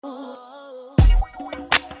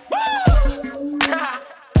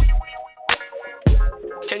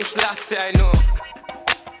Selassie, I know.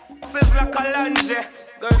 Sizzla Kalanje,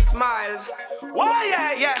 girl smiles.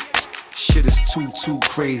 Why, yeah. Shit is too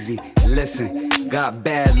crazy. Listen, got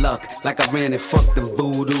bad luck, like I ran and fucked the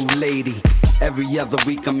voodoo lady. Every other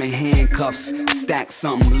week I'm in handcuffs. Stack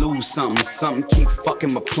something, lose something. Something keep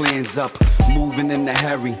fucking my plans up. Moving in a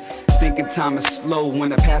hurry. Thinking time is slow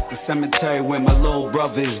when I pass the cemetery where my little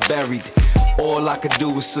brother is buried. All I could do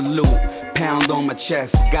was salute, pound on my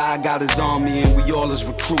chest. God got his army and we all his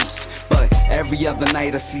recruits. But every other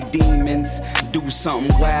night I see demons do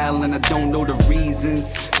something wild and I don't know the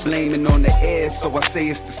reasons. Blaming on the air, so I say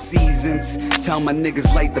it's the seasons. Tell my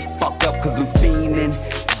niggas light the fuck up cause I'm fiending.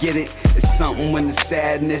 Get it? It's something when the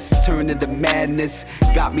sadness turned into madness.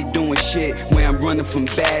 Got me doing shit where I'm running from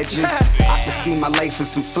badges. I can see my life in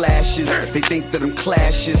some flashes. They think that I'm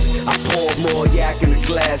clashes. I pour more yak in the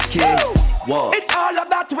glass, kid. Whoa. It's all of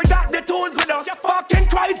that, we got the tools with us. You're fucking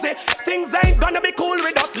crazy. Things ain't gonna be cool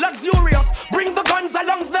with us. Luxurious. Bring the guns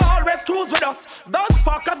along, they always cruise with us. Those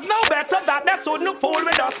fuckers know better that they shouldn't fool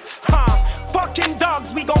with us. Fucking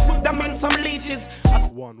dogs, we gon' put them in some leeches.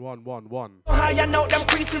 One. High and out them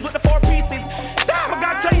creases with the 4 pieces. Damn, I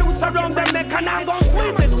got your noose around them neck and I'm gon'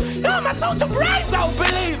 squeeze it. Yo, my soul to praise out,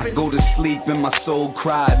 believe it. Go to sleep and my soul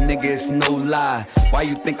cried, nigga, it's no lie. Why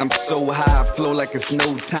you think I'm so high? I flow like it's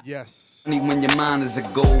no time. Yes. When your mind is a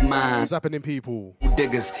gold mine. What's happening, people?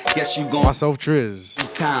 Diggers, guess you gon' Myself, Triz.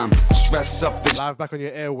 Time, stress up the live back on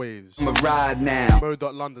your airwaves. I'm a ride now.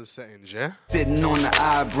 Mo.London settings, yeah? Sitting on the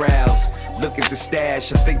eyebrows. Look at the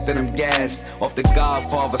stash. I think that I'm gassed off the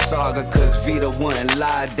Godfather saga. Cause Vito wouldn't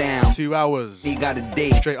lie down. 2 hours. He got a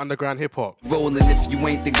date. Straight underground hip hop. Rolling if you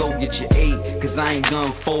ain't to go get your 8. Cause I ain't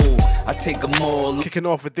gonna fold. I take them all. Kicking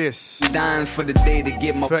off with this. Dying for the day to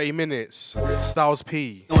get my 30 minutes. Styles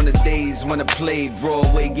P. On the days when I played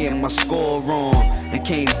Broadway, getting my score wrong. And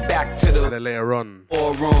came back to the. And then later on.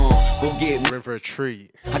 Or wrong. We'll get we're in for a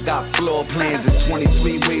treat. I got floor plans and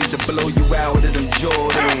 23 ways to blow you out of them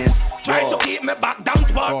Jordans. Try to keep me back down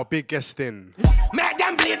to got a big guest in. Make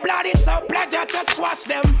them bleed blood, it's a pleasure to squash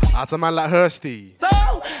them. That's a man like Hursty.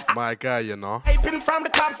 So, my guy, you know. Hyping from the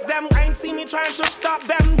cops, them ain't see me trying to stop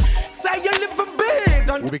them. Say you live a big.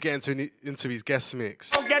 We'll be getting into his guest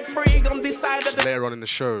mix. Don't get free on this side of the later on in the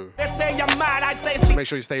show. They say you're mad, I say so make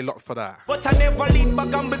sure you stay locked for that. But I never leave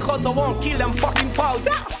back on because I won't kill them fucking fouls.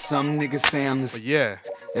 Some niggas say I'm the. But yeah.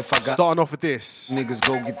 If I got starting off with this, niggas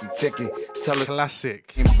go get the ticket. Tell a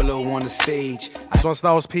classic and blow on the stage. This one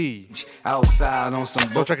Styles P. Outside on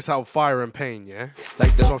some. Go check us out, Fire and Pain, yeah.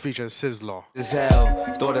 Like this one featuring Sizzler. As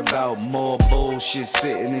hell, thought about more bullshit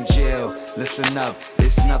sitting in jail. Listen up,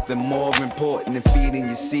 it's nothing more important than feeding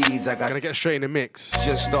your seeds. Gonna get straight in the mix.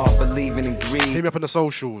 Just start believing in greed. Hit me up on the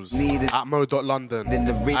socials. At Mo.London.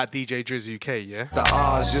 At DJ Drizzy UK, yeah. The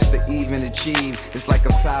odds just to even achieve. It's like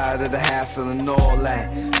I'm tired of the hassle and all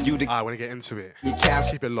that. I want to get into it. You can't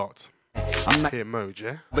keep it locked. I'm not here, Mode,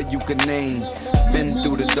 yeah. But you can name. Been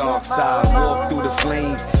through the dark side, walked through the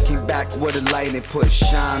flames, came back with a light and put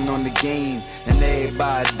shine on the game. And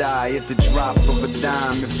everybody die at the drop of a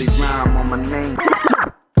dime if they rhyme on my name.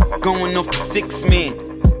 Going off the 6 man,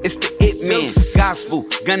 it's the it man. Gospel,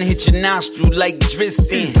 gonna hit your nostril like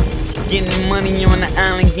Dristin. Getting money on the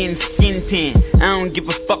island, getting skin tan. I don't give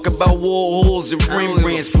a fuck about war holes and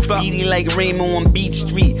Rembrandts. Graffiti like Raymond on Beach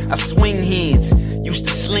Street. I swing hands, used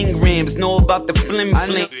to sling grams, know about the flim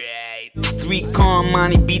flim. 3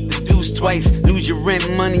 Carmani beat the deuce twice. Lose your rent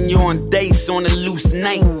money, you're on dice on a loose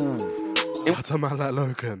night. I tell man like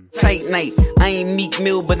Logan. Tight night, I ain't Meek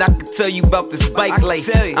Mill, but I can tell you about this bike life.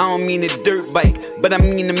 I don't mean a dirt bike, but I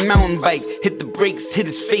mean a mountain bike. Hit the brakes, hit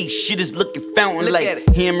his face, shit is looking fountain like.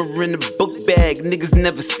 Hammer in the book bag, niggas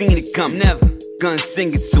never seen it come. Never. Gun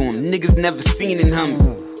sing it to him, niggas never seen it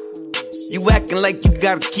hum. You acting like you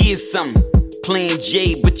got a kid something. Playing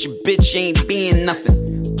J, but your bitch ain't being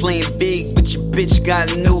nothing. Playing big, but your bitch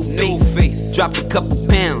got no faith. Dropped a couple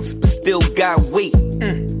pounds, but still got weight.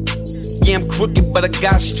 Yeah, I'm crooked, but I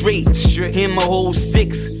got straight. Him a whole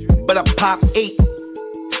 6, but I pop 8.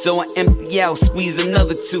 So I empty out, squeeze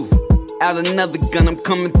another 2. Out another gun, I'm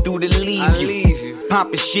coming through to leave you.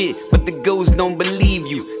 Poppin' shit, but the ghosts don't believe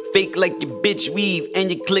you. Fake like your bitch weave,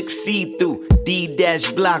 and your click see-through.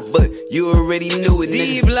 D-block, but you already knew it,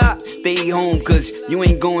 nigga. D-block. Stay home, cause you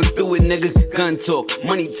ain't going through it, nigga. Gun talk,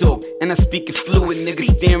 money talk, and I speak it fluid, nigga.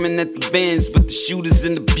 Staring at the Benz, but the shooters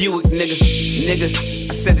in the Buick, nigga.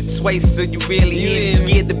 I said it twice, so you really hear me.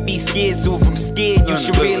 Scared to be scared, so if I'm scared, you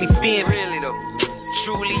should really fear me. Really though.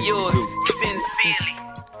 Truly yours, sincerely.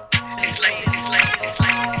 It's like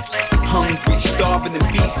hungry. starving in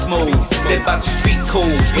beast mode. Live by the street code,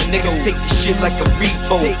 but niggas take the shit like a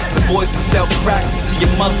repo. The boys that sell crack to your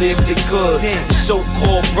mother if they could. The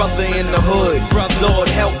so-called brother in the hood. Lord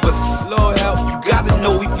help us. Lord help. You gotta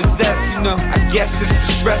know we possess. I guess it's the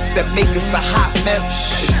stress that make us a hot mess.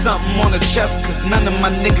 It's something on the chest, cause none of my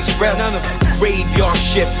niggas rest. Graveyard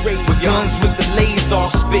shift with guns with the laser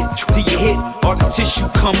spit till you hit or the tissue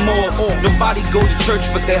come off. Nobody go to church,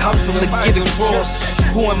 but they hustle to get across.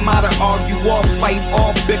 Who am I to argue or fight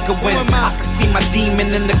or bicker when I can see my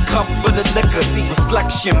demon in the cup of the liquor?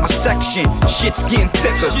 Reflection, my section, shit's getting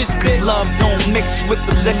thicker. Cause love don't mix with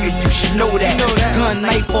the liquor, you should know that. Gun,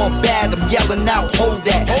 knife, or bad, I'm yelling out, hold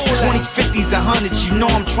that. 20s, 50s, and 100s, you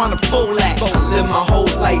know I'm trying to fold that. I live my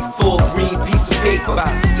whole life full green piece of paper.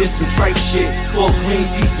 Did some tripe shit, full green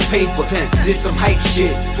piece of paper. Did some hype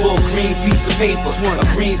shit, full green piece of paper. A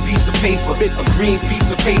green piece of paper, a green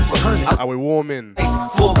piece of paper. Are we warming?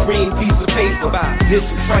 Full green piece of paper. Did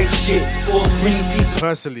some tripe shit, full green piece of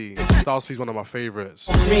Personally, Styles P's one of my favorites.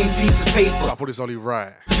 green piece of paper. I thought it's only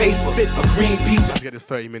right Paper, a green piece of to get this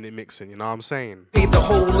 30-minute mixing, you know what I'm saying? paid a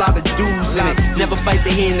whole lot of dues in it. Never fight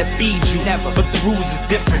the hand that feeds you, but the rules is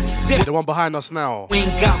different. The one behind us now. We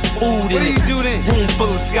ain't got food in it. Room full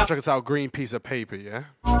of scotch. Check us out, green piece of paper, yeah?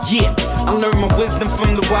 Yeah, I learned my wisdom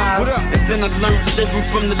from the wise, and then I learned living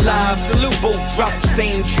from the lives. Salute, both drop the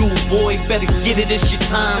same jewel, boy. Better get it, it's your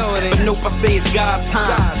time. But nope, I say it's God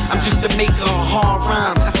time. I'm just a maker of hard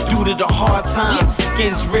rhymes due to the hard times.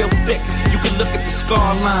 Skin's real thick, you can look at the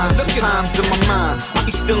scar lines. Sometimes in my mind, I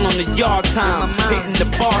be still on the yard time, hitting the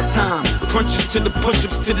bar time. Crunches to the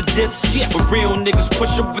push-ups to the dips. But real niggas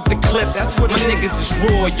push up with the clips. My niggas is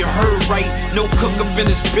raw, you heard right. No cook up in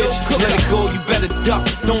this bitch. Let it go, you better duck.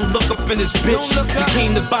 Don't look up in this bitch.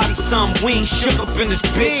 Became the body some, we ain't shook up in this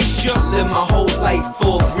bitch. Live my whole life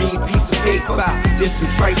full green piece of paper. Did some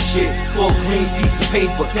tripe shit, full green piece of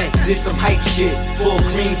paper. Did some hype shit, full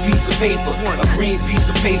green piece of paper. A green piece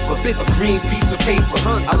of paper, a green piece of paper.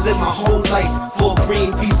 I live my whole life full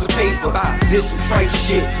green piece of paper. Did some tripe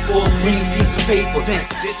shit, full green piece of paper.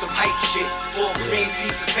 Did some hype shit, full green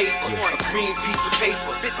piece of paper. A green piece of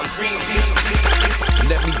paper, a green piece of paper.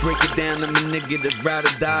 Let me break it down, I'm a nigga that ride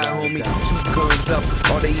or die, homie. 2 guns up,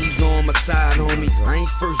 all the ego on my side, homie. I ain't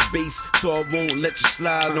first base, so I won't let you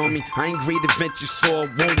slide on me. I ain't great adventure, so I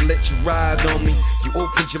won't let you ride on me. You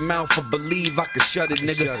opened your mouth, I believe I can shut it,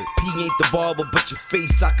 nigga. P ain't the barber, but your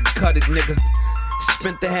face, I can cut it, nigga.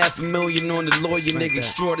 Spent the $500,000 on the lawyer, nigga.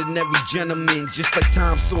 Extraordinary gentleman, just like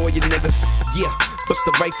Tom Sawyer, nigga. Yeah, bust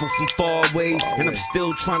the rifle from far away, and I'm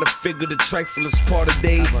still trying to figure the triflest part of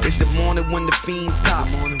day. Is it morning when the fiends stop,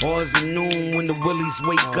 or is it noon when the willies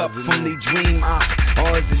wake up from their dream?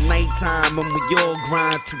 Or is it nighttime when we all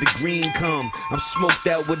grind till the green come? I'm smoked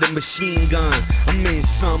out with a machine gun. I'm in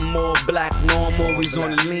some more black, no, I'm always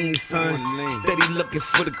on the lean, son. Steady looking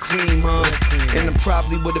for the cream, huh? And I'm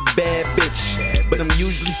probably with a bad bitch, but I'm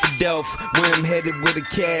usually for Delph, where I'm headed where the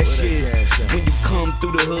cash is. When you come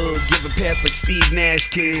through the hood, give a pass like Steve Nash,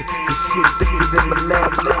 kid. This shit thicker than my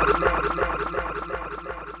lap.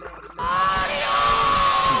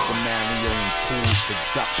 Super Mario and Cool's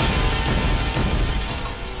production.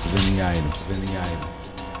 Vinny Item.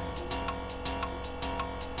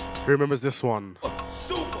 Who remembers this one?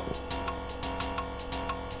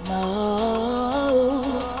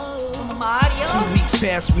 Mario. 2 weeks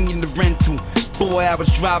past, we in the rental. Boy, I was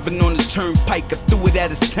driving on the turnpike, I threw it at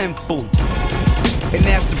his temple and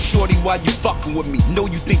asked him, shorty, why you fucking with me? Know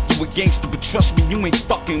you think you a gangster, but trust me, you ain't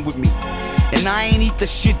fucking with me. And I ain't eat the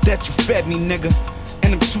shit that you fed me, nigga.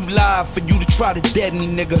 And I'm too live for you to try to dead me,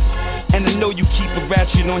 nigga. And I know you keep a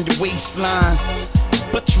ratchet on your waistline,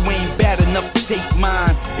 but you ain't bad enough to take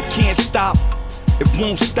mine. It can't stop, it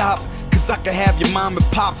won't stop, cause I can have your mom and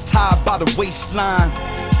pop tied by the waistline.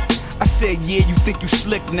 I said, yeah, you think you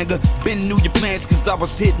slick, nigga. Been knew your plans cause I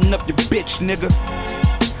was hitting up your bitch, nigga.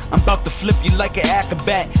 I'm about to flip you like an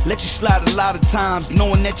acrobat. Let you slide a lot of times,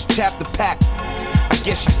 knowing that you tapped the pack. I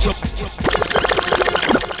guess you took Super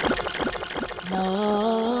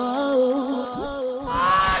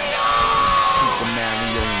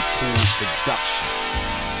Mario and Cool's production.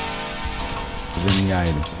 Vinny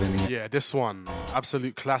Item. Yeah, this one,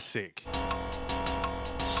 absolute classic.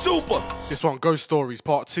 Super. This one, Ghost Stories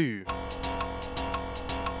Part 2.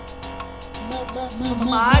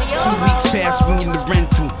 Mario. 2 weeks past, we in the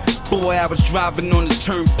rental. Boy, I was driving on the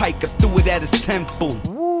turnpike, I threw it at his temple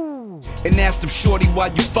and asked him, shorty, why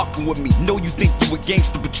you fucking with me? Know you think you a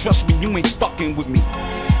gangster, but trust me, you ain't fucking with me.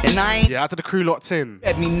 And I ain't after the crew locked in.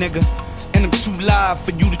 Dead me, nigga. And I'm too live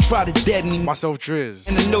for you to try to dead me. Myself, Driz.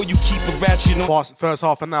 And I know you keep a ratchet on. First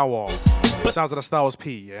half an hour. But Sounds of the Styles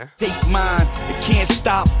P, yeah? Take mine, it can't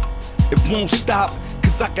stop, it won't stop,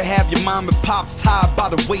 cause I can have your mom and pop tied by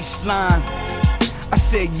the waistline. I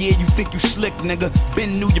said, yeah, you think you slick, nigga.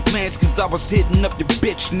 Been knew your plans cause I was hitting up your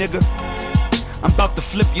bitch, nigga. I'm about to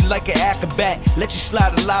flip you like an acrobat, let you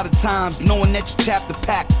slide a lot of times, knowing that you tapped the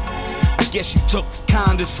pack. I guess you took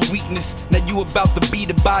condoms for weakness, now you about to be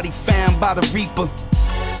the body found by the reaper.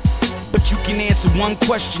 But you can answer one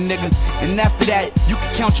question, nigga, and after that, you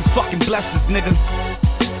can count your fucking blessings, nigga.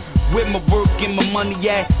 Where my work and my money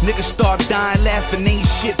at? Niggas start dying laughing, ain't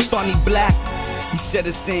shit funny, black. He said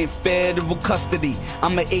it's in federal custody.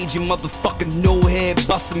 I'm an agent, motherfucking no head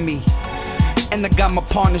busting me. And I got my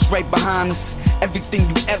partners right behind us. Everything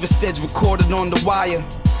you ever said's recorded on the wire.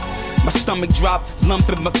 My stomach dropped, lump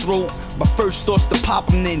in my throat. My first thought's to pop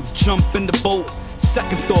and then jump in the boat.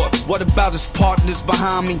 Second thought, what about his partners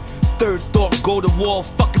behind me? Third thought, go to war,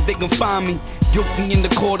 fuck if they gon' find me. Guilty in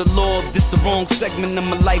the court of law, this the wrong segment of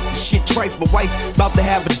my life. This shit trife, my wife about to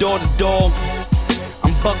have a daughter, dog.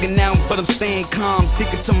 I'm bugging out, but I'm staying calm.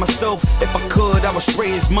 Thinking to myself, if I could, I would spray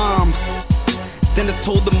his moms. Then I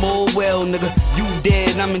told them, oh well, nigga, you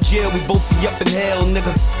dead, I'm in jail, we both be up in hell,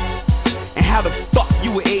 nigga. And how the fuck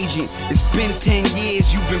you an agent? It's been 10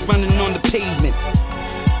 years, you've been running on the pavement.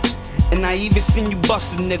 And I even seen you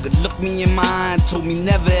bust a nigga. Looked me in my eye and told me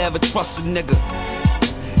never ever trust a nigga.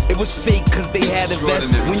 It was fake cause they had a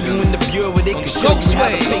vest. When you in the bureau, they could show you how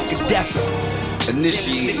to fake a death.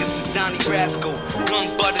 Initiate.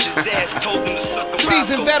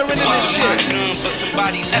 Seasoned veteran in this shit.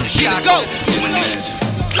 SP the Ghost.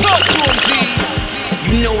 Talk to him, G's.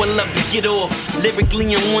 You know I love to get off.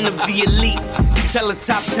 Lyrically, I'm one of the elite. Tell a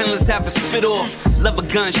top 10, let's have a spit off. Love a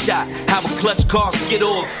gunshot, have a clutch car skid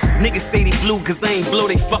off. Niggas say they blue cause I ain't blow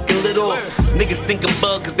they fucking lit off. Niggas think I'm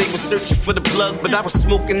bugged cause they was searching for the plug, but I was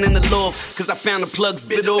smoking in the loft cause I found the plugs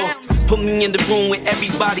bit off. Put me in the room where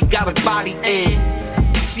everybody got a body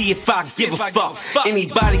in. See if I give a fuck.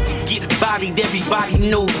 Anybody can get it bodied, everybody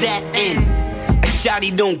know that end.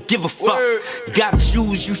 Shotty don't give a fuck. Gotta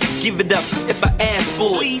choose, you should give it up. If I ask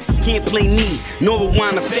for it, can't play me, nor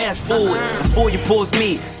rewind to fast forward. Before you pause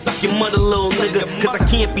me, suck your mother, little nigga. Cause I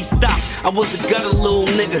can't be stopped, I was a gutter, little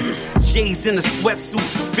nigga. J's in a sweatsuit,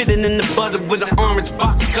 fitting in the butter with an orange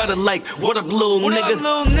box cutter. Like, what up, little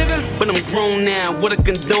nigga? But I'm grown now, what a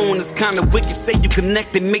condone. It's kinda wicked, say you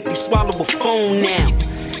connected, make you swallow a phone now.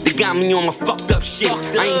 They got me on my fucked up shit.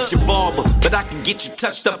 I ain't your barber, but I can get you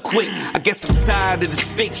touched up quick. I guess I'm tired of this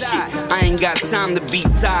fake shit. I ain't got time to be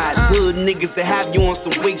tired. Hood niggas that have you on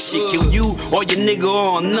some wake shit. Kill you or your nigga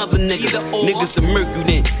or another nigga. Niggas will murk you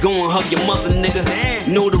then. Go and hug your mother, nigga.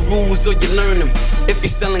 Know the rules or you learn them. If you're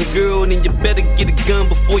selling girl, then you better get a gun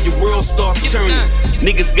before your world starts turning.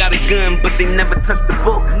 Niggas got a gun, but they never touched the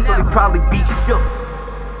book, so they probably be shook.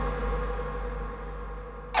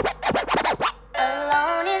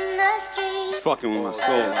 Fucking with my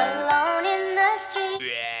soul. Alone in the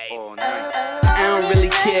street. All night. I don't really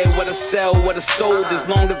care what I sell, what I sold, as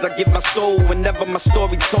long as I give my soul whenever my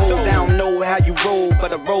story told. I don't know how you roll,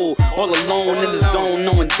 but I roll all alone in the zone,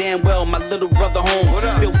 knowing damn well my little brother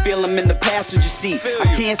home. Still feel him in the passenger seat. I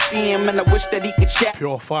can't see him and I wish that he could chat.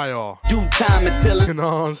 Pure fire. Do time until you know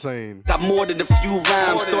what I'm saying. Got more than a few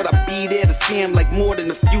rhymes. Thought I'd be there to see him like more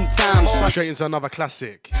than a few times. Straight into another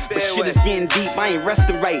classic. But shit is getting deep, I ain't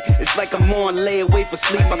resting right. It's like I'm on layaway for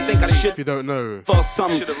sleep. I think I should. If you don't know, for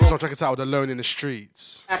something. So check it out with Alone in the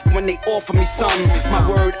Streets. When they offer me something, my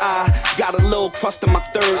word, I got a little crust in my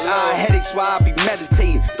third eye. Headaches while I be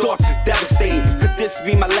meditating, thoughts is devastating. Could this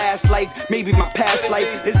be my last life? Maybe my past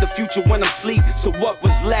life is the future when I'm asleep. So what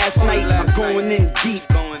was last night? I'm going in deep,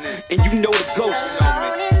 and you know the ghost.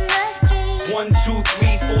 1, 2,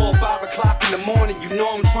 3, 4, 5 o'clock in the morning. You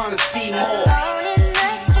know I'm trying to see more.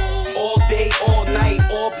 All day, all night,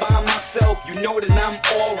 all by myself. You know that I'm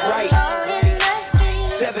alright.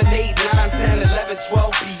 7, 8, 9, 10, 11,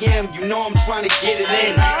 12 p.m. You know I'm trying to get it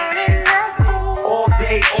in. All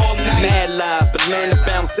day, all night. Mad live, but learn to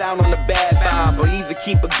bounce out on the bad vibe. Or either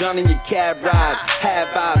keep a gun in your cab ride. Have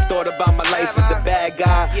I thought about my life as a bad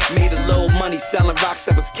guy? Made a little money selling rocks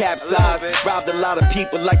that was capsized. Robbed a lot of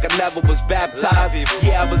people like I never was baptized.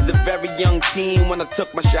 Yeah, I was a very young teen when I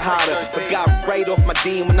took my shahada. But got right off my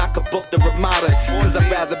dean when I could book the Ramada. Cause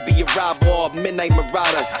I'd rather be a robber or a midnight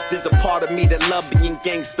marauder. There's a part of me that love being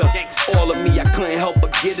gangster. All of me, I couldn't help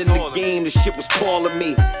but get in the game. The shit was calling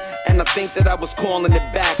me. And I think that I was calling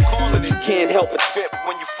it back. But you can't help but trip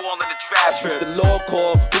when you fall in the trap. If the Lord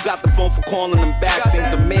called, who got the phone for calling them back?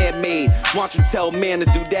 Things are man-made. Why don't you tell man to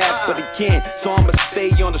do that? But he can't, so I'ma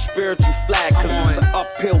stay on the spiritual flag. Cause it's an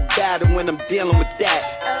uphill battle when I'm dealing with that.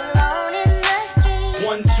 1,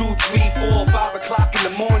 1, 2, 3, 4, 5 o'clock in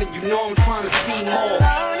the morning. You know I'm trying to be more.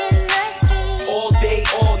 All day,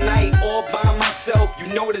 all night, all by myself.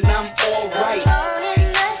 You know that I'm alright.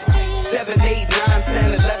 7, 8, 9,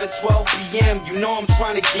 10, 11, 12 p.m. You know I'm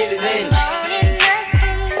trying to get it in.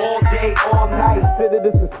 All day, all night.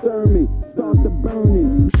 Consider this a sermon. Start the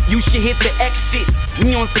burning. You should hit the exit.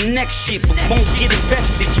 We on some next shit, but won't get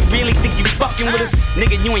invested. You really think you fucking with us?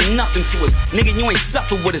 Nigga, you ain't nothing to us. Nigga, you ain't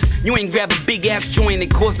suffer with us. You ain't grab a big ass joint and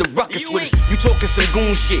cause the ruckus with us. You talking some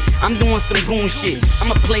goon shit. I'm doing some goon shit.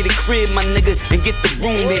 I'ma play the crib, my nigga, and get the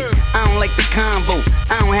room hit. I don't like the convo.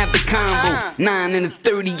 I don't have the combo. 9 and a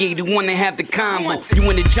 38, who wanna have the combo. You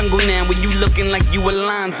in the jungle now when you looking like you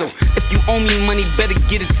Alonzo. If you owe me money, better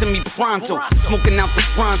get it to me pronto. Smoking out the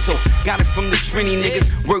fronto. Got it from the Trini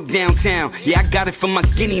niggas. Work downtown. Yeah, I got it from my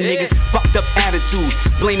Guinea niggas. Fucked up attitude.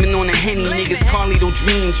 Blaming on the Henny niggas. Carlito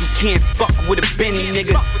dreams. You can't fuck with a Benny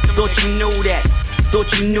nigga. Thought you know that. Thought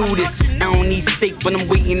you knew this. I don't need steak, but I'm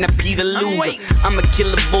waiting to Peter Luger. I'ma kill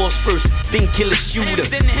the boss first, then kill a shooter.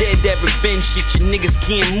 Dead that revenge shit, you niggas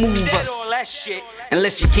can't move us.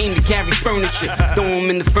 Unless you came to carry furniture. Throw them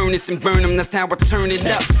in the furnace and burn them, that's how I turn it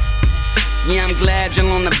up. Yeah, I'm glad you're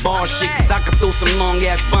on the bar shit, cause I could throw some long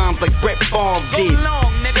ass bombs like Brett Favre did.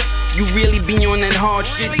 You really be on that hard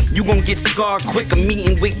shit, you gon' get scarred quick. A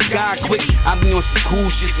meeting with God quick. I be on some cool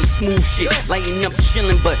shit, some smooth shit. Lighting up,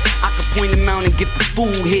 chillin', but I can point him out and get the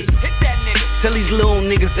food hit. Tell these little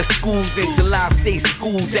niggas that school's in till I say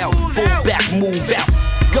school's out. Fall back, move out.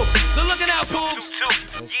 Go. So looking out, boobs.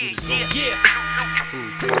 Yeah.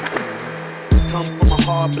 Come from a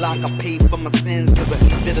hard block, I paid for my sins, cause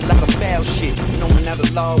I did a lot of foul shit. Knowing how the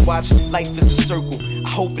law watch, life is a circle. I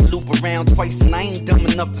hope it loop around twice, and I ain't dumb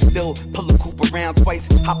enough to still pull a coupe around twice.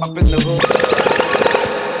 Hop up in the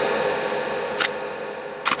hood.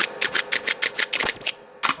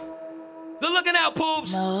 The looking out,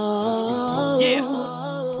 boobs. Yeah.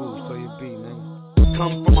 Pools, play your beat, nigga.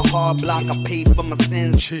 Come from a hard block, I paid for my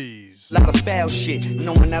sins. Cheese. Lot of foul shit,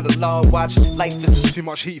 knowing how the law watch, life is a Too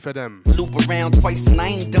much heat for them. loop around twice, and I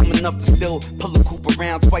ain't dumb enough to still pull a coupe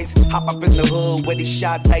around twice. Hop up in the hood where they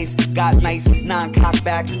shot dice, got nice, 9 cock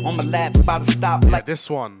back on my lap, about to stop Yeah, like this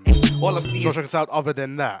one. all I see So is check us out other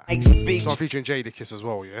than that. nice big So I'm featuring Jadakiss as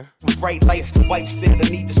well, yeah? bright lights. Wife said I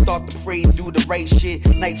need to start to pray, do the right shit.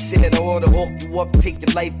 Knife said I ought to hook you up, take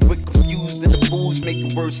your life quick, confused, and the booze make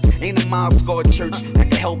it worse. Ain't a mile scarred church that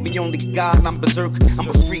can help me, only God, I'm berserk. I'm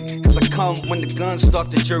a freak, cause I come when the guns start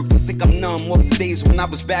to jerk. Think I'm numb off the days when I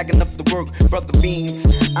was bagging up the work. Brother Beans,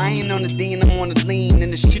 I ain't on the dean, I'm on the lean,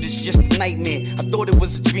 and the shit is just a nightmare. I thought it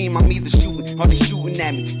was a dream, I'm either shooting or they shooting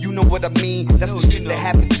at me. You know what I mean? That's the shit that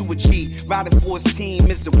happened to a G. Riding for his team,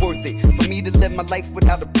 is it worth it? For me to live my life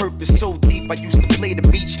without a purpose so deep, I used to play the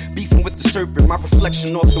beach, beefing with the serpent. My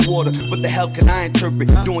reflection off the water, what the hell can I interpret?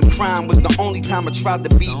 Doing crime was the only time I tried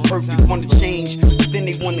to be perfect. Want to change, but then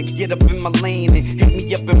they want to get up in my lane and hit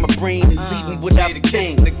me up in my brain and leave me without a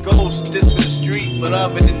thing. The ghost, this for the street, but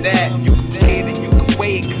other than that, You can play it and you can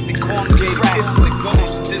wait, cause they call me Jada Kiss the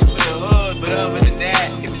ghost, this for the hood, but other than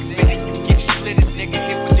that, If you ready, you get split it, nigga,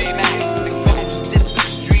 hit with J Max. the ghost, this for the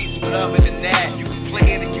streets, but other than that, You can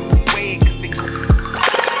play it and you can wait, cause they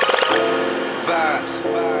Vibes,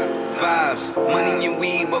 vibes, money and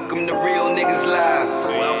weed, welcome to real niggas' lives.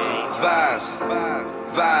 Vibes,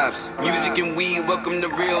 vibes, music and weed, welcome to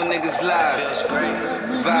real niggas' lives.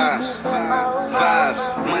 Vibes, vibes,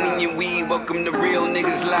 money and weed, welcome to real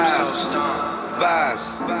niggas' lives.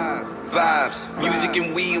 Vibes, vibes, music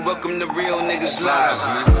and weed, welcome to real niggas'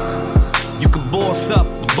 lives. You can boss up,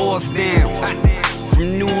 boss down,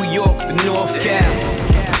 from New York to North Cal.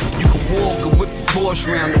 You can walk or whip the Porsche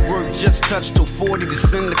round. The work just touched till 40 to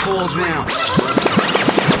send the calls round.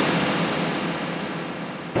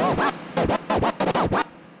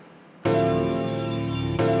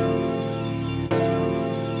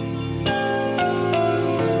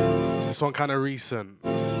 This one kind of recent.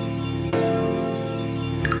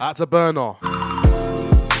 That's a burner.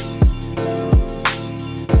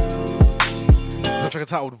 The track is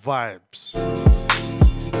titled Vibes.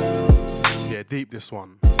 Yeah, deep this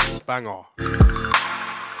one. Banger.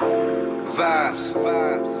 Vibes,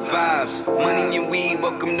 vibes, money and weed,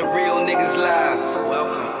 welcome to real niggas' lives.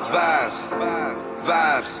 Vibes,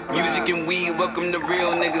 vibes, music and weed, welcome to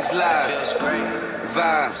real niggas' lives.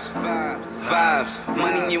 Vibes, vibes,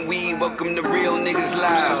 money and weed, welcome to real niggas'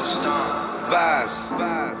 lives. Vibes,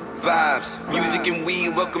 vibes, music and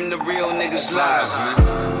weed, welcome to real niggas' lives.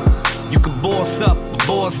 You can boss up,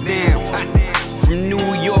 boss down, from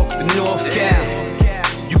New York to North Cal.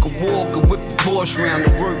 You can walk or whip the force round. The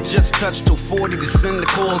work just touched till 40 to send the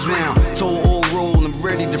calls round. Told old roll, I'm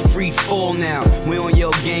ready to free fall now. We on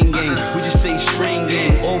your gang, we just say string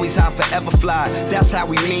gang. Always high, forever fly, that's how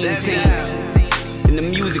we maintain. And the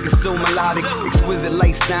music is so melodic, exquisite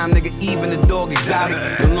lifestyle, nigga, even the dog exotic.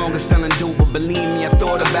 No longer selling dope, but believe me, I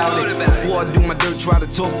thought about it. Before I do my dirt, try to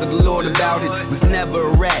talk to the Lord about it. Was never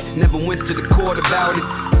a rat, never went to the court about it.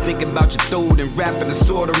 Think about your throat and wrapping the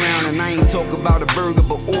sword around. And I ain't talking about a burger,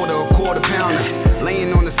 but order a quarter pounder.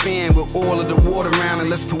 Laying on the sand with all of the water around it.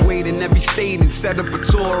 Let's parade in every state and set up a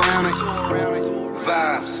tour around it.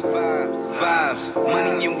 Vibes, vibes,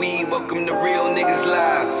 money and weed, welcome to real niggas'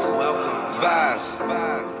 lives. Vibes,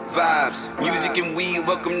 vibes, music and weed,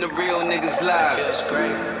 welcome to real niggas' lives.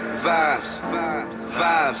 Vibes,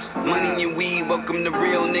 vibes, money and weed, welcome to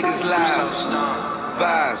real niggas' lives.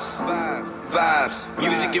 Vibes, vibes,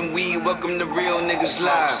 music and weed, welcome to real niggas'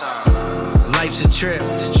 lives. Life's a trip,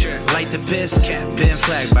 light the piss. Been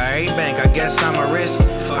flagged by every bank, I guess I'm a risk.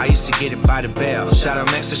 I used to get it by the bail, shout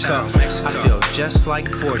out Mexico. I feel just like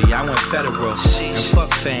 40, I went federal. And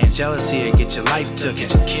fuck fan, jealousy, get your life took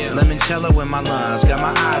it. Limoncello in my lungs, got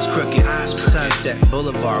my eyes crooked. Sunset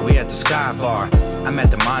Boulevard, we at the Sky Bar. I'm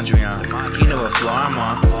at the Mondrian, you know what floor I'm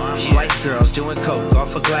on. White girls doing coke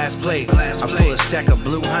off a glass plate. I pull a stack of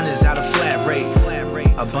blue hundreds out of flat rate.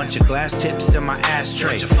 A bunch of glass tips in my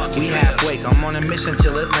ashtray. We halfway, I'm on a mission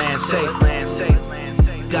till it lands safe.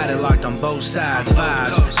 Got it locked on both sides,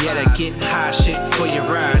 vibes. Yeah, that get high shit for your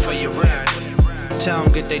ride. Tell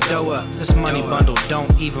them get they dough up. This money bundle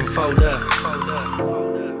don't even fold up.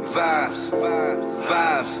 Vibes,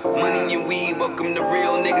 vibes, money and weed, welcome to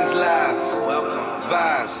real niggas' lives.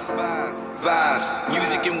 Vibes, vibes,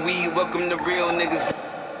 music and weed, welcome to real niggas' lives.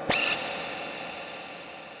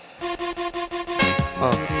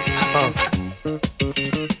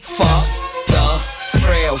 Fuck the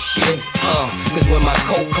frail shit, cause when my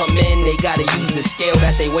coat come in, they gotta use the scale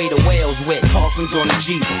that they weigh the whales with. Carlson's on the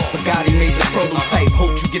Jeep, Bugatti made the prototype.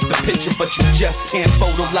 Hope you get the picture, but you just can't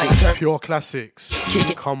photo light. Pure classics.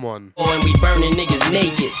 Come on. Oh, and we burning niggas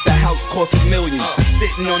naked. The house costs $1 million.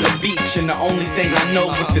 Sitting on the beach, and the only thing I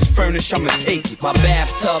know, if it's furnished, I'ma take it. My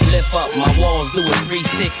bathtub lift up, my walls do a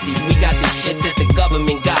 360. We got the shit that the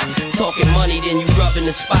government got. Talking money, then you rubbing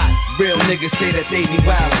the spot. Real niggas say that they be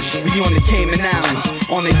wildin'. We on the Cayman Islands,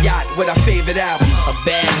 on a yacht with our favorite albums. A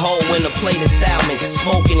bad hoe and a plate of salmon,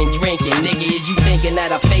 smoking and drinking. Nigga, is you thinking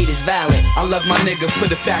that our fate is violent? I love my nigga for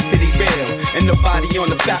the fact that he real, and nobody on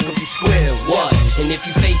the faculty square. What? And if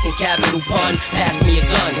you facing capital pun, pass me a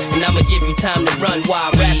gun, and I'ma give you time to run while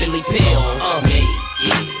I rapidly peel. Make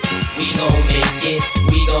it, we gon' make it,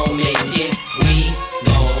 we gon' make it, we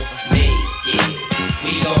gon' make it,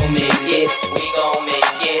 we gon' make it, we gon'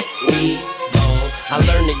 make it, we gon'. I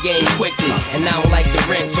learned the game quickly, and I don't like the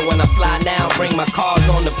rent, so when I fly now, bring my cars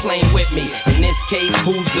on the plane with me. In this case,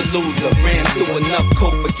 who's the loser? Ran through enough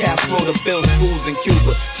coke for Castro to build schools in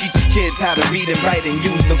Cuba. Teach your kids how to read and write and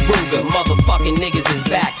use the Ruger. Motherfucking niggas is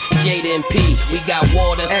back, Jada and P. We got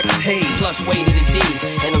water, X-Haze, plus way to the D.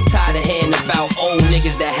 And I'm tired of hearing about old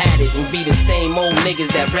niggas that had it and be the same old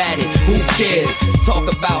niggas that ratted. Who cares? Talk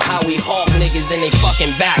about how we hawk niggas in they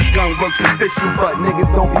fucking back. Gun works official, but niggas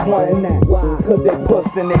don't be wanting that. Why? Cause they puss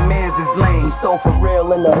and they mans is lame. We so for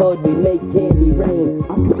real in the hood, we make candy rain.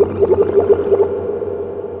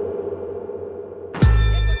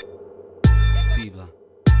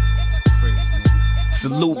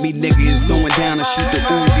 Salute me, nigga, it's going down and shoot the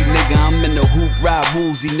Uzi, nigga. I'm in the hoop ride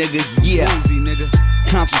woozy, nigga, yeah. Woozy, nigga.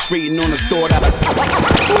 Concentrating on the thought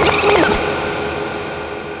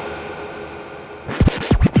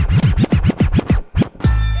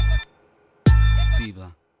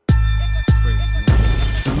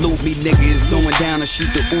Salute me, nigga, it's going down and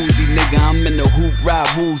shoot the Uzi, nigga. I'm in the hoop ride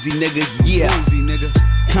woozy, nigga, yeah. Woozy, nigga.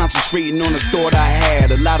 Concentrating on the thought I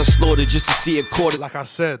had. A lot of slaughter just to see a quarter. Like I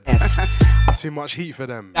said, too much heat for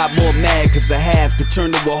them. Got more mad cause a half could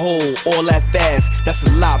turn to a whole. All that fast, that's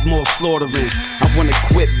a lot more slaughtering. I wanna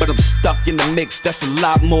quit but I'm stuck in the mix. That's a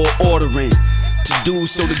lot more ordering. To do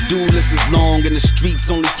so the do list is long, and the streets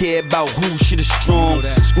only care about who shit is strong.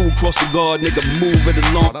 School crossing guard, nigga, move it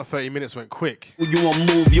along. Oh, that 30 minutes went quick. When you on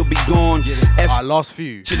move, you'll be gone. Last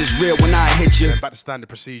few. Shit is real when I hit you. Back to standard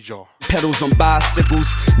procedure. Pedals on bicycles,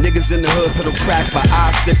 niggas in the hood pedal crack by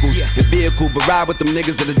icicles. The vehicle, but ride with them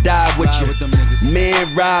niggas that'll die with you.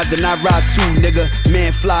 Man ride, then I ride too, nigga.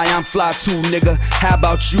 Man fly, I'm fly too, nigga. How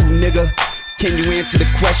about you, nigga? Can you answer the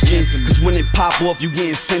question? Cause when it pop off, you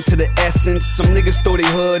getting sent to the essence. Some niggas throw they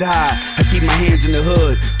hood high. I keep my hands in the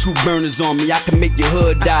hood. 2 burners on me, I can make your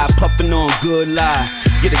hood die. Puffin' on good lie.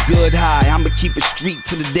 Get a good high. I'ma keep it street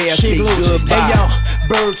till the day I say goodbye. Hey yo,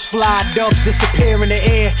 birds fly, doves disappear in the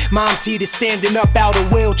air. Mom's heated standing up out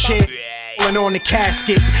of wheelchair. On the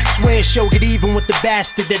casket, swear she'll get even with the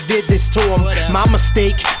bastard that did this to him. My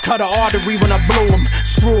mistake, cut an artery when I blew him.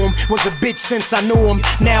 Screw him, was a bitch since I knew him.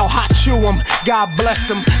 Now hot chew him, God bless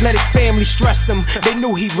him. Let his family stress him. They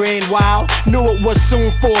knew he ran wild, knew it was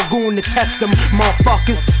soon for a goon to test him.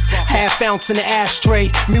 Motherfuckers, half ounce in the ashtray.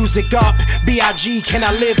 Music up, B.I.G. can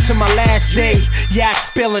I live to my last day? Yak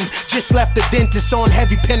spilling, just left the dentist on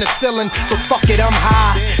heavy penicillin. But fuck it, I'm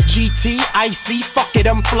high. GT, icy, fuck it,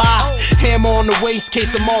 I'm fly. Hammer on the waist,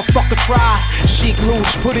 case a motherfucker try. Chic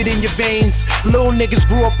Luch, put it in your veins. Little niggas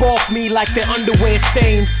grew up off me like their underwear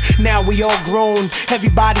stains. Now we all grown,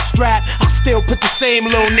 everybody strapped. I still put the same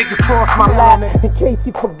little nigga across my lap. In case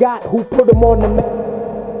you forgot who put him on the map.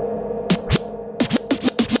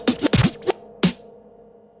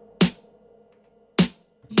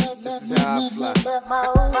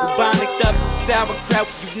 Bonicked up, sauerkraut,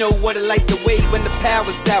 you know what it like the way when the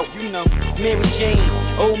power's out. You know, Mary Jane,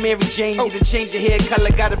 oh Mary Jane, you done change your hair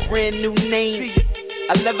color, got a brand new name.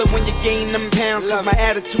 I love it when you gain them pounds, cause my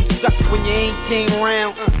attitude sucks when you ain't came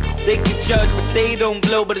around. They can judge but they don't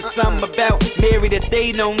blow, but it's something about Mary that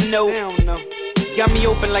they don't know. Got me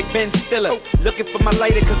open like Ben Stiller. Looking for my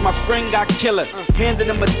lighter cause my friend got killer. Handed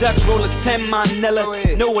him a Dutch, roll a 10 Manila.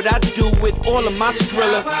 Know what I do with all of my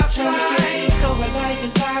Skrilla. Trying so I light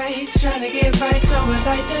the light. Trying to get right so I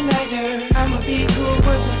light the lighter. I'ma be cool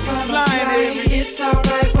once I find my flight. It's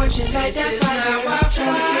alright once you light that fire.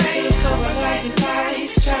 Trying so I light the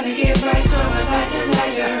light. Trying to get right so I light the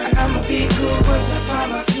lighter. I'ma be cool once I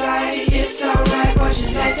find my flight. It's alright once you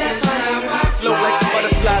light that fire. Flow like a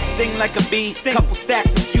butterfly, sting like a bee. Couple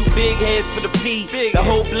stacks, a few big heads for the P. The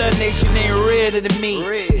whole blood nation ain't redder than me.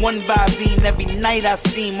 One Visine every night I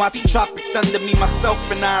steam. Watch Tropic Thunder, me, myself,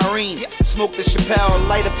 and Irene. Smoke the Chappelle,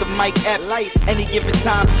 light up the mic apps. Any given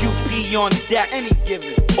time, QP on deck. Any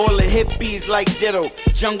given. All the hippies like Ditto.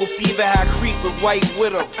 Jungle Fever, I creep with White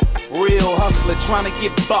Widow. Real hustler trying to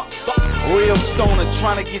get bucks. Real stoner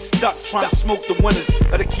trying to get stuck. Trying to smoke the winners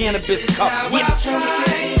of the cannabis cup. Trying so I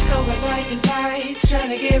light the light. Trying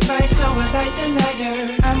to get right so I light the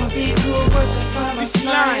lighter. I'ma be cool once I find my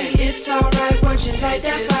flight. It's alright once you light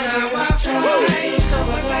that fire. Trying so I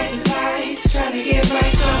light the light. Trying to get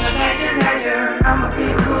right so I light the lighter. I'ma be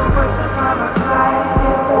cool once I find my flight.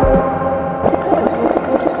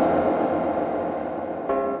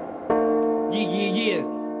 Yeah.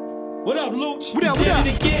 What up, Luch? What up?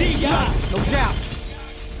 D-Block. No doubt.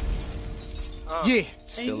 Yeah.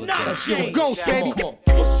 Still a Ghost, baby.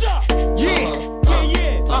 What's up? Yeah.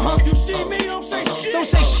 You see me, don't say shit. Don't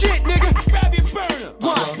say shit, nigga. Grab your burner.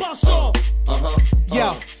 Bust off.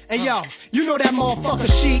 Yo, hey yo, you know that motherfucker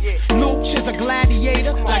Sheik. Luch is a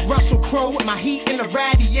gladiator, like Russell Crowe with my heat in the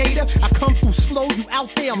radiator. I come through slow, you out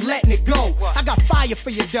there, I'm letting it go. I got fire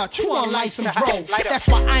for your Dutch, you on light some dro. That's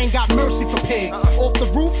why I ain't got mercy for pigs. Off the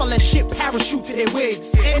roof, I let shit parachute to their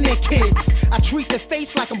wigs and their kids. I treat their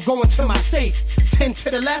face like I'm going to my safe. 10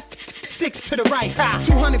 to the left, 6 to the right.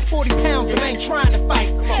 240 pounds, but I ain't trying to fight.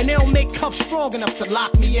 And they don't make cuffs strong enough to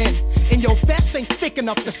lock me in. And your vest ain't thick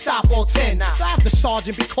enough to stop all 10. The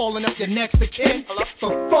sergeant be calling up your next of kin.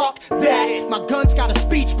 But fuck that, my guns got a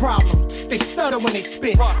speech problem. They stutter when they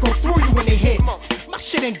spit, go through you when they hit. My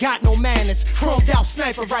shit ain't got no manners, chromed out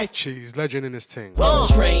sniper right. Cheese, legend in this thing.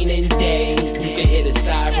 Training day, you can hear the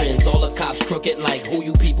sirens. All the cops crooked like who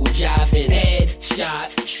you people jiving. Head shot,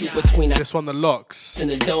 shoot between this one, the Locks. In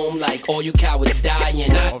the dome like all you cowards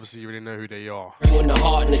dying. Obviously, you already know who they are. You in the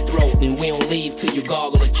heart and the throat, and we don't leave till you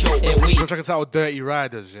gargle a choke. And we go check it out, Dirty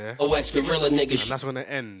Riders, yeah. OX Gorilla niggas. And that's gonna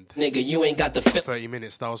end. Nigga, you ain't got the 30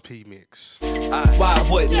 minutes. Styles P mix. Why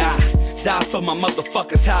wouldn't I die for my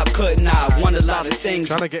motherfuckers? How couldn't I? Want a lot of things.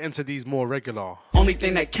 Trying to get into these more regular. Only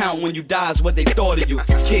thing that count when you die is what they thought of you.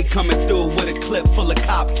 Kid coming through with a clip full of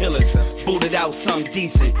cop killers. Booted out something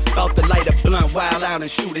decent. About to light a blunt, wild out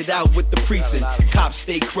and shoot it out with the precinct. Cops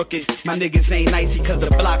stay crooked. My niggas ain't icy cause the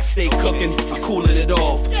block stay cooking. I'm cooling it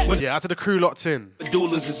off. Yeah, out to the crew locked in. The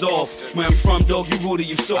doulas is off. Where I'm from, dog, you rooted,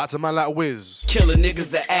 you saw. Out to man like Wiz. Killer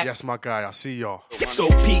niggas that act. Yes, my guy, I see y'all. So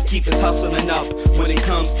P keep us hustling up. When it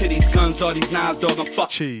comes to these guns, all these knives, dog, I'm fuck.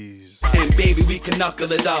 Cheese. And baby, we can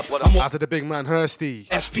knuckle it up. I'm out to the big man, Hursty.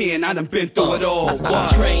 SP and I done been through it all.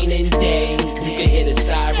 Training day, you can hear the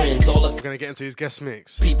sirens. All we're gonna get into his guest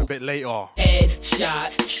mix a bit later. Head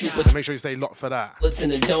Headshot, shoot with Make sure you stay locked for that. bullets in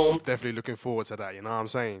the dome. Definitely looking forward to that, you know what I'm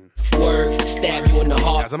saying? Word, stab you in the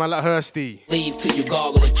heart. Yeah, it's a man like Hursty. Leave till you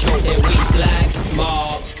gargle a choke. And we black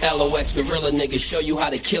mob, LOX gorilla nigga. Show you how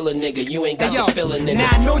to kill a nigga. You ain't got the feeling, nigga. Now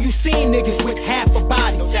I know you seen niggas with half a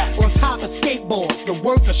bodies on top of skateboards, the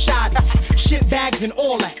work of shotties, shit bags and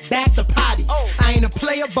all that, back to potties. I ain't a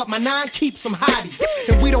player, but my nine keeps some hotties,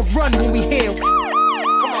 and we don't run when we hear.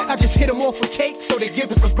 I just hit them off with cake so they give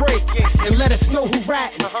us a break and let us know who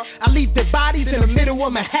ratting. I leave their bodies in the middle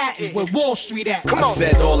of Manhattan where Wall Street at. I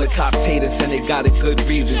said all the cops hate us and they got a good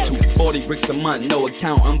reason to. 40 bricks a month, no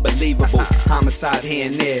account, unbelievable. Homicide here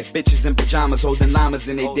and there, bitches in pajamas holding llamas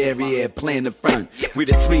in their derriere, playing the front. We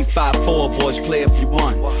the 354 boys, play if you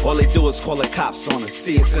want. All they do is call the cops on us,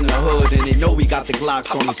 see us in the hood and they know we got the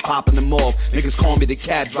Glocks on us, popping them off. Niggas call me the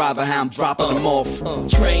cab driver, how I'm dropping them off.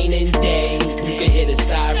 Training day, you can hear the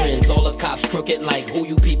sirens. All the cops crooked like who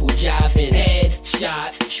you people jiving.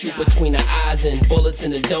 Headshot, shoot between the eyes and bullets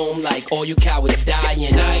in the dome like all you cowards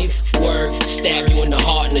dying. Knife, work, stab you in the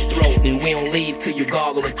heart and the throat. And we don't leave till you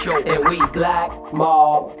gargle a choke. And we black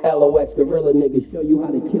mob, LOX gorilla nigga. Show you how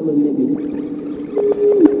to kill a nigga.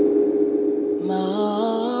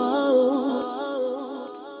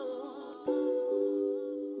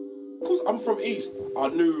 Cause I'm from East, I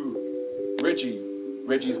knew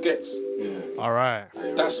Reggie's Gets. Yeah. Alright.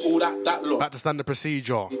 That's all that lot. Back to standard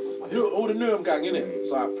procedure. I knew all the Newham gang, innit?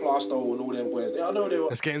 It's like Plasto and all them boys. I know they were.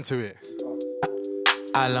 Let's get into it.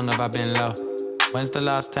 How long have I been low? When's the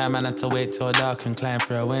last time I had to wait till dark and climb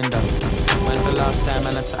through a window? When's the last time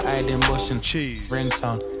I had to hide in bush and cheese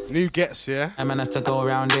ringtone? New Gets, yeah? I had to go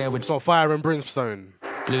around there with fire and brimstone.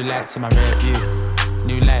 Blue lights in my rear view.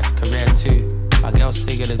 New life, career too. My girls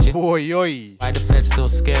say you're legit. Boy, oi. Why the feds still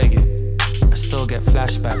scare you? I still get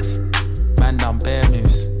flashbacks. Man done bear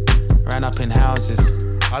moves. Ran up in houses.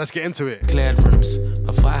 Alright, let's get into it. Cleared rooms.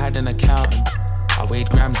 Before I had an accountant, I weighed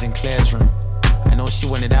grams in Claire's room. I know she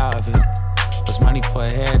wanted out of it. Was money for a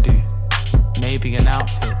hairdo. Maybe an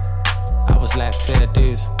outfit. I was like, fair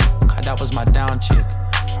dues. Cause that was my down chick.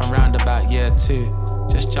 From round about year 2.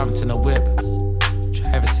 Just jumped in a whip.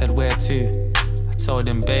 Driver said, where to? I told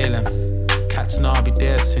him, Balaam. Catch know I'll be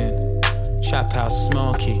there soon. Trap house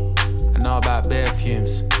smoky. I know about bear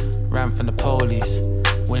fumes. Ran from the police.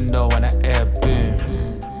 Window on an air boom.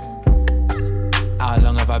 How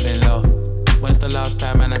long have I been low? When's the last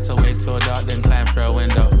time I had to wait till dark then climb through a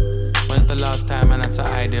window? When's the last time I had to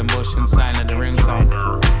hide in bush and sign of the ringtone?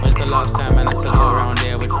 When's the last time I had to go around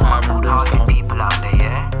there with fire and brimstone? People out there,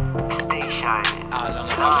 yeah? Stay shining. How long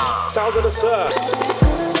have I been? Sounds of the surf.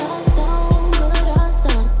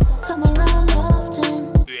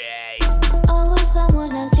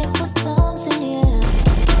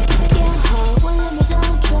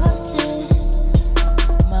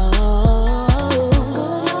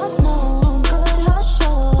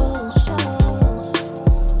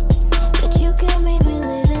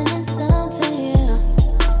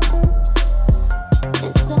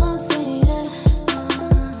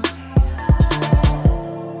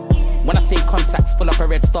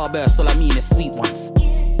 Starburst, all I mean is sweet ones.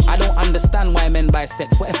 I don't understand why men buy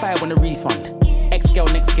sex. What if I want a refund? Ex-girl,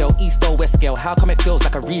 next girl, east or west girl. How come it feels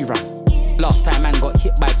like a rerun? Last time man got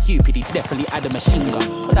hit by Cupid, he definitely had a machine gun.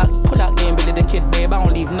 Put that game Billy the Kid, babe. I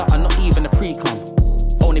don't leave nothing, not even a pre-com.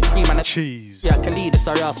 Only pre-man a cheese. Yeah, Khalid,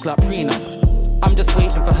 sorry, ass club prenup. I'm just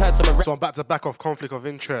waiting for her to So I'm back to back off conflict of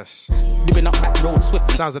interest. Dipping up back road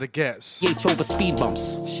swiftly. Sounds of the Gets. H over speed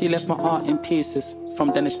bumps. She left my art in pieces. From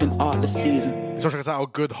then it's been artless season. This one is out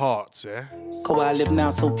of Good Hearts, yeah? Cause where I live now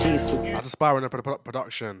so peaceful. That's aspiring in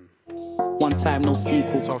production. One time, no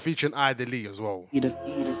sequel. So I'm featuring Ida Lee as well. Good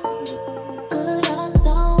hearts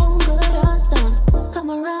done. Come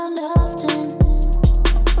around often.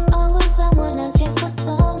 Always someone else here for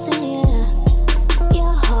something, yeah.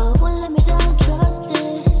 Your heart won't let me down, trust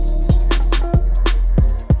it.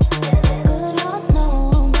 Good hearts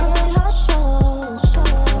know, good hearts show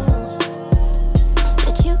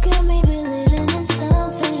that you can maybe living in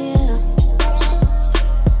something, yeah.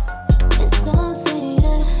 In something,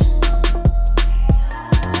 yeah.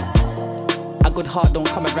 A good heart don't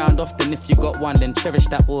come around often. If you got one, then cherish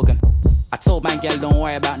that organ. I told my gal, don't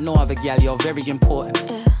worry about no other gal, you're very important.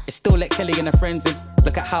 It's still let Kelly and her friends in.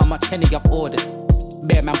 Look at how much Henny I've ordered.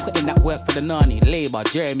 Bear man putting that work for the Nani, Labour,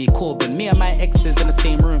 Jeremy Corbyn. Me and my exes in the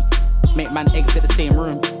same room. Make man exit the same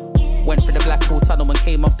room. Went through the Blackpool tunnel and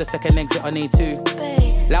came off the second exit on A2.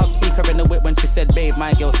 Babe. Loudspeaker in the whip when she said babe,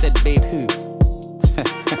 my girl said babe who?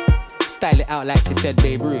 Style it out like she said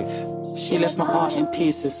Babe Ruth. She left my heart in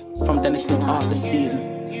pieces. From then it's been artless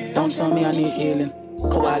season. Don't tell me I need healing.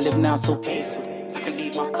 Cause I live now so peaceful. I can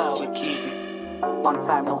leave my car with keys in. One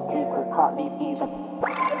time, no sequel, can't leave either.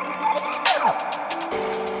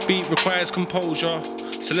 Beat requires composure,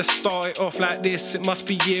 so let's start it off like this. It must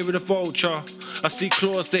be year of the vulture. I see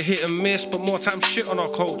claws that hit and miss, but more time shit on our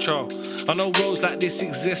culture. I know roads like this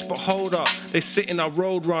exist, but hold up, they sit in our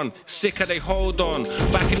road run. Sicker, they hold on.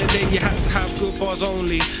 Back in the day, you had to have good bars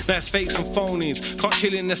only. Now it's fakes and phonies. Can't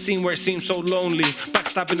chill in the scene where it seems so lonely.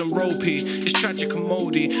 Backstabbing and ropey, it's tragic and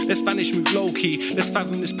moldy. Let's vanish, move low key. Let's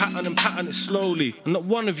fathom this pattern and pattern it slowly. And not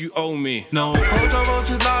one of you owe me. No, culture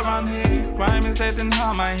vultures lie around here. Crime is dead and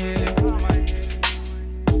harm I hear.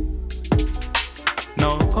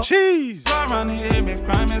 No, cheese. Around here, if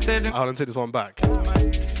crime is dead and I'll take this one back.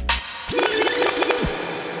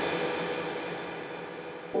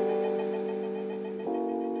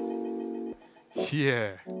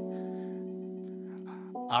 Yeah.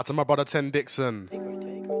 Out to my brother Ten Dixon.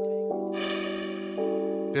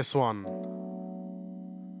 This one.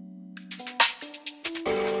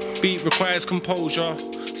 Beat requires composure,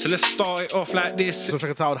 so let's start it off like this. So check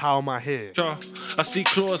it out, How Am I Here? I see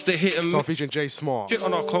claws that hit and so featuring Jay Smart. Shit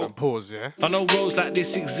on our coat. Pause, yeah. I know roads like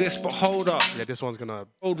this exist, but hold up. Yeah, this one's gonna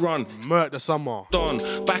road run. Murder summer. Done.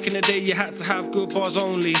 Back in the day, you had to have good bars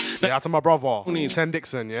only. Yeah, out to my brother Ten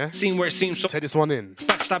Dixon, yeah. Scene where it seems so. Take this one in.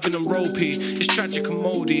 Backstabbing and ropey, it's tragic and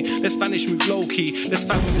moldy. Let's vanish, move low key. Let's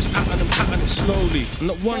fathom this pattern and pattern it slowly.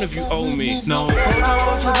 Not one of you owe me. No, culture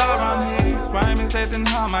vultures lie around here. Crime is dead and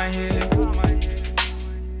harm I hear.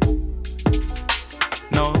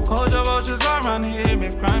 No, culture vultures lie around here.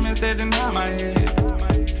 If crime is dead and harm I hear.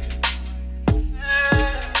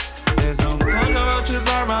 There's no culture vultures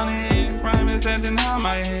lie around here. Crime is dead and harm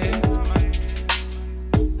I hear.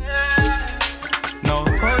 No,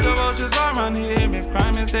 culture vultures lie around here. If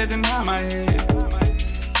crime is dead and harm I hear.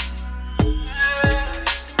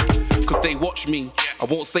 Cause they watch me. I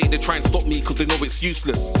won't say they try and stop me cause they know it's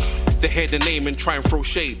useless. They hear the name and try and throw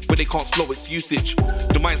shade, but they can't slow its usage.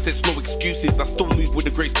 The mindset's no excuses, I still move with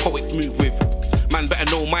the grace poets move with. Man better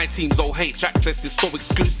know my team's OH access is so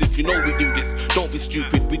exclusive. You know we do this, don't be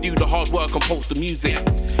stupid. We do the hard work and post the music.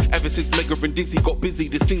 Ever since Mega and Dizzy got busy,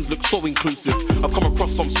 the scenes look so inclusive. I've come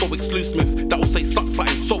across some so exclusives that will say suck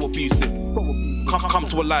something so abusive. Come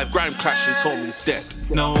to a live grime clash and told me it's dead.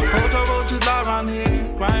 No, culture vultures lie around here.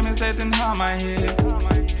 Crime is dead and harm I hear.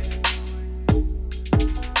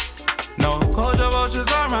 No, culture vultures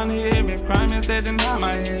lie around here. If crime is dead and harm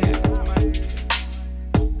I hear.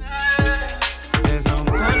 There's no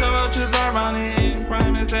culture vultures lie around here.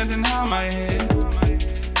 Crime is dead and harm I hear.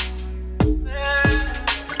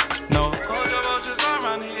 No, culture vultures lie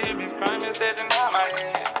around here. If crime is dead and harm I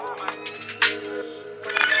hear.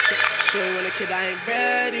 Shorty when a kid I ain't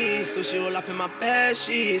ready. Still she all up in my bed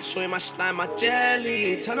sheets. Showing my slime, my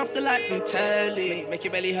jelly. Turn off the lights and telly. Make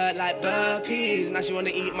your belly hurt like burpees. Now she wanna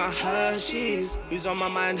eat my Hershey's. Who's on my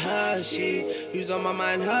mind, Hershey? Who's on my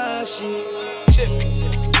mind, Hershey?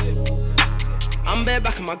 I'm bare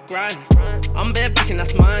back in my grind. I'm bare back and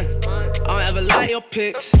that's mine. I don't ever like your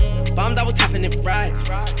pics, but I'm double tapping it right.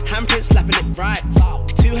 Handprint slapping it right.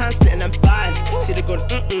 Two hands splitting them thighs. See the good,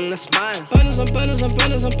 that's mine. Burners on burners on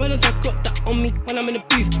burners on burners. I got that on me when I'm in the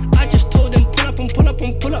booth. I just told them pull up and pull up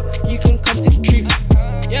and pull up. You can come to the truth.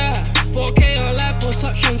 Yeah, 4K on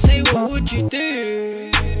liposuction. Say what would you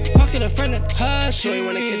do? Fucking a friend at her. Shorty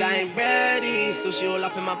when a kid I ain't ready. Still she all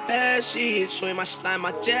up in my bed sheets. Showing my slime,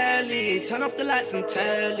 my jelly. Turn off the lights and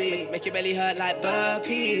telly. Make your belly hurt like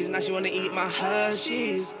burpees. Now she wanna eat my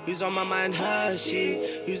Hershey's. Who's on my mind,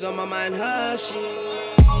 Hershey? Who's on my mind, Hershey?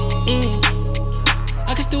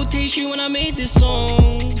 I can still taste you when I made this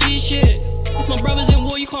song. This shit. If my brother's in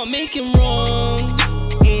war, you can't make him wrong.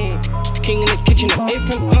 King in the kitchen, no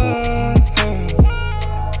apron.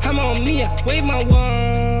 Hammer on me, I wave my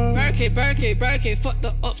wand. Barricade, fuck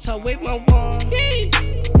the ups, I wave my wand.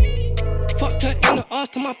 Fucked her in the ass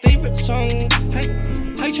to my favorite song.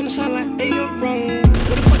 How you tryna sound like, hey, you're wrong? What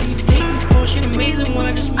the fuck do you take me for? Shit amazing when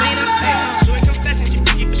I just made her cry. So I confessing, she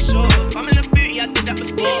freaky for sure. If I'm in the booty, I did that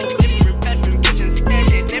before. Living room, bedroom, kitchen,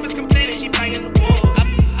 staircase. Neighbors complaining, she banging the wall.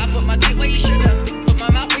 I put my dick where you should've. Put my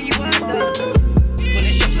mouth where you under.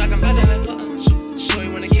 Pulling shots like I'm better than butter. Show you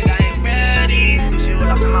when a kid I ain't ready. She all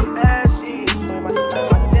up in my bed sheets. Show my slime,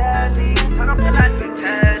 my jelly. Turn off the lights and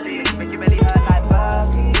telly. Make your belly hurt like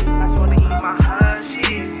burpees. I just wanna eat my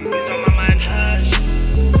Hershey's. Who's on my mind, Hershey?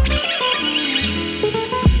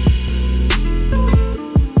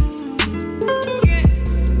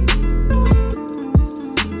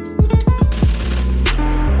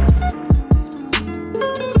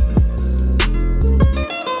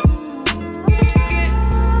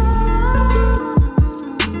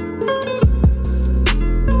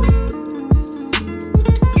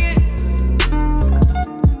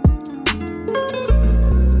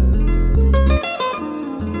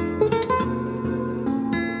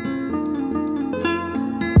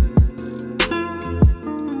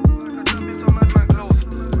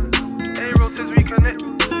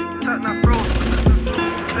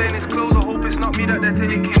 me that they're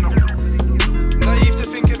taking off. Naive to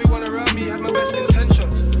think everyone around me had my best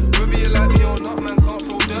intentions. Whether you like me or not, man, can't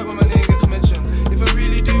throw dirt when my name gets mentioned. If I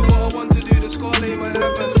really do what I want to do, the score lay might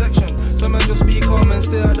have my section. So man, just be calm and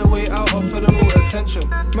stay out the way out of federal attention.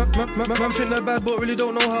 Man think they're bad, but really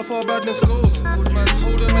don't know how far badness goes. Man,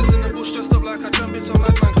 hold them heads in the bush, dressed up like I jump in some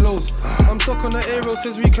madman clothes. I'm stuck on the aero,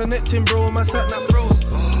 says reconnecting, bro, my sat nav froze.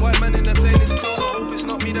 White man in the plane is closed, I hope it's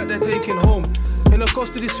not me that they're taking home. In the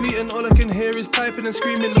custody suite and all I can hear is typing and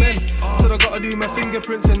screaming men. Said I gotta do my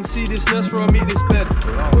fingerprints and see this nurse before I meet this bed.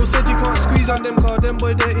 Bro said you can't squeeze on them car, them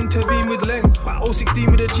boy they intervene with Leng.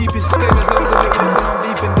 016 with the cheapest scam, as long as it works and I'm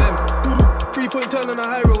beefing them. 3-point turn on the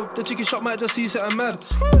high road, the chicken shop might just see something mad.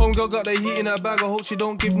 Homegirl got the heat in her bag, I hope she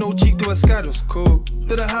don't give no cheek to a scad. Just cool.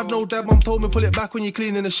 Didn't have no dab, mum told me pull it back when you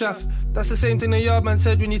clean in the shaft. That's the same thing the yard man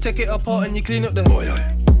said when you take it apart and you clean up the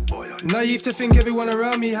Naive to think everyone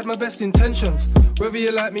around me had my best intentions. Whether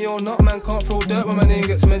you like me or not, man, can't throw dirt when my name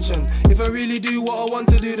gets mentioned. If I really do what I want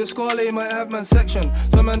to do, the score lay might have man section.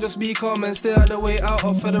 So man, just be calm and stay out the way out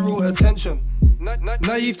of federal attention.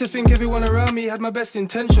 Naive to think everyone around me had my best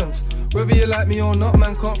intentions. Whether you like me or not,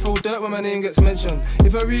 man, can't throw dirt when my name gets mentioned.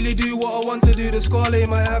 If I really do what I want to do, the score lay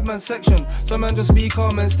might have man section. So man, just be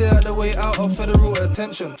calm and stay out the way out of federal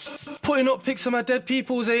attention. Putting up pics of my dead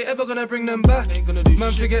peoples, ain't ever gonna bring them back.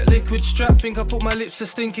 Man, forget liquid strap, think I put my lips to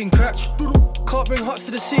stinking crack. Can't bring hots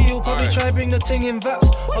to the sea, you'll probably try bring the ting in vaps.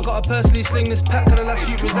 I gotta personally sling this pack, cause the last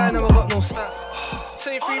shoot resign, now I got no staff.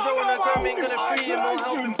 Say free bro on the gram, ain't gonna free him or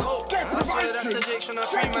help him cope. I swear that's the Jake, showing a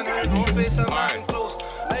free man, head on face, I'm out and close.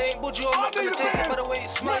 I ain't budgie, I'm not gonna taste it by the way it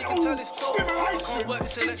smells, you can tell it's dope. I can't work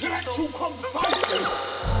this electric stove.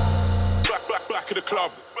 Back of the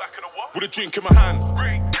club, with a drink in my hand.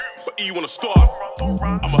 But you wanna start,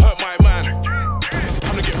 I'ma hurt my man.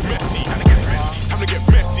 Time to get messy, time to get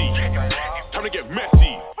messy, time to get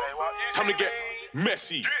messy, time to get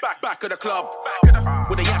messy. Back of the club,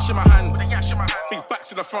 with a yash in my hand. Big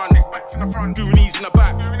backs in the front, goonies in the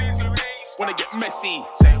back. Wanna get messy,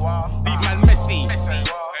 leave man messy.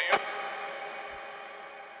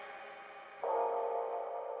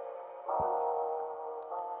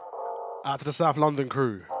 Out to the South London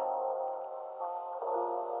crew.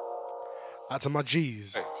 Out to my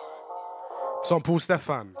G's. It's on Paul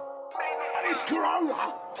Stefan. It's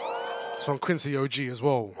Corona. It's on Quincy OG as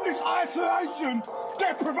well. It's isolation,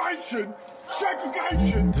 deprivation,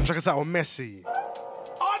 segregation. Check us out on Messi.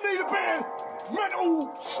 I need a bit of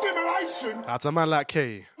mental stimulation. Out to a man like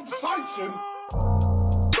K. Sensation.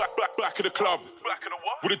 Back of the club,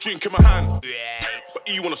 with a drink in my hand. But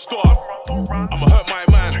you wanna start, I'ma hurt my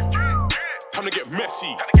man. Time to get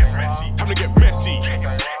messy, time to get messy,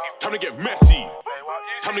 time to get messy,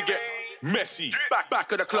 time to get messy.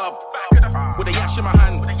 Back of the club, with a yash in my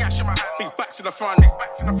hand. Big backs in the front,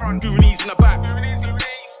 goonies in the back.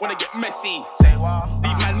 Wanna get messy,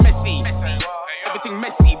 leave man messy. Everything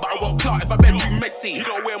messy, but I won't clout if I bedroom messy. He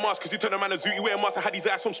don't wear masks cause he turned a man a zoo. He wear masks, I had his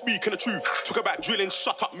ass on speaking the truth. Talk about drilling,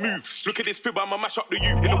 shut up, move. Look at this fib, I'ma mash up the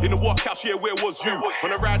youth. In the walkouts, yeah, where was you? On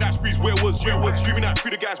the ride out sprees, where was you? Screaming out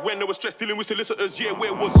through the guys when they were stressed, dealing with solicitors, yeah,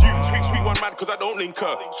 where was you? Sweet one man, cause I don't link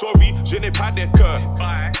her. Sorry, je n'ai pas de cœur.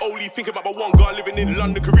 Only thinking about my one girl living in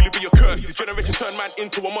London could really be a curse. This generation turned man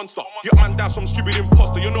into a monster. Your man down some stupid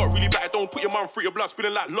imposter. You're not really better, don't put your man through your blood.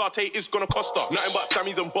 Spilling like latte is gonna cost her. Nothing but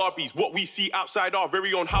Sammys and Barbies. What we see outside our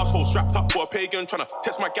very own household. Strapped up for a pagan, trying to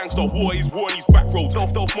test my gangster. War is war in these back roads.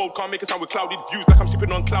 Stealth mode can't make a sound with clouded views, like I'm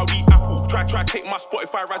sipping on cloudy apple. Try take my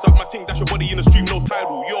Spotify, rise up my ting, dash your body in the stream, no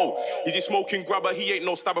title. Yo, is he smoking grabber? He ain't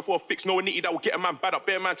no stabber for a fix, no nitty that will get a man bad up.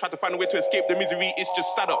 Bear man tried to find a way to escape the misery, it's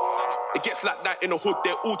just sad up. It gets like that in the hood,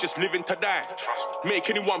 they're all just living to die. Make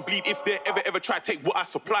anyone bleed if they ever try to take what I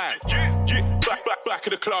supplied. Yeah, back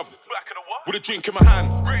of the club, with a drink in my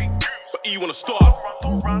hand. But you wanna start,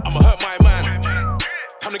 I'ma hurt my man.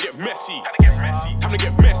 Time to get messy, time to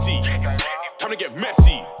get messy, time to get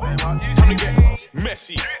messy, time to get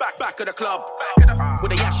messy. Back of the club,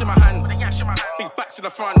 with a yash in my hand. Big backs in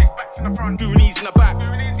the front, goonies in the back.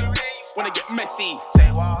 Wanna get messy,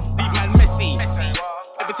 leave man messy.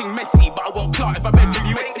 Everything messy, but I won't clout if I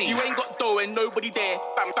bedroom messy. If you ain't got dough and nobody there,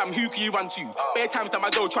 fam, who can you run to? Bare times that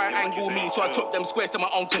my dough try and angle me, so I took them squares to my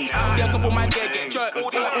uncles. See a couple man there get jerked,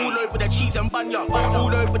 all over the cheese and bunya,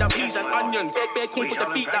 all over the peas and onions. Bare corn for the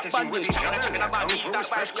feet like bunions. Checking about cheese, that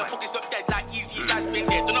fire. Your pockets look dead like easy, slice been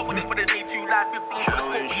there. Don't know what this, but it's need to like 15 for the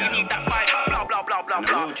score, but you need that fire. Blah, blah, blah, blah,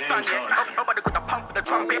 blah. Done yet, nobody got the pump for the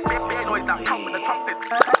trumpet. Bare noise that pump for the trumpet.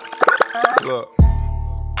 Look.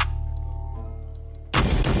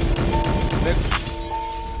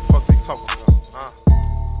 Fuck they talking about,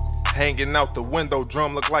 Hanging out the window,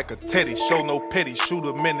 drum look like a teddy. Show no pity, shoot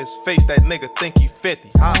him in his face, that nigga think he 50.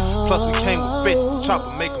 Plus we came with 50s,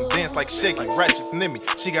 chopper make him dance like Shaggy. Ratchet's near me,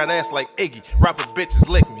 she got ass like Iggy. Rapper bitches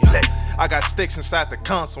lick me. I got sticks inside the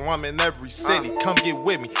console, I'm in every city. Come get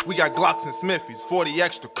with me, we got Glocks and Smithies, 40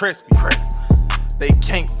 extra crispy. They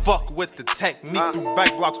can't fuck with the technique through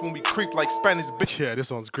back blocks when we creep like Spanish bitch. Yeah, this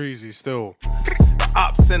one's greasy still. The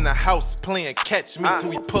ops in the house playing catch me till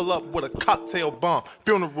we pull up with a cocktail bomb.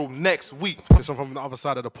 Funeral next week. This one from the other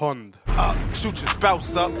side of the pond. Shoot your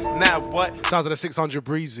spouse up, now what? Sounds like the 600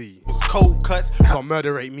 Breezy. It's cold cuts. It's on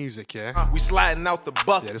Murder Rate Music, yeah? We sliding out the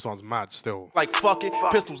bucket. Yeah, this one's mad still. Like fuck it,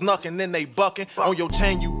 pistols knucking, then they bucking. On your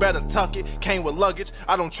chain, you better tuck it. Came with luggage.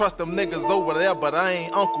 I don't trust them niggas over there, but I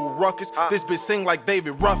ain't Uncle Ruckus. This bitch sing like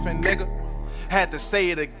David Ruffin, nigga. Had to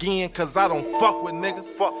say it again, cause I don't fuck with niggas.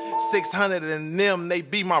 600 and them, they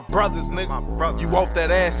be my brothers, nigga. You off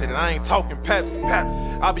that acid and I ain't talking Pepsi.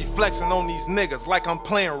 I be flexing on these niggas like I'm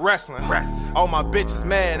playing wrestling. All my bitches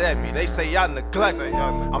mad at me, they say I neglect me.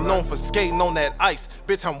 I'm known for skating on that ice,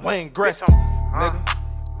 bitch, I'm Wayne Gretzky,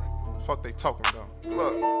 nigga. Fuck they talking about?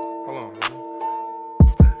 Look, hold on, man.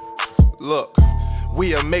 Look.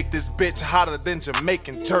 We'll make this bitch hotter than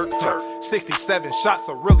Jamaican jerk. 67 shots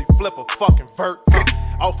will really flip a fucking vert.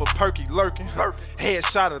 Off a perky lurking.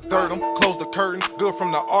 Headshot of dirt. Close the curtain. Good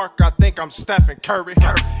from the arc. I think I'm Stephen Curry.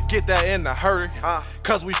 Get that in a hurry.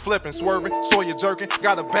 Cause we flipping, swerving. Saw you jerking.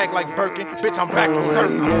 Got a bag like Birkin. Bitch, I'm back for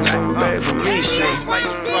certain. Back for me, shit.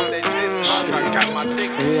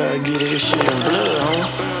 Yeah, I get this shit in blood,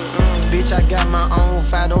 huh? Bitch, I got my own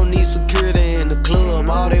fight, don't need security in the club.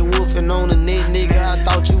 All they wolfing on the net, nigga, I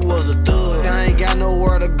thought you was a thug. I ain't got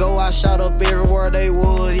nowhere to go, I shot up everywhere they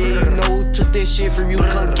was. Yeah, you know who took this shit from you,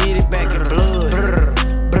 come get it back in blood. Brr,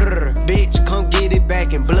 brr, bitch, come get it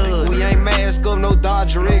back in blood. We ain't mask up, no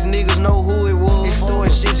Dodger X, niggas know who it was.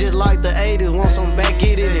 Extorting shit just like the 80s, want some back,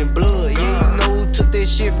 get it in blood. Yeah, you know who took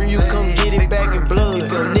this shit from you, come get it back in blood.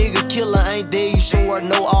 If a nigga killer ain't dead, you should wear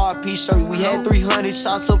no RP shirt. We had 300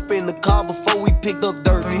 shots up in the car before we picked up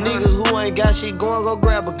dirt. You niggas who ain't got shit going, go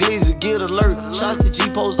grab a glizzy, get alert. Shots to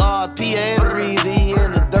G-Post, RP, and Breezy, he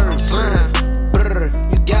in the dirt. Brr,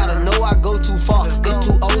 you gotta know I go too far. Got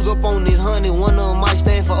 2 O's up on this 100, one of them might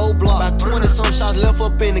stand for O-Block. About 20 some shots left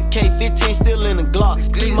up in the K, 15 still in the Glock.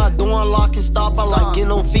 Leave my door unlocked and stop, I like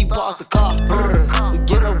getting on feet, park the car. Brr, we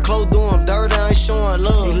get up close, doing dirt, I ain't showing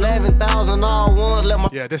love. 11,000 all ones, let my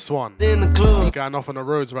yeah, this one in the club. Going off on the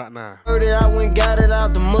roads right now. I went got it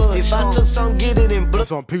out the mud. If I took some, get it in blood.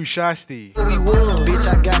 This one, Pooh Shiesty. We would, bitch,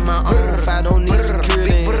 I got my own fight, don't need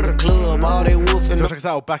security in the club. All they wolfing. Check us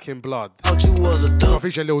out, Back in Blood. Thought you was a thug. I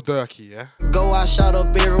feature Lil Durky, yeah? Go, I shot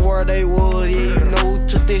up everywhere they was. Yeah, you know who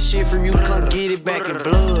took this shit from you, come get it back in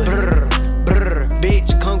blood. Brr, brr,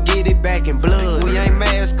 bitch, come get it back in blood. We ain't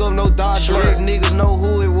mask up, no Dodger X, niggas know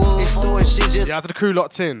who it was. Extorting shit just yeah, after the crew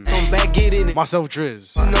locked in. Some back, get it. Myself,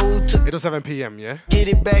 Driz. You know who took it was 7 p.m, yeah? Get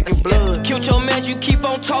it back in blood. Killed your man, you keep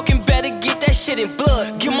on talking, better get that shit in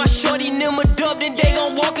blood. Give my shorty them a dub, then they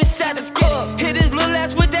gon' walk inside the club. Hit his little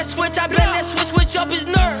ass with that switch, I bet that switch up his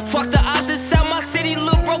nerve. Fuck the ops inside my city,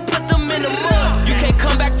 little bro, put them in the mud. You can't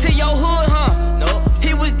come back to your hood, huh? No.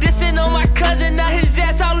 He was dissing on my cousin, now his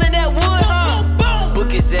ass all in that wood, huh?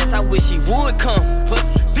 Book his ass, I wish he would come.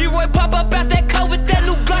 Pussy. D-Roy pop up out that car with that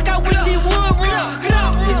new Glock, I wish he would run.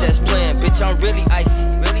 His ass playing, bitch, I'm really icy.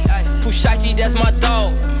 Pooh Shiesty, that's my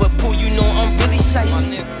dog. But Pooh, you know I'm really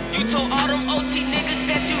shiesty. You told all them OT niggas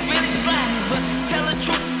that you really slide. But tell the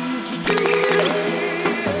truth.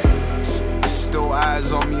 Still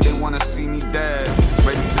eyes on me, they wanna see me dead.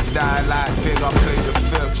 Ready to die like Big, I play the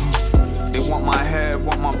fifth. They want my head,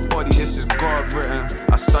 want my body, this is God written.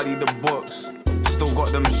 I study the books, still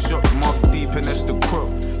got them shook. Mob deep and it's the crook.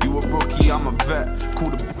 You a rookie, I'm a vet. Cool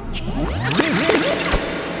the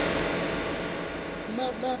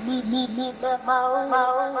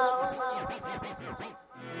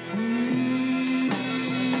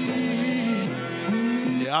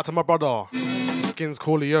yeah, out to my brother Skins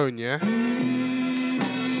Corleone, yeah?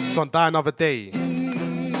 It's on Die Another Day.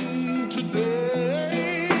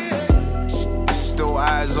 Still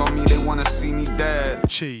eyes on me, they wanna see me dead.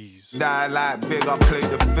 Cheese. Die like Big, I play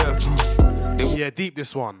the fifth. Yeah, deep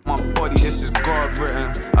this one. My body, this is God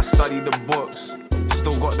written. I study the books.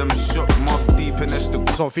 Still got them shook, mob deep and it's the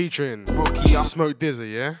song featuring Rookie, I'm Smoke Dizzy,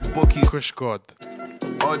 yeah? Bookie, Kush God.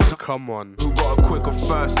 Come on. Who got a quicker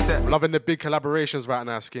first step? Loving the big collaborations right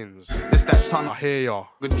now, Skins. It's that ton. I hear ya.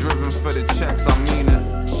 Good driven for the checks, I mean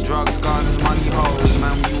it. Drugs, guns, money, hoes,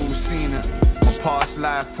 man, we all seen it. My past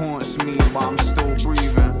life haunts me, but I'm still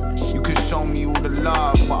breathing. You can show me all the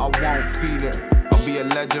love, but I won't feel it. I'll be a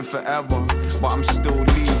legend forever, but I'm still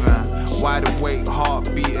leaving. Wide awake,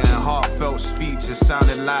 heart beating, heartfelt speeches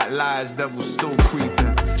sounded like lies, devil still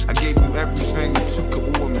creeping. I gave you everything, you took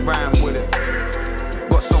it all and ran with it.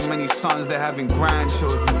 Got so many sons, they're having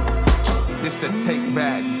grandchildren. This the take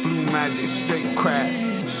back, blue magic, straight crack,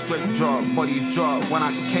 straight drop, bodies drop when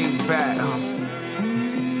I came back.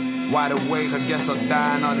 Wide awake, I guess I'll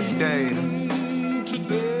die another day.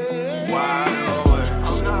 Wide awake,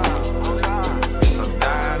 guess I'll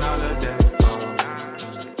die another day.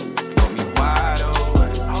 Got me wide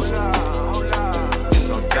awake, guess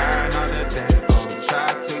I'll die another day. Try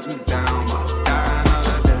to take me down, but I'll die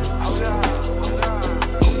another day.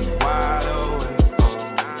 Got me wide awake,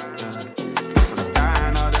 guess I'll die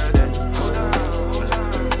another day.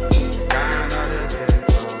 Die another day.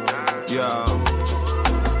 Yo.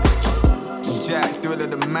 Jack, thriller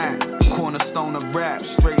the mat, cornerstone of rap.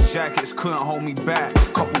 Straight jackets couldn't hold me back.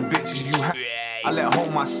 Couple bitches you had, I let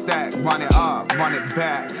hold my stack. Run it up, run it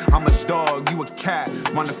back. I'm a dog, you a cat.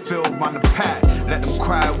 Run the field, run the pack. Let them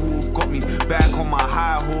cry wolf, got me back on my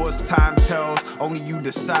high horse. Time tells, only you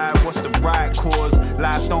decide what's the right cause.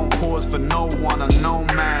 Life don't pause for no one or no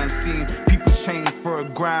man. Seeing people change for a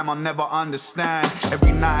gram, I'll never understand.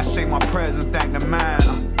 Every night I say my prayers and thank the man.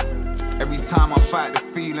 Every time I fight the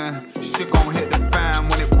feeling, shit gon' hit the fan.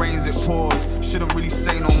 When it rains, it pours. Shouldn't really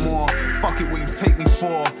say no more. Fuck it, what you take me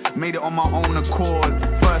for? Made it on my own accord.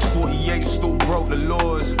 First 48, still broke the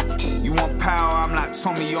laws. You want power? I'm like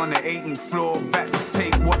Tommy on the 18th floor. Back to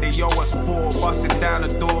take what they owe us for. Busting down the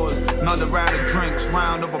doors. Another round of drinks,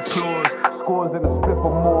 round of applause. Scores in a split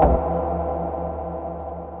for more.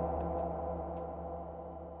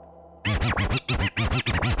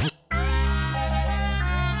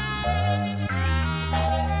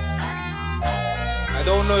 I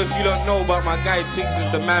don't know if you don't know, but my guy Tiggs is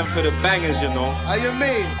the man for the bangers, you know. How you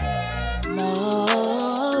mean?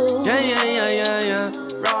 Yeah.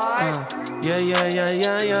 Right.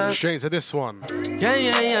 Yeah. Straight into this one.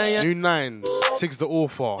 Yeah. New Nines, Tiggs the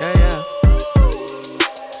author. Yeah.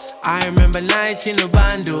 I remember nights in the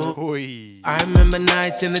bando. I remember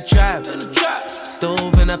nights in the trap.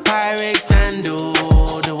 Stove and a Pyrex handle.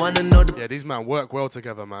 The one to know the. Yeah, these men work well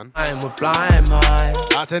together, man. We're flying high.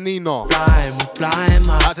 Out to Nino. Flying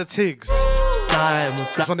high. Out to Tiggs.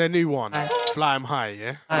 That's on their new one. Fly 'em high,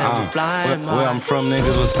 yeah? Where I'm from,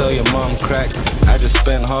 niggas will sell your mom crack. I just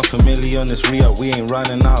spent $500,000 on this re-up. We ain't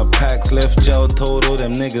running out of packs. Left jail, told all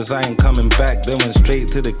them niggas I ain't coming back. Then went straight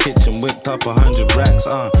to the kitchen, whipped up 100 racks.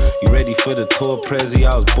 You ready for the tour, Prezi?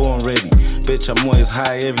 I was born ready. Bitch, I'm always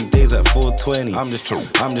high, every day's at 420. I'm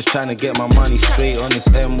just trying to get my money straight on this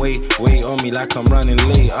M-way. Wait on me like I'm running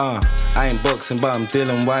late. I ain't boxing, but I'm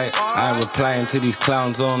Dylan White. I ain't replying to these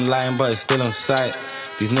clowns online, but it's still on sight.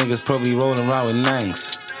 These niggas probably rolling around with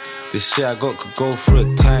nangs. This shit I got could go through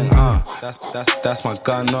a tank, That's my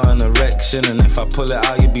gun, not an erection. And if I pull it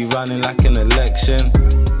out, you be running like an election.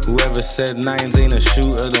 Whoever said nines ain't a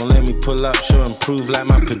shooter, don't let me pull up, show and prove like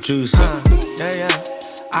my producer. Yeah.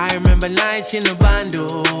 I remember nights in the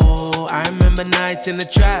bando. I remember nights in the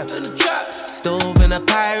trap. Stove and a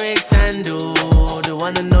Pyrex handle. The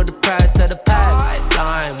one to know the price of the packs.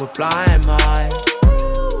 We're flying high.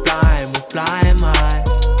 We're flying high.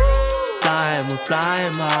 We're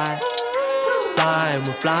flying high.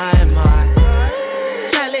 We're flying high.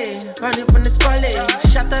 Charlie, running from the squally.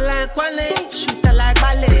 Shot her like Wally, shoot her like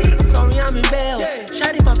ballet. Sorry, I'm in bail.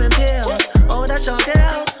 Shotty poppin' pill. Oh, that's your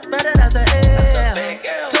girl. Brother, that's a L.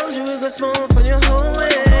 Told you we go smoke for your whole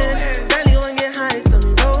way. Girl, you wanna get high, so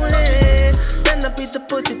me rollin'. Then I beat the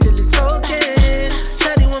pussy till it's soaking.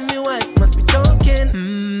 Shotty want me wife, must be joking.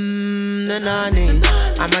 Nanani.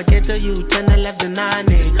 I'ma get to you, 10 I left the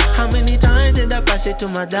 90. How many times did I pass it to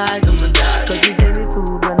my daddy? Cause you gave me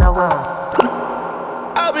food when I want.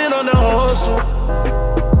 I've been on the hustle,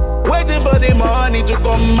 waiting for the money to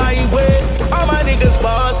come my way. All my niggas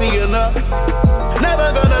bossy, you know.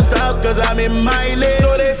 Never gonna stop cause I'm in my lane.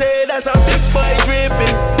 So they say that's a big boy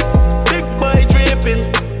dripping. Big boy dripping.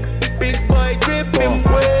 Big boy dripping.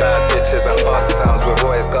 Bad bitches and bust downs. We've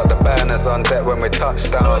always got the burners on deck when we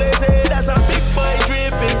touch down. So they say that's a big boy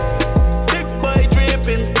dripping. Big boy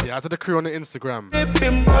dripping. Yeah, out to the crew on the Instagram.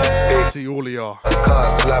 See all of y'all.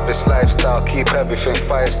 Cars, lavish lifestyle, keep everything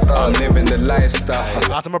 5 stars. I'm living the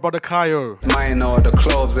lifestyle. Out to my brother Kayo. Mine or the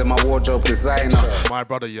clothes in my wardrobe designer. My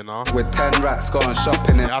brother, you know. With 10 racks going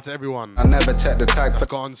shopping in. Yeah, out to everyone. I never check the tag. Let's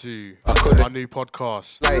go on to our new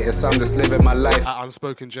podcast. Latest, I'm just living my life. At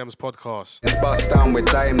Unspoken Gems podcast. It's bust down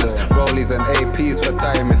with diamonds, rollies and APs for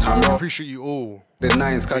timing. I appreciate you all The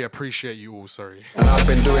nines We appreciate you all, sorry. And I've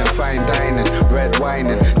been doing fine dining, red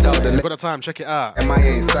whining. Tell the you got the time, check it out. And I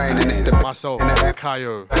ain't signing if the myself,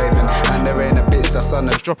 Kayo. And there ain't a bitch that's on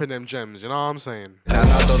the just dropping them gems, you know what I'm saying? And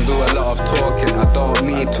I don't do a lot of talking, I don't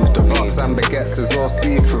need to. The rocks and baguettes is all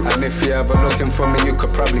see-through. And if you're ever looking for me, you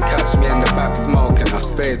could probably catch me in the back smoking. I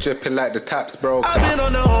stay dripping like the tap's broken. I've been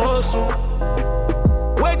on the hustle,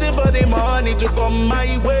 waiting for the money to come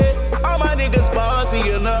my way. All my niggas bossy,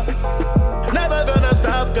 you know. Never gonna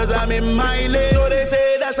stop cause I'm in my lane. So they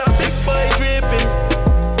say that's a big boy dripping.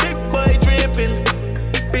 Big boy dripping.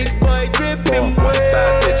 Big boy dripping.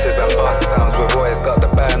 Bad bitches and bust downs. We've always got the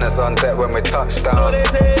burners on deck when we touch down. So they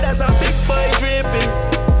say that's a big boy dripping.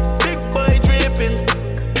 Big boy dripping.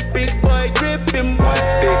 Big boy dripping.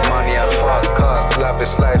 Big money and fast cars.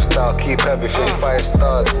 Lavish lifestyle. Keep everything 5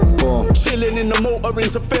 stars. Boom. Chilling in the motor in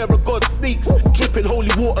Safari, God sneaks. Dripping holy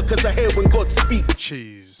water cause I hear when God speaks.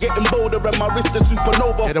 Cheese. Getting bolder and my wrist a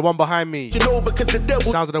supernova. Yeah, the one behind me. You know because the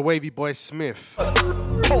devil. Sounds of the wavy boy Smith.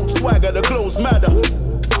 Cold swagger, the clothes matter.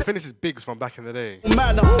 I think this is Biggs from back in the day.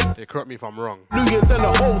 Yeah, correct me if I'm wrong. New Year's and the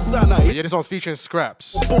whole Santa. Yeah, this one's featuring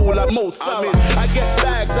Scraps. Ball like most I mean, I get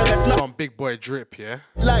bags and it's not on Big Boy Drip, yeah.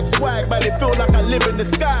 Like swag, man, it feel like I live in the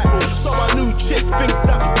sky. So my new chick thinks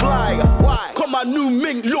that I'm fly. Why? Cause my new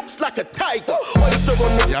mink looks like a tiger. Oyster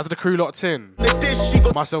on the yeah, after the crew locked in. The dish, she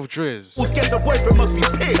got myself Driz. Who's gets a boyfriend must be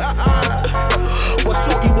pissed. But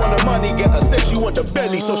shorty want the money, get her said she want the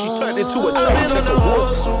belly, so she turned into a train checker.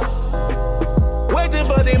 Waiting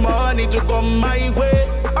for the money to come my way.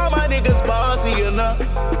 All my niggas bossy, you know.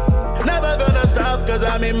 Never gonna stop cause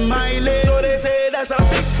I'm in my lane. So they say that's a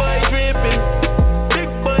big boy dripping.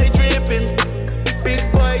 Big boy dripping. Big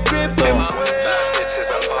boy dripping.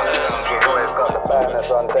 Bitches and bust downs. We've always got the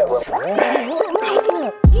burners on deck.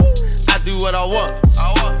 I do what I want.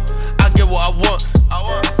 I get what I want.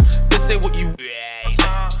 This ain't what you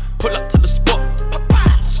pull up to the spot.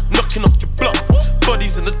 Knocking off your block.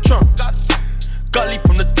 Bodies in the trunk. Gully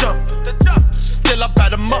from the jump. Still up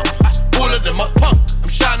at them up. All of them up pump. I'm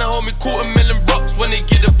shining homie, $250,000 rocks. When they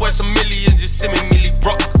get the boys some millions, just see me Millie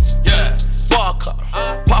Brock. Yeah, Barker.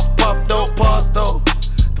 Puff, puff, don't pass though.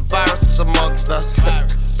 The virus is amongst us.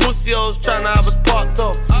 Pussy hoes trying to have us parked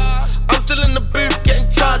off. I'm still in the booth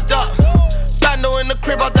getting charged up. Bando in the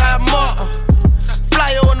crib, I'll die a martyr.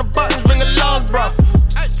 Flyer on the buttons, ring alarms, bruv.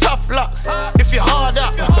 Tough luck, if you're hard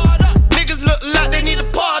up. Niggas look like they need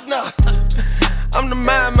a partner. I'm the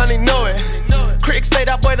man, they know it. Critics say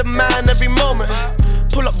that boy the man every moment.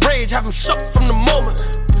 Pull up rage, have him shocked from the moment.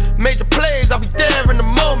 Major plays, I'll be there in the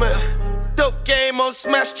moment. Dope game on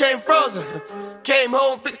smash chain frozen. Came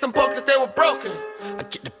home, fixed them pockets, they were broken. I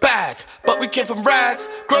get the bag, but we came from rags.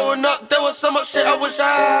 Growing up, there was so much shit I wish I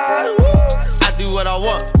had. I do what I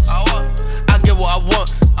want. I get what I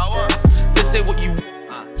want. This ain't what you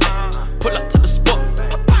pull up to the spot.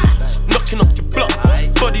 Knocking off your block.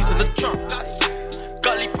 Bodies in the trunk.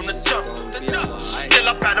 Gully from the jump. Still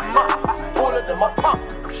up at them up. All of them up pump.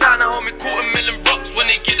 I'm shining homie, $250,000 when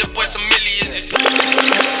they get the boys some millions. I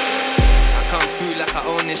come through like I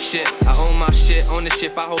own this shit. I own my shit, own the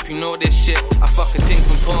ship. I hope you know this shit. I fuck a thing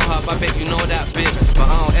from Pornhub, I bet you know that bitch. But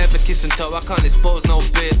I don't ever kiss and tell, I can't expose no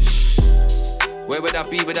bitch. Where would I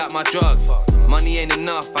be without my drugs? Money ain't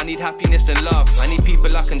enough, I need happiness and love. I need people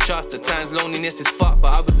I can trust, at times loneliness is fucked.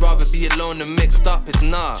 But I would rather be alone than mixed up, it's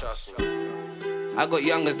not. I got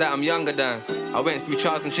youngers that I'm younger than. I went through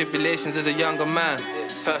trials and tribulations as a younger man.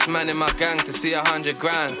 First man in my gang to see 100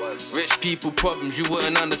 grand. Rich people problems you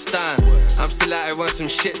wouldn't understand. I'm still out here on some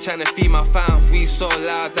shit trying to feed my fam. We so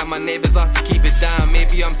loud that my neighbors have to keep it down.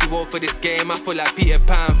 Maybe I'm too old for this game, I feel like Peter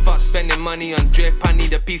Pan. Fuck spending money on drip, I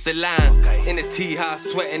need a piece of land. In the tea house,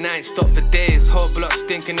 sweating, I ain't stopped for days. Whole block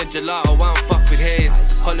stinking of gelato, I don't fuck with haze.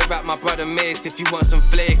 Holler at my brother Mace if you want some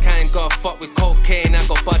flake. I ain't got fuck with cocaine, I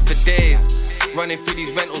got bud for days. Running through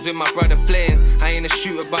these rentals with my brother Flames. I ain't a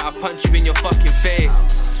shooter, but I punch you in your fucking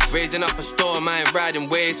face. Raising up a storm, I ain't riding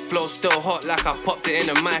waves. Flow still hot like I popped it in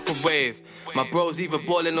a microwave. My bros either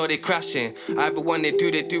balling or they crashing. Either one they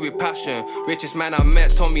do with passion. Richest man I met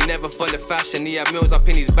told me never follow fashion. He had meals up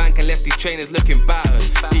in his bank and left his trainers looking battered.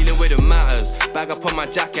 Dealing with the matters. Bag up on my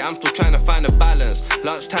jacket, I'm still trying to find a balance.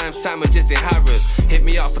 Lunchtime sandwiches in Harrods. Hit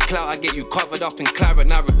me up for clout, I get you covered up in claret.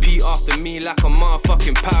 Now repeat after me like a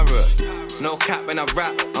motherfucking parrot. No cap when I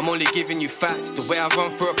rap, I'm only giving you facts. The way I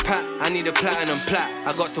run for a pack, I need a platinum plat.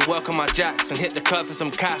 I got to work on my jacks and hit the curve for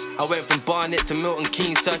some cash. I went from Barnet to Milton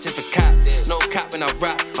Keynes searching for cats. No cap when I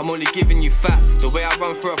rap, I'm only giving you facts. The way I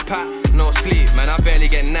run through a pack, no sleep, man, I barely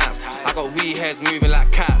get naps. I got wee heads moving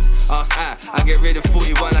like cats. Ask I get rid of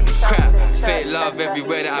 41 like it's crap. Fake love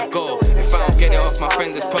everywhere that I go. If I don't get it off my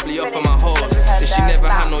friend, it's probably off of my hoes. If she never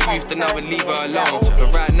had no use, then I would leave her alone.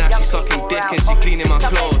 But right now she's sucking dick and she cleaning my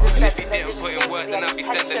clothes. And if he didn't put in work, then I'd be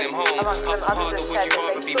sending him home. Hustle harder, would you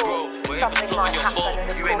rather be broke? Whatever's floating your boat,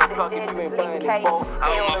 you ain't no plug if you ain't flying your boat.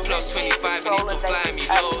 I own my plug 25 and he's still flying me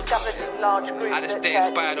lows. I just stay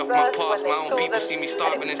inspired off my past. My own people see me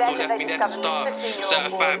starving and still left me there to starve.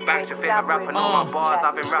 Certified banks, your favorite rapping all my bars,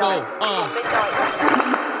 I've been rapping.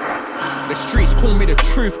 The streets call me the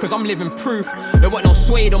truth, cause I'm living proof. There wasn't no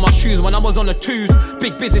suede on my shoes when I was on the twos.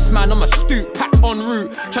 Big businessman, I'm a stoop, packs en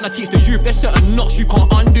route. Tryna teach the youth, there's certain knots you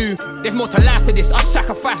can't undo. There's more to life for this, I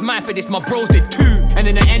sacrificed mine for this, my bros did too. And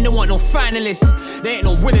in the end, there weren't no finalists. There ain't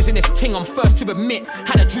no winners in this thing, I'm first to admit.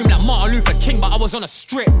 Had a dream like Martin Luther King, but I was on a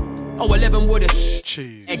strip. 11 with a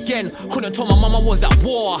again. Couldn't tell my mum I was at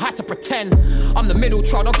war, I had to pretend. I'm the middle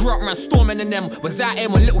child, I grew up around storming and them. Was out here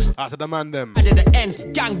when little out to the man them. I did the ends,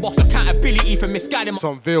 gang boss accountability for misguiding.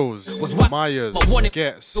 Some Vils, was what Myers,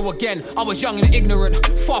 Gets. So again, I was young and ignorant,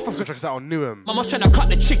 far from tracks out on Newham. Mum was trying to cut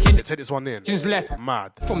the chicken. Yeah, take this one in. Just left.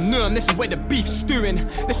 Mad. From Newham, this is where the beef's stewing.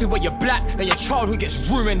 This is where you're black and your childhood gets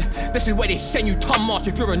ruined. This is where they send you ton march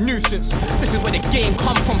if you're a nuisance. This is where the game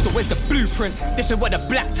come from, so where's the blueprint? This is where the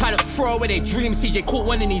black talent throw away their dreams. CJ caught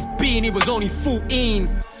one in his bean, he was only 14.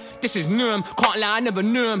 This is Newham, can't lie, I never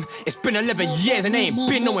knew him. It's been 11 years and there ain't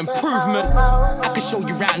been no improvement. I can show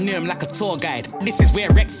you round Newham like a tour guide. This is where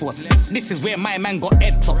Rex was. This is where my man got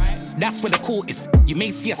head topped. That's where the court is. You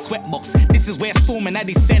may see a sweatbox. This is where Storm and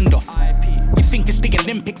Addy send off. You think it's the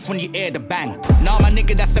Olympics when you hear the bang. Nah, my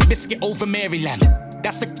nigga, that's a biscuit over Maryland.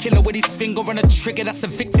 That's a killer with his finger on a trigger. That's a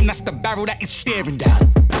victim, that's the barrel that he's staring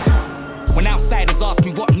down. When outsiders ask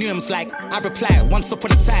me what Newham's like, I reply, once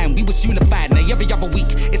upon a time, we was unified. Now every other week,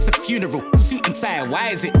 it's a funeral, suit and tie.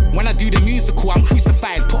 Why is it? When I do the musical, I'm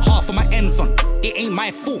crucified, put half of my ends on. It ain't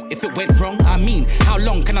my fault if it went wrong. I mean, how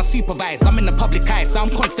long can I supervise? I'm in the public eye, so I'm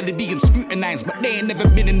constantly being scrutinized. But they ain't never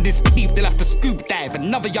been in this deep, they'll have to scoop dive.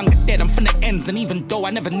 Another younger dead, I'm from the ends. And even though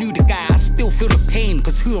I never knew the guy, I still feel the pain,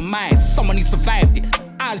 cause who am I? Someone who survived it.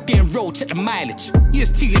 I was getting road, check the mileage. He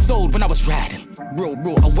was 2 years old when I was riding. Roll,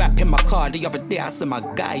 I whap in my car the other day. I said, my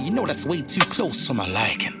guy, you know that's way too close for my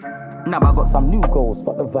liking. Now I got some new goals,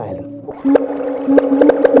 fuck the violence.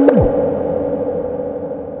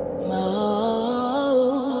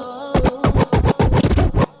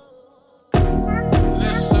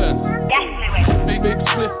 Big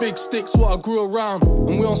spliff, big sticks, what I grew around.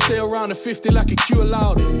 And we don't stay around the 50 like a queue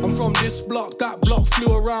allowed. I'm from this block, that block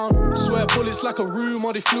flew around. Swear bullets like a room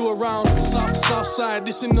or they flew around. South side,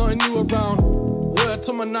 this ain't nothing new around. Word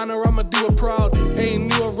to my nana, I'ma do her proud. Ain't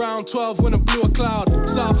new around 12 when I blew a cloud.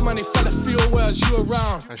 South man, they fella feel where's you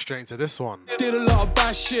around. And straight into this one. Did a lot of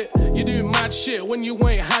bad shit. You do mad shit when you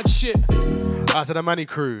ain't had shit. Out to the Manny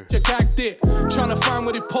crew. You gagged it. Tryna find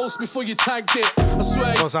where they post before you tagged it. I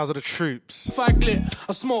swear. Those sounds of the troops. Faglit.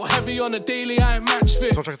 I smoke heavy on the daily, I ain't match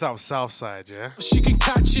fit. So check it out, Southside, yeah? She can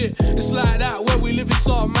catch it. It's like that where we live, it's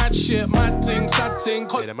all mad shit. Mad thing, sad thing.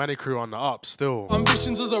 Yeah, the Manny crew on the up still.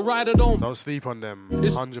 Ambitions as a rider, don't sleep on them.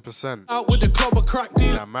 100%. Out with the club, a crack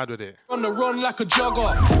deal. Yeah, I'm mad with it. On the run like a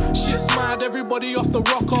jogger. Shit's mad, everybody off the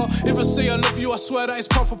rocker. If I say I love you, I swear that it's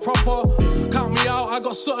proper. Count me out, I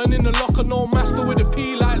got something in the locker. No master with a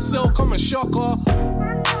P like silk, I'm a shocker.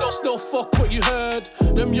 Still fuck what you heard.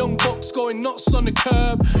 Them young bucks going nuts on the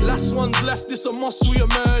curb. Last one's left, this a must we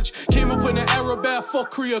emerge. Came up in an error, bare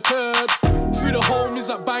fuckery occurred. Through the homies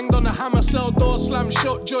that banged on the hammer. Cell door slammed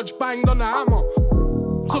shut, judge banged on the hammer.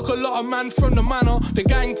 Took a lot of man from the manor. The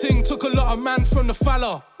gang ting took a lot of man from the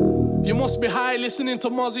falla. You must be high listening to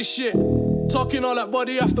Mozzie shit. Talking all that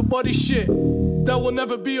body after body shit. There will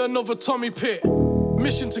never be another Tommy Pitt.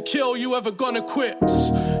 Mission to kill, you ever gonna quit?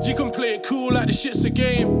 You can play it cool like the shit's a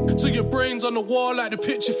game. Till your brain's on the wall like the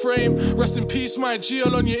picture frame. Rest in peace, my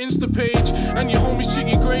GL on your Insta page. And your homies treat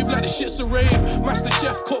your grave like the shit's a rave. Master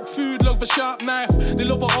chef cook food, love a sharp knife. They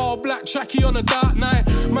love an all black tracky on a dark night.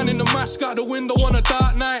 Man in the mask out the window on a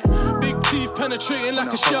dark night. Big teeth penetrating like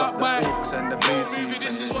a sharp bite. Movie,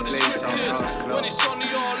 this is what the script is. When it's on the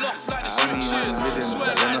all off like the switches.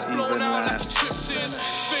 Swear lights blown out like a trip is.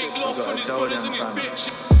 Fake love for these brothers and these bitches.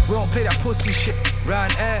 We don't play that pussy shit,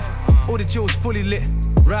 round air. All the jails fully lit,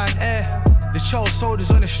 round air. The child soldiers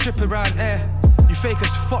on the strip around air. You fake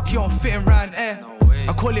as fuck, you don't fit in round air.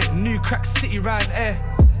 I call it New Crack City round air.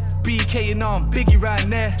 BK, you know I'm Biggie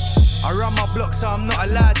round there. I run my block so I'm not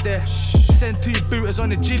allowed there. Send 2 booters on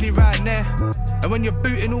the jilly round there. And when you're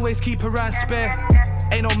booting, always keep a round spare.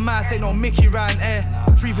 Ain't no mouse, ain't no Mickey round here.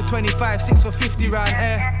 3 for 25, 6 for 50 round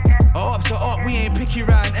here. Up's a up, we ain't picky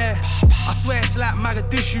round here. I swear it's like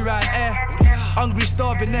Mogadishu round here. Hungry,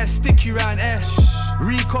 starving, there, sticky round here.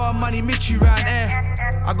 Rico, money, Mitchy round here.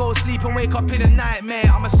 I go sleep and wake up in a nightmare.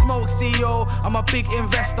 I'm a smoke CEO, I'm a big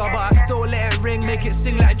investor, but I still let it ring, make it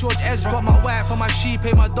sing like George Ezra. Got my wife and my sheep,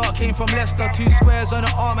 my dog came from Leicester. 2 squares on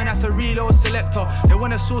the arm and that's a reload selector. They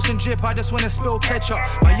want a sauce and drip, I just wanna spill ketchup.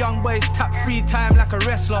 My young boys tap 3 times like a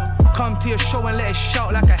wrestler. Come to your show and let it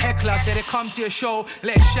shout like a heckler. Say they come to your show,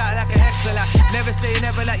 let it shout like a heckler. Like, never say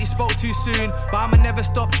never like you spoke too soon, but I'ma never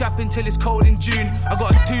stop trapping till it's cold in June. I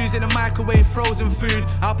got 2s in the microwave, frozen food.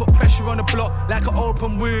 I'll put pressure on the block like an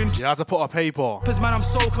open wound. You had to put a paper. Cause man, I'm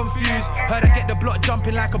so confused. Heard I get the block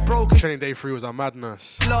jumping like a broken. Training day 3 was a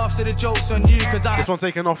madness. Laughs at the jokes on you, cause this one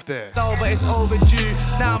taken off there. Oh, but it's overdue.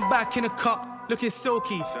 Now I'm back in the cup, looking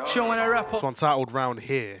silky, showing a rapper. This one titled Round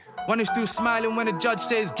Here. One who's still smiling when the judge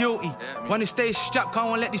says guilty. One who stays strapped,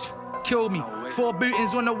 can't let these kill me. 4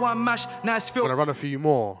 bootings on the 1 mash, now it's filthy. I'm gonna run a few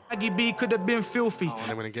more. Aggie B could have been filthy. And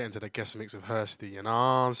I'm gonna get into the guest mix of Hursty, you know what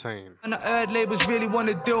I'm saying? And the third labels really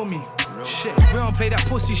wanna deal me. Shit, we don't play that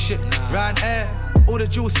pussy shit. Round air, all the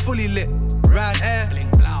jewels fully lit. Round air,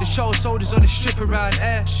 the show soldiers on the strip around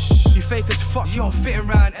air. You fake as fuck, you don't fit in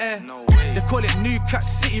round air. They call it New Crack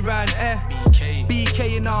City round air. BK,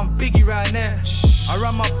 you know I'm Biggie round there. I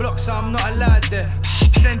run my block, so I'm not allowed there.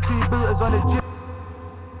 Send 2 booters on the gym.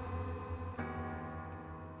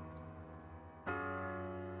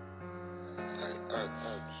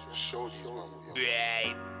 Show these man.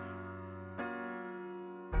 Right.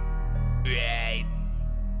 Right.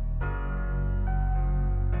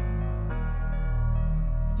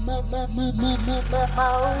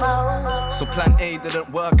 So plan A didn't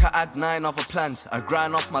work, I had 9 other plans. I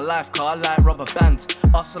grind off my life, car like rubber bands.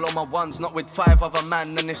 Hustle on my ones, not with 5 other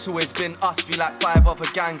man. And it's always been us, feel like 5 other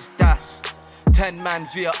gangs. Das 10 man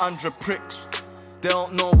via 100 pricks. They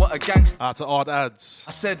don't know what a gangster. Out to Odd Ads.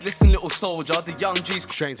 I said, listen, little soldier, the young G's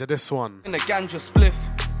straight into this one. In a ganja spliff.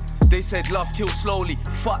 They said love kills slowly.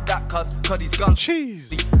 Fuck that, cuz these guns.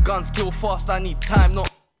 Cheese. Guns kill fast, I need time,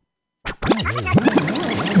 not.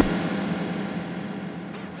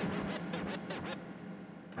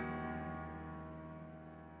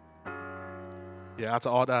 Yeah, out to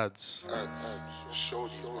Odd Ads. Show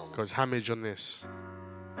these man. Goes Hamage on this.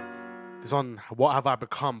 It's on What Have I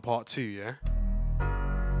Become Part 2, yeah?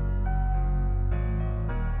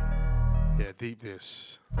 Yeah, deep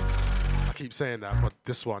this. I keep saying that, but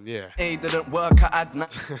this one, yeah. A didn't work, I had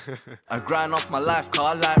I grind off my life,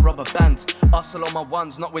 car like rubber bands. Hustle on my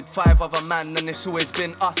ones, not with 5 other man. And it's always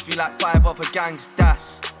been us, feel like 5 other gangs.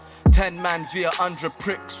 Das 10 man via 100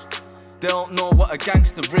 pricks. They don't know what a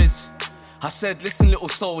gangster is. I said, listen, little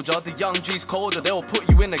soldier, the young G's colder. They'll put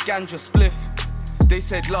you in a ganja spliff. They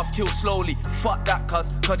said love kills slowly. Fuck that,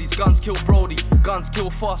 cuz these guns kill Brody. Guns kill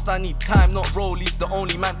fast, I need time, not rollies. The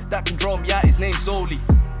only man that can draw me out, his name's Zoli.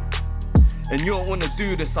 And you don't wanna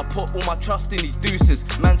do this, I put all my trust in these deuces.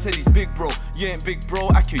 Man said he's big bro, you ain't big bro,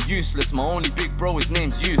 act you useless. My only big bro, his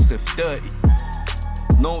name's Yusuf, dirty.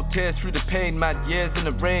 No tears through the pain, mad years in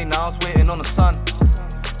the rain, I was waiting on the sun.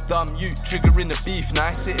 Dumb you, triggering the beef, now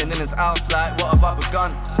sitting in his house like, what have I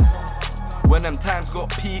begun? When them times got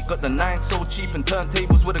peak, got the 9 so cheap and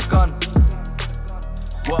turntables with a gun.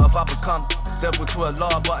 What have I become? Devil to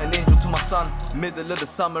Allah, but an angel to my son. Middle of the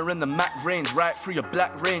summer in the Mac range, right through your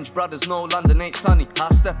black range. Brothers know London ain't sunny.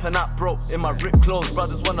 I stepping up, bro, in my ripped clothes.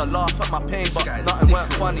 Brothers wanna laugh at my pain, but nothing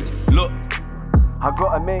went funny. Look, I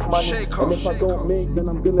gotta make money, and if I don't make, then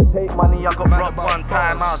I'm gonna take money. I got robbed one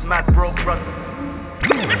time, I was mad broke, brother.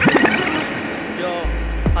 Yo,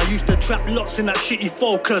 I used to trap lots in that shitty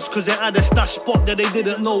Focus, cause it had a stash spot that they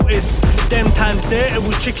didn't notice. Them times there, it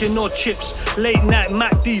was chicken or chips. Late night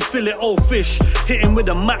Mac D, fillet or fish. Hitting with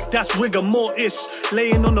a Mac, that's rigor mortis.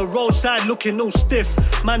 Laying on the roadside, looking all stiff.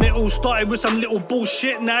 Man, it all started with some little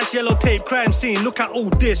bullshit. Now it's yellow tape crime scene, look at all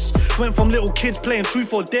this. Went from little kids playing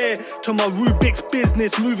truth or dare to my Rubik's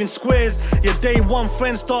business, moving squares. Your day one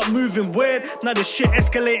friends start moving weird. Now the shit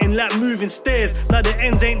escalating like moving stairs. Now the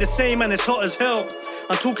ends ain't the same and it's hot as hell.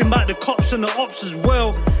 I'm talking about the cops and the ops as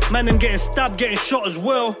well. Man, them getting stabbed, getting shot as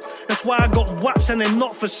well. That's why I got waps and they're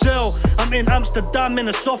not for sale. I'm in Amsterdam in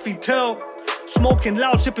a Sofitel. Smoking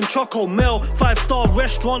loud, sipping Choco Mel. 5-star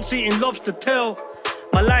restaurants, eating lobster tail.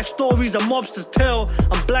 My life stories a mobster's tale.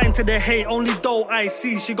 I'm blind to the hate, only though I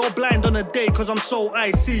see. She go blind on a day cause I'm so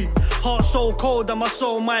icy. Heart so cold that my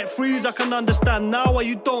soul might freeze. I can understand now why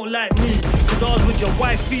you don't like me. Cause I was with your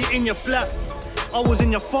wife, feet in your flat. I was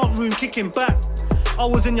in your front room kicking back. I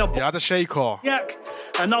was in your yeah, the shaker. Yak.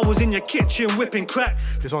 And I was in your kitchen whipping crack.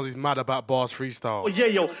 This one's he's mad about bars freestyle. Oh yeah,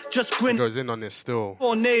 yo, just grin. He goes in on this still.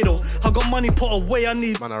 Tornado, I got money put away, I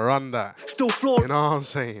need. Man, I run that. Still floor. You know what I'm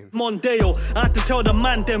saying? Mondeo, I had to tell the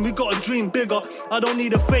man then we got a dream bigger. I don't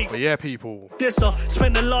need a fake. But yeah, people. Disser,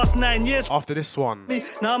 spent the last 9 years. After this one.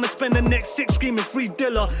 Now I'ma spend the next 6 screaming free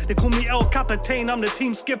Dilla. They call me El Capitan, I'm the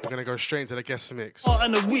team skipper. We're gonna go straight into the guest mix.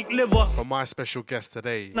 And a weak liver. For my special guest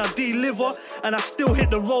today. Now deliver, and I still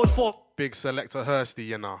hit the road for. Big Selector Hursty,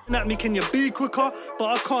 you know. At me, can you be quicker? But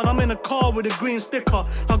I can't, I'm in a car with a green sticker.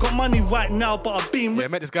 I got money right now, but I've been. Yeah, I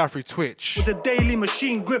met this guy through Twitch. With a daily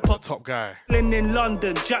machine gripper. Top guy. In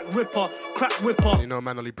London, Jack Ripper, crack whipper. You know,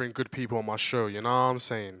 man, only bring good people on my show, you know what I'm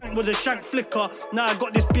saying? With a shank flicker. Now I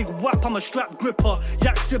got this big whap, I'm a strap gripper.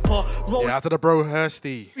 Yak sipper. Roll. Yeah, after the bro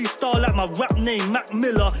Hursty. Freestyle like my rap name, Mac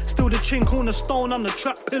Miller. Still the chink on the stone, I'm the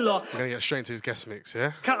trap pillar. We're gonna get straight into his guest mix,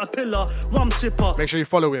 yeah? Caterpillar, rum sipper. Make sure you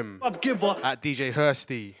follow him. Rub giver. At DJ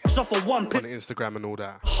Hursty. Suffer one on Instagram and all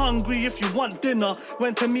that. Hungry if you want dinner.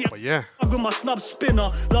 Went to meet. But yeah. With my snub spinner.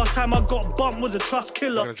 Last time I got bumped was a trust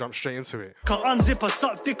killer. We're gonna jump straight into it. Can't unzip a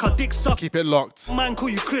suck dick, a dick suck. Keep it locked. Man call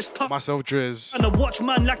you Chris Tuck. Myself Driz. And a watch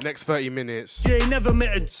man like. Next 30 minutes. Yeah, he never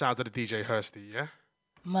met a. Sound of the DJ Hursty, yeah?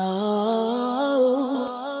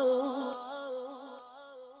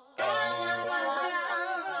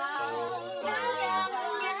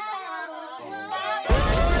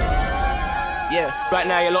 Yeah, right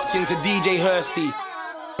now you're locked into DJ Hursty.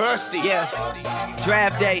 Hursty. Yeah,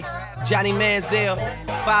 draft day, Johnny Manziel.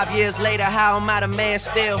 5 years later, how am I the man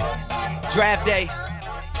still? Draft day,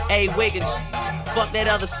 A. Wiggins. Fuck that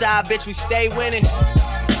other side, bitch, we stay winning.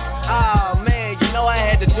 Oh man, you know I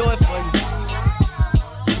had to do it for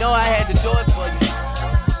you. You know I had to do it for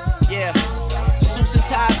you. Yeah, suits and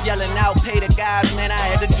ties yelling out, pay the guys, man, I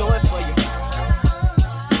had to do it for you.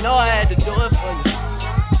 You know I had to do it for you.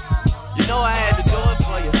 You know I had to do it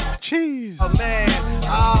for you. Jeez. Oh man,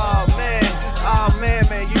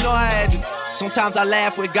 man, you know I had to. Sometimes I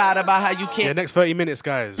laugh with God about how you can't. Yeah, next 30 minutes,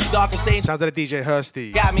 guys. Dark and same. Sounds like the DJ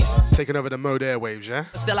Hursty. Got me. Taking over the mode airwaves, yeah?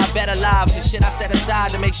 Still I better lives and shit I set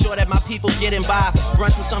aside to make sure that my people getting by.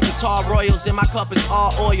 Brunch with some guitar royals and my cup is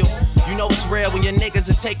all oil. You know it's rare when your niggas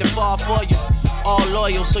will take the fall for you. All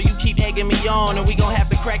loyal, so you keep egging me on and we gon' have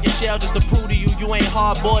to crack your shell just to prove to you you ain't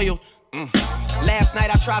hard boiled. Last night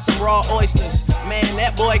I tried some raw oysters. Man,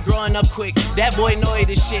 that boy growing up quick. That boy know he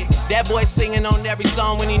the shit. That boy singing on every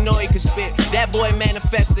song when he know he could spit. That boy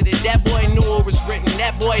manifested it. That boy knew it was written.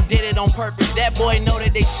 That boy did it on purpose. That boy know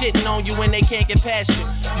that they shitting on you when they can't get past you.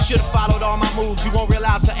 You should've followed all my moves. You won't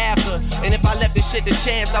realize till after. And if I left this shit to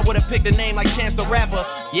Chance, I would've picked a name like Chance the Rapper.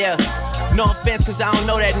 Yeah, no offense, cause I don't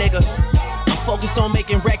know that nigga. I'm focused on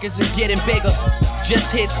making records and getting bigger.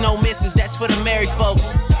 Just hits, no misses. That's for the married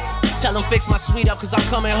folks. Tell them fix my suite up cause I'm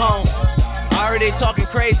coming home. I heard they talking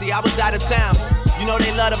crazy, I was out of town. You know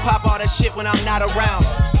they love to pop all that shit when I'm not around.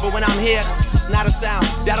 But when I'm here, not a sound.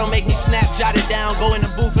 That'll make me snap, jot it down. Go in the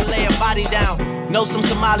booth and lay a body down. Know some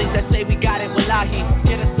Somalis that say we got it, wallahi.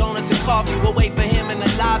 Get us donuts and coffee, we'll wait for him in the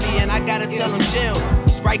lobby. And I gotta tell him chill.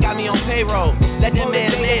 Sprite got me on payroll, let that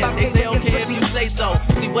man live. They say okay if you say so.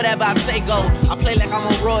 See whatever I say go. I play like I'm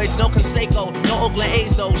on Royce, no Conseco, no Oakland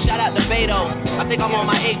A's though. Shout out to Beto. I think I'm on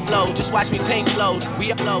my 8th flow. Just watch me paint flow. We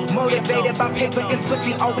upload. Motivated by paper and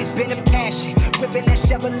pussy, always been a passion. Whipping that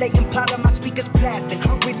Chevrolet Impala, my speakers blasting.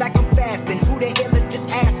 Hungry like I'm fasting. Who the hell is? Just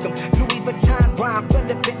ask them. Louis Vuitton rhyme,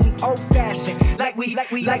 relevant and old fashioned. Like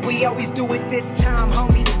we always do it this time,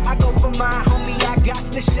 homie. I go for mine, homie. I got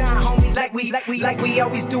to shine, homie. Like we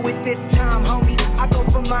always do it this time, homie. I go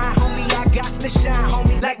for mine, homie. I got to shine,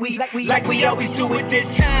 homie. Like we always do it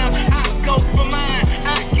this time. I go for mine.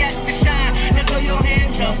 I got to shine. Now throw your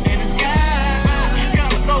hands up in the sky.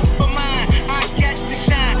 Come go for mine. I got to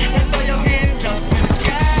shine. Now throw your hands up in the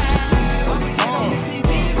sky.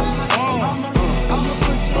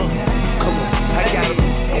 I got it.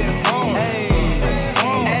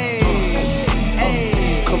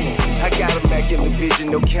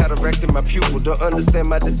 Vision, no cataracts in my pupil. Don't understand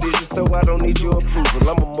my decision, so I don't need your approval.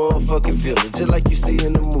 I'm a motherfucking villain, just like you see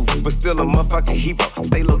in the movie. But still a motherfucking hero.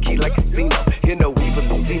 Stay low key like casino. Here no evil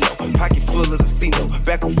casino. Pocket full of the casino.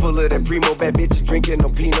 Back full of that primo. Bad bitches drinking no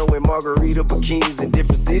Pinot and margarita bikinis in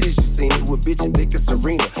different cities. You see me with bitches thick as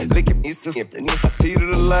Serena. Look at me, so I see to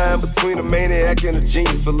the line between a maniac and a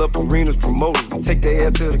genius. Fill up arenas, promoters. We take their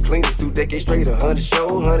ass to the cleaner. 2 decades straight, 100 show,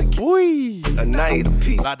 100 Oi. A night a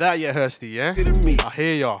piece. Like that, yeah, Hursty, yeah? I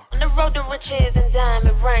hear ya. On the road to riches, watches and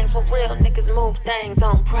diamond rings. When real niggas move things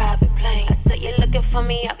on private planes. I said you looking for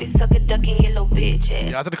me, I be sucker ducking your little bitch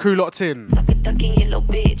ass. Yeah, I said the crew locked in. Sucker ducking your little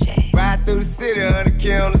bitch ass. Ride through the city,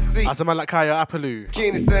 100K on the seat. That's a man like Kaya Apaloo.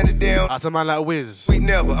 Kenny Sunday down. That's a man like Wiz. We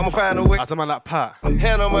never, I'ma find a way. That's a man like Pat.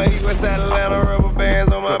 Hand on my heat, west side Atlanta, rubber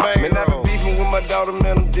bands on my bank. Man, I been beefing with my daughter,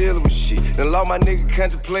 man, I'm dealing with shit. Then law my nigga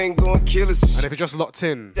contemplating going kill us. And if you're just locked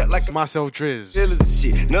in, like myself, Driz.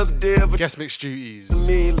 Shit. Another day of guest mix duties.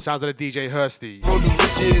 Sounds like the DJ Hursty.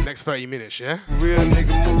 Next 30 minutes, yeah? Real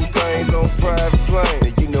nigga move things on private plane.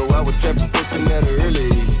 And you know I was trapping whipping at an early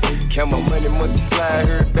age. Count my money, multiply,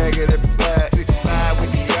 heard bag of every bag. 65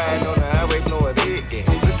 with the riding on the highway blowing it.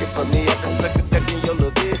 Looking for me, I can suck a duck in your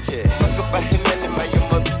little bitch. Fuck up by him and my your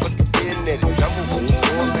motherfucking business. Drop a woman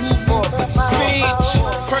going back and forth. Speech.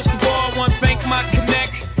 First of all, I want to thank my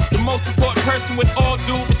connect. The most important person with all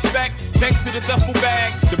due respect. Thanks to the duffel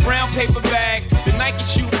bag, the brown paper bag, the Nike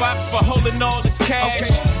shoe box for holding all this cash.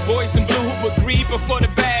 Okay. Boys in blue who agreed before the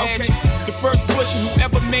badge. Okay. The first pusher who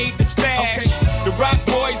ever made the stash. Okay. The rock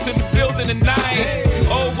boys in the building tonight. Hey.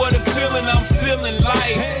 Oh, what a feeling I'm feeling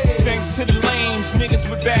like. Hey. Thanks to the lames, niggas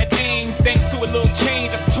with bad aim. Thanks to a little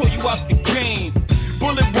change, I tore you out the game.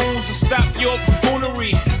 Bullet wounds will stop your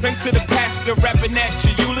buffoonery. Thanks to the pastor rapping at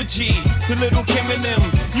your eulogy. To little Kim and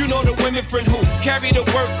them, you know the women friend who carry the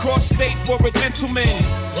work cross state for a gentleman.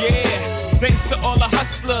 Yeah, thanks to all the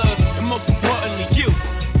hustlers, and most importantly you,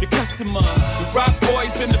 the customer. The rock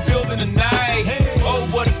boys in the building tonight. Hey. Oh,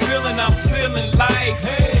 what a feeling I'm feeling life.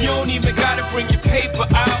 Hey. You don't even gotta bring your paper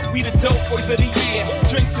out. We the dope boys of the year.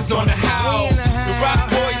 Drinks is on the house. The rock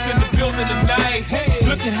boys in the building tonight. Hey.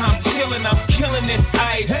 Look at how I'm chilling, I'm killing this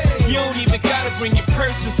ice. Hey. You don't even gotta bring your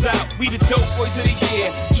purses out. We the dope boys of the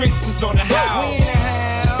year. Drinks is on the house. We in the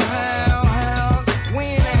house. We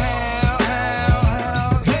in the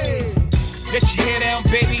house. Hey. Let your hair down,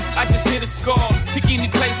 baby. I just hit a score. Pick any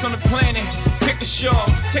place on the planet. Pick a shore.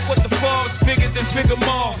 Take what the falls bigger than figure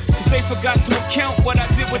more. Cause they forgot to account what I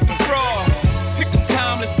did with the fraud. Pick a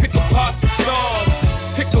timeless, pick apart some stars.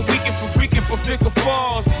 Pick a weekend for freaking for figure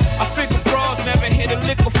falls. I figure frauds never hit a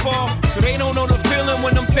liquor fall. So they don't know the feeling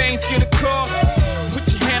when them things get across.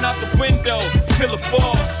 Put your hand out the window. Feel a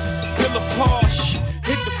force. Feel a Porsche.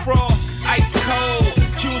 Hit the frost. Ice cold.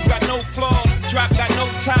 Shoes got no flaws. Drop got no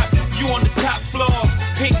top. You on the top floor.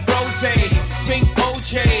 Pink rose. Think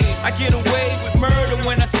OJ. I get away with murder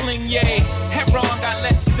when I sling yay. Heron got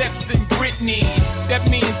less steps than Britney. That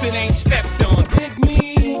means it ain't stepped on. Dig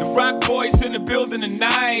me. The rock boys in the building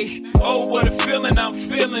tonight. Oh, what a feeling I'm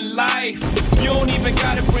feeling life. You don't even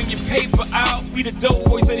gotta bring your paper out. We the dope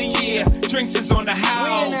boys of the year. Drinks is on the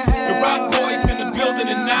house. The rock boys in the building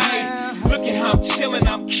tonight. Look at how I'm chilling,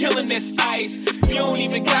 I'm killing this ice. You don't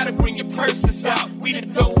even gotta bring your purses out. We the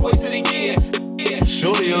dope boys of the year. Yeah.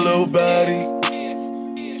 Shorty your little body.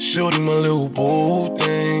 Shorty my little boo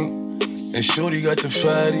thing. And Shorty got the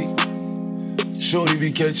fatty. Shorty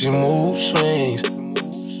be catching mood swings.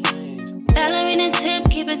 Ballerina tip,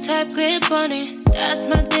 keep a tight grip on it. That's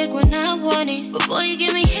my dick when I want it. But boy, you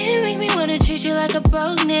give me hit, make me wanna treat you like a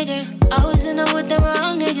broke nigga. Always in there with the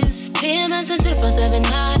wrong niggas. PMS and 24/7,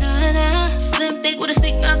 nah. Slim thick with a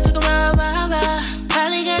stick mouth, took a rah.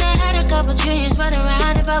 Probably gonna had a couple trillions running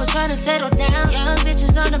around if I was trying to settle down. Young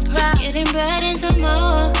bitches on the prowl, getting bread and some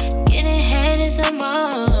more, getting head and some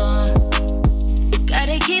more.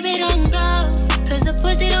 Gotta keep it on go, cause the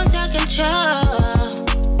pussy don't talk control.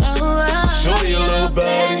 Shorty your little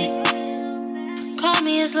body. Call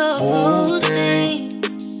me a slow boo thing.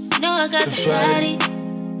 Know I got the fatty.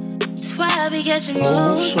 That's why I be catching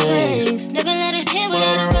mood swings. Never let it hit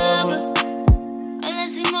without a rubber.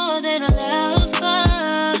 Unless it's more than a lover.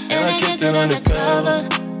 And I kept it undercover.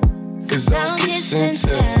 Cause I don't get sent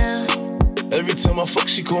down. Every time I fuck,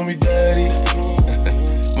 she call me daddy.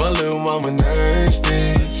 My little mama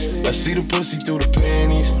nasty. I see the pussy through the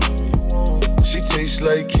panties. She tastes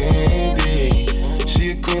like candy.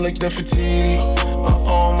 She a queen like Nefertiti.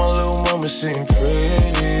 My little mama sitting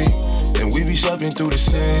pretty. And we be shopping through the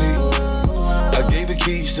city. I gave the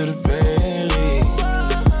keys to the Bentley.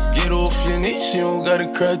 Get off your knees, you don't gotta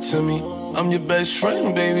cry to me. I'm your best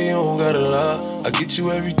friend, baby, you don't gotta lie. I get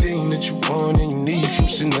you everything that you want and you need. From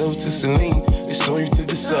Chanel to Celine, it's on you to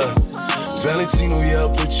decide. Valentino, yeah, I'll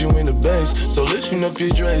put you in the base. So lifting up your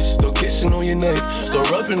dress, start kissing on your neck, start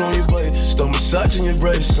rubbing on your butt, start massaging your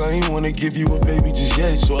breasts. I ain't wanna give you a baby just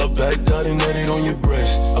yet, so I backed out and let it on your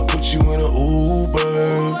breast. I put you in an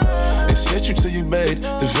Uber and sent you to your bed.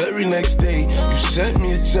 The very next day, you sent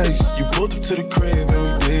me a text. You pulled up to the crib and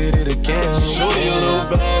we did it again. Shorty your little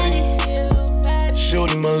body,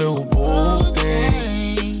 shorty my little boo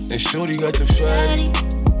thing, and shorty got the fatty.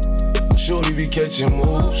 shorty be catching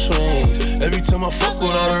mood swings. Every time I fuck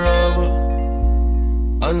without a rubber,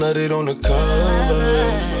 I nutted on the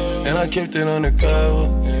covers, and I kept it undercover,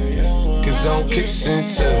 cause I don't kiss and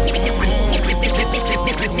tell.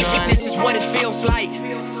 This is what it feels like.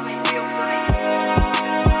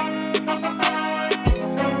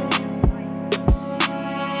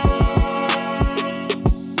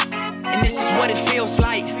 And this is what it feels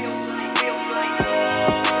like.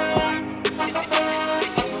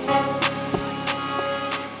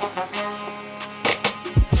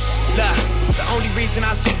 The only reason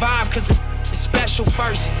I survive, cause it's special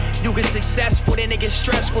first. You get successful, then it gets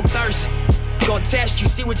stressful thirst. Gon' test you,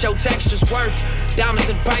 see what your texture's worth. Diamonds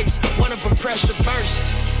and pipes, one of them pressure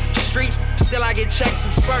burst. Street, still I get checks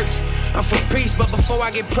and spurts. I'm for peace, but before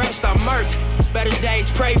I get pressed, I murk. Better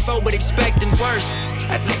days pray for, but expecting worse.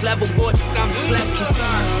 At this level, boy, I'm just less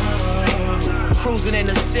concerned. Cruising in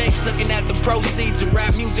the 6, looking at the proceeds of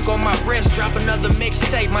rap music on my wrist. Drop another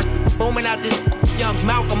mixtape, my booming out this young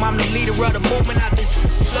Malcolm. I'm the leader of the movement out this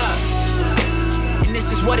love. And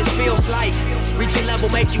this is what it feels like. Reach a level,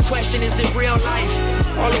 make you question, is it real life?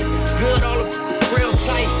 All of good, all of real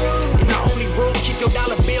tight. And the only rule, keep your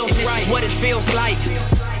dollar bills right. This is what it feels like.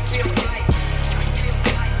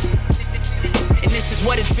 And this is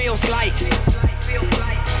what it feels like.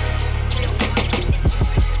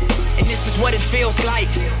 And this is what it feels like.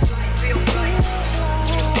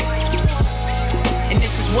 And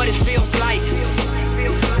this is what it feels like.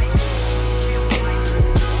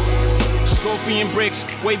 Scorpion bricks,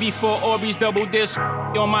 way before Orbeez double disc.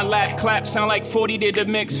 On my lap, clap, sound like 40 did the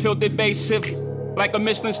mix. Filtered bass, sip, like a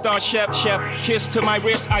Michelin star chef. Kiss to my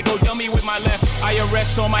wrist, I go dummy with my left.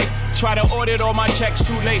 IRS on my, try to audit all my checks,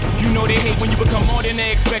 too late. You know they hate when you become more than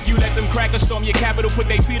they expect. You let them crack or storm your capital, put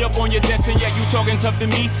their feet up on your desk, and yet you talking tough to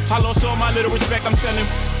me. I lost all my little respect, I'm selling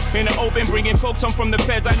in the open, bringing folks home from the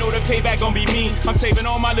feds. I know the payback gon' be mean. I'm saving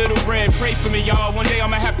all my little bread, pray for me, y'all. One day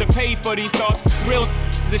I'ma have to pay for these thoughts. Real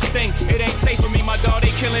this thing, it ain't safe for me, my dog,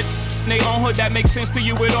 they killing. They own hood, that makes sense to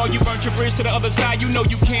you at all. You burnt your bridge to the other side, you know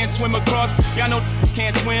you can't swim across. Y'all know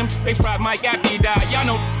can't swim, they fried Mike after he died. Y'all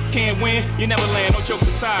know can't win, you never land, no jokes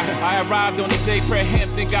aside. I arrived on the day Fred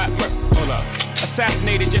Hampton got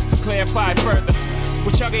assassinated, just to clarify further.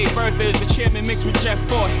 What y'all gave birth is the chairman mixed with Jeff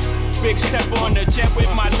Ford. Big step on the jet with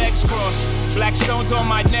my legs crossed. Black stones on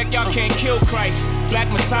my neck, y'all can't kill Christ. Black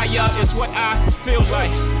Messiah is what I feel like.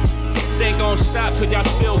 They gon' stop cause y'all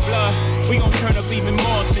spill blood. We gon' turn up even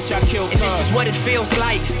more since y'all killed cuz. And this is what it feels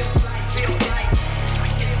like.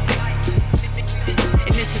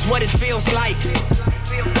 And this is what it feels like.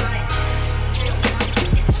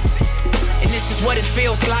 And this is what it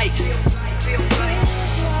feels like.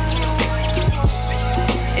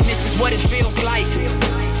 And this is what it feels like.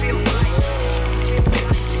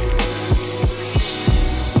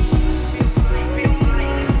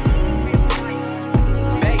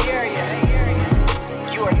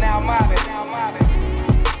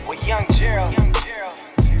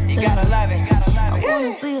 I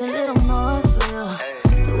wanna be a little more real.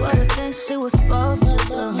 Do what I think she was supposed to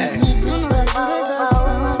do. You know that you deserve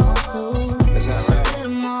someone who a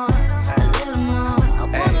little more, a little more. I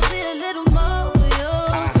wanna be a little more for you,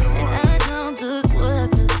 and I don't just what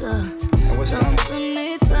to do. Don't you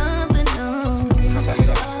need something new?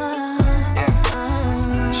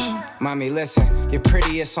 Mommy, listen, you're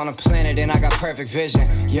prettiest on the planet and I got perfect vision.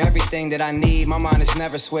 You're everything that I need, my mind is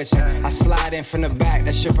never switching. I slide in from the back,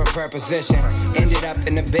 that's your preferred position. Ended up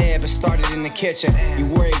in the bed, but started in the kitchen. You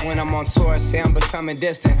worried when I'm on tour, say I'm becoming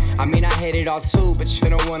distant. I mean, I hate it all too, but you're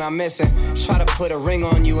the one I'm missing. Try to put a ring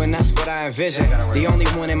on you and that's what I envision. The only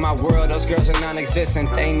one in my world, those girls are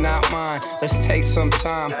non-existent, they not mine. Let's take some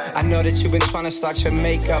time. I know that you've been trying to start your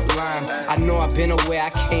makeup line. I know I've been away, I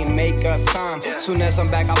can't make up time. Soon as I'm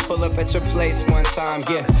back, I'll pull up at your place one time.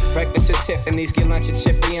 Yeah, breakfast at Tiffany's, get lunch at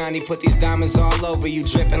Cipriani. Put these diamonds all over you,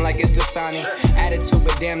 dripping like it's Dasani. Attitude,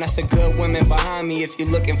 but damn, that's a good woman behind me. If you're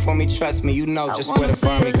looking for me, trust me, you know just where to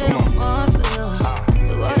find me. Come on. Do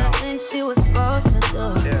what I think she was supposed to do.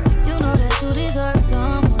 You know that you deserve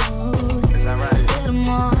someone who's a little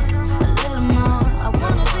more, a little more. I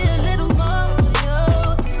wanna be a little more for you,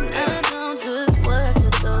 and I don't just what to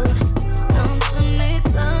do. Don't you need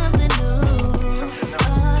something new?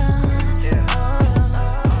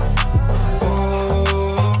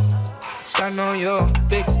 Stand on your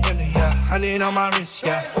big spinner, yeah. Honey on my wrist,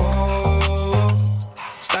 yeah. Oh,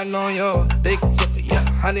 stand on your big tipper, yeah.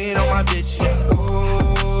 Honey on my bitch, yeah.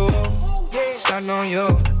 Oh, stand on your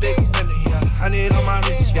big spinner, yeah. Honey on my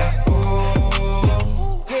wrist, yeah.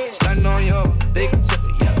 Oh, stand on your big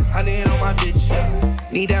tipper, yeah. Honey on my bitch, yeah.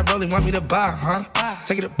 Need that rolling, want me to buy, huh?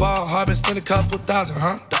 Take it to ball, hard and spend a couple thousand,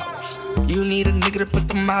 huh? You need a nigga to put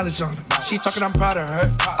the mileage on her. She talking, I'm proud of her.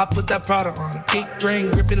 I put that Prada on her. Kick, ring,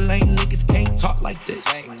 gripping lane, niggas can't talk like this.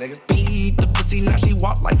 Beat the pussy, now she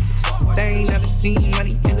walk like this. They ain't never seen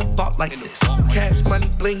money in a vault like this. Cash money,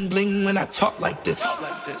 bling, bling when I talk like this.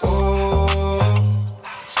 Oh,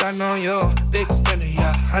 starting on your big spender,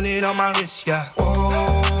 yeah. 100 on my wrist, yeah.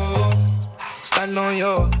 Oh, starting on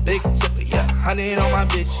your big tipper, yeah. 100 on my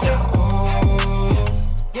bitch, yeah. Oh,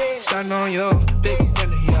 starting on your big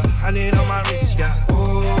spender, yeah. 100 on my wrist, yeah.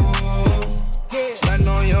 Oh, starting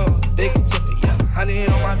on your big tipper, yeah. 100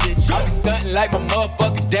 on my bitch, yeah. I be stunting like my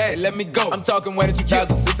motherfucking dad, let me go. I'm talking way to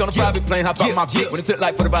 2006 on a private plane, hop out my bitch. When it took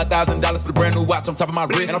like $45,000 for the brand new watch on top of my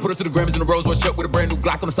wrist. And I put it to the Grammys in the Rolls Royce truck with a brand new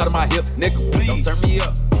Glock on the side of my hip. Nigga, please, don't turn me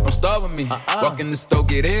up, don't start with me. Walk in the store,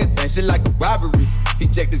 get everything, shit like a robbery. He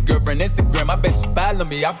checked his girlfriend Instagram, I bet she follow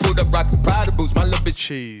me. I pulled up rockin' Prada boots, my little bitch.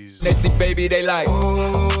 Cheese. They see baby, they like.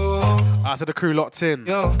 Out to the crew locked in.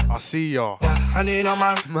 I see y'all.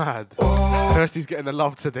 It's mad. Kirsty's getting the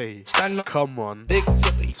love today. Come on. That's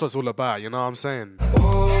what it's all about, you know what I'm saying?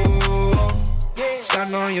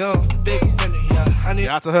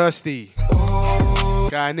 Yeah, out to Hursty.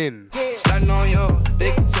 Going in. Stand on your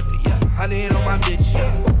big tipper, yeah. 100 on my bitch,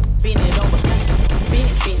 yeah. Bend it over. Bend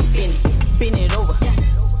it, bend it, bend it. Bend it over.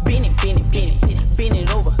 Bend it, bend it, bend it. Bend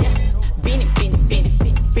it over. Bend it, bend it, bend it.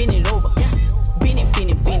 Bend it over. Bend it,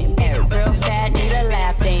 bend it, bend it. Real fat, need a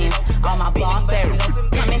lap dance. All my boss said,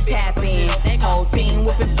 come and tap in. Whole team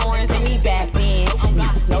whipping foreigns and me back in.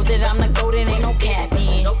 Know that I'm the golden, ain't no cap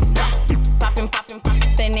in. Poppin', poppin',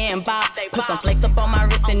 poppin', thin and bop. Put some flakes up on my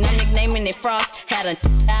wrist and I'm nicknaming it Frost. Had a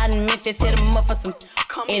out in Memphis, hit him up for some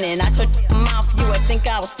in and out your mouth. You would think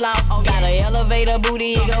I was floss. Got an elevator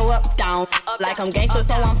booty, it go up, down. Like I'm gangster,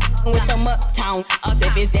 so I'm with them uptown.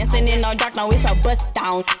 If it's dancing in the dark, no, it's a bust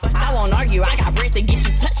down. I won't argue, I got breath to get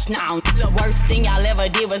you touched now. The worst thing y'all ever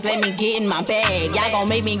did was let me get in my bag. Y'all gon'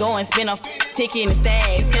 make me go and spend a ticket in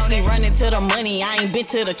stacks. Catch me running to the money, I ain't been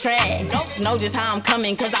to the track. Know just how I'm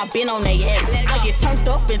coming, cause I've been on they head. I get turned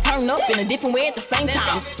up and turned up in a different way at the same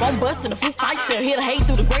time. One bust in a few fights, still hear the hate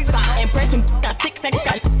through the grapevine. Impressing, got 6 seconds,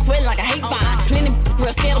 got sweating like a hate vine. Plenty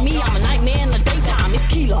real scared of me, I'm a nightmare in the daytime. It's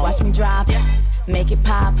Kilo. Watch me drop, make it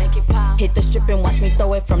pop. Hit the strip and watch me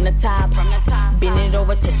throw it from the top. Bend it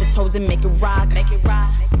over, touch your toes and make it rock.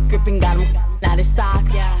 Gripping, got him out his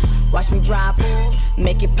socks. Watch me drop,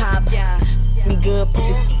 make it pop. Me good, put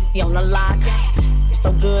this on the lock.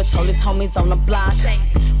 So good, told his homies on the block.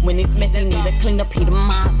 When it's messy, need a clean up, he the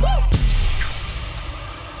mop.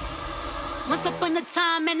 Once upon a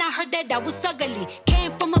time, and I heard that I was ugly.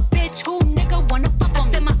 Came from a bitch who nigga wanna fuck on.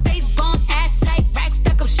 I said my face bomb, ass tight, rack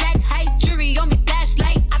stuck up, shack height, jury on me,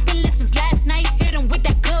 flashlight. I've been listening last night, hit him with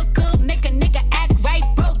that good, make a nigga act right.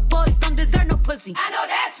 Broke boys don't deserve no pussy. I know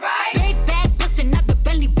that's right. Big bag, bustin' out the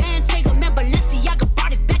belly band, take a man, Balenciaga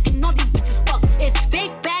brought it back, and all these bitches fuck. It's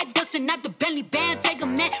big bags, bustin' out the belly band, take a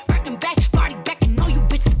man, working back, party back, and all you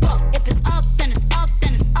bitches fuck. If it's up, then it's up,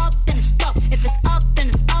 then it's up, then it's stuck. If it's up, then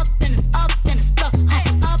it's up, then it's up. Then it's stuck.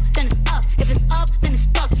 Up, then it's up. If it's up, then it's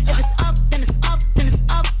stuck. If it's up, then it's up, then it's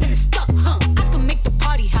up, then it's stuck. I can make the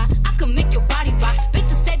party hot. I can make your body rock.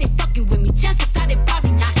 Bitches say they fucking with me. Chances are they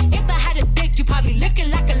probably not. If I had a dick, you probably lick it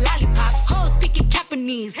like a lollipop. Hoes speaking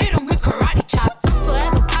Japanese. Hit 'em with karate chops. I'm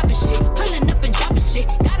forever popping shit. Pulling up and dropping shit.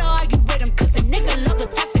 Gotta argue with 'em cause a nigga love a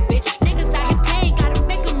toxic bitch. Niggas out here paying. Gotta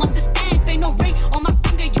make 'em understand. Ain't no ring on my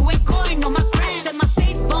finger. You ain't going on my gram. Set my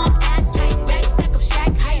face bomb, ass tight, back stack up,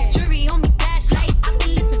 shack height. Jury on me, flashlight. I've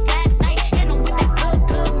been listening last night. Hit 'em with that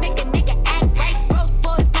good, make a nigga act right. Broke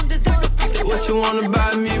boys don't deserve it. Say what you wanna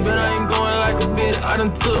buy me, but I ain't going like a bitch. I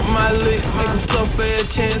done took my lick, make them suffer a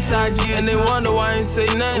chance I get. And they wonder why I ain't say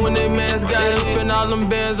nothing when they mans got it. Spend all them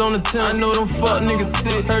bands on the 10. I know them fuck niggas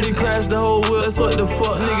sick. Heard he crashed the whole wheel, that's what the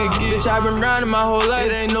fuck nigga get. Bitch, I been riding my whole life,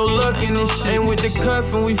 it ain't no luck in this shit. Ain't with the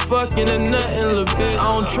cuff and we fucking and nothing, little bitch. I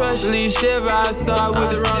don't trust you, leave Chevy outside with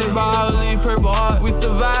surrounded by all these purple hearts. We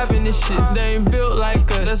surviving this shit, they ain't built like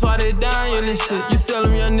us, that's why they dying this shit. You sell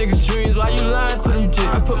them young niggas dreams, why you lying to them jit?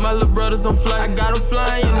 I put my little brothers on flight, I got them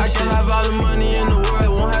flying this shit. I can have all the money in the world, they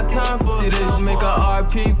won't have time for it. See, they gon' make a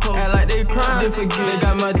RP post, act like they crying, they forget. They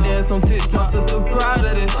got my dance on TikTok, sister proud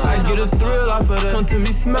of this shit. I get a thrill off of that, come to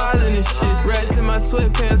me smiling and shit. Rats in my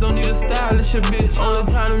sweatpants, don't need a stylish a bitch.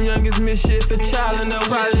 Only time them youngest miss shit for child and they're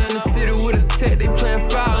probably in the city with a tech, they playin'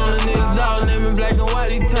 foul on the niggas dog, naming black and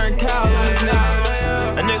white, he turned cows on this nigga.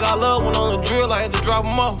 A nigga I love went on a drill, I had to drop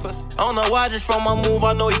him off. I don't know why, just from my move,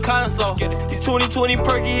 I know he kinda soft. These 2020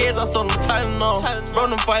 perky heads, I saw them tighten off. Bro,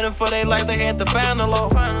 them fighting for their life, they had to find the law.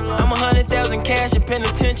 I'm 100,000 cash in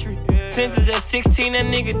penitentiary. Sentence at 16, that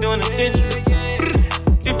nigga doing a century.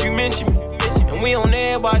 If you mention me, and And we on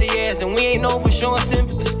everybody ass, and we ain't known for showing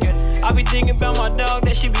sympathy. I be thinking about my dog,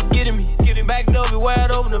 that shit be getting me. Back door be wide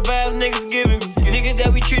open, the vibes niggas giving me. Niggas that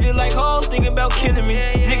we treated like hoes, thinking about killing me.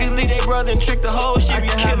 Niggas leave their brother and trick the whole shit. I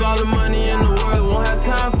can have all the money in the world, won't have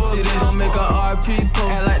time for it. They gon' make a RP post,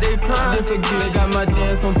 act like they crying. They forget they got my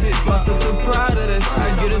dance on TikTok. My sister proud of that shit. I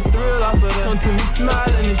get a thrill off of that. Come to me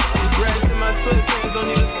smiling and shit. Racks in my sweatpants, don't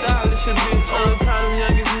need a stylish a bitch. Only time them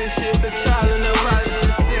youngest miss shit for child. And they're riding in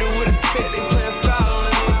the city with a tech. They playing foul on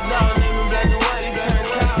the niggas down. Naming black and white, he turn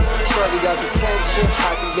cows. Shorty got potential,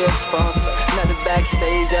 I can be a sponsor. Another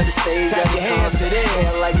backstage, at the stage, at the concert.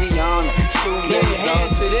 Hair like Rihanna, shoe games on.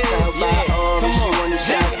 Tell by all, she want a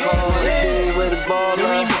shot call. Be with a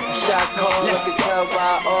baller, shot call. I can tell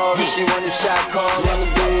by all, she want a shot call. Wanna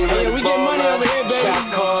be with a baller, shot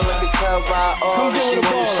call. I can tell by all, she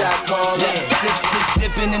want a shot call.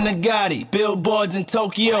 Dipping in the Gotti, billboards in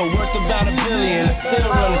Tokyo, worth about $1 billion. I still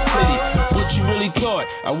run the city. What you really thought?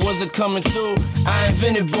 I wasn't coming through. I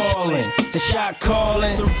invented ballin', the shot calling.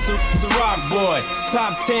 Ciroc boy,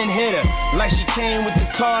 top 10 hitter. Like she came with the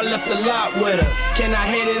car, left the lot with her. Can I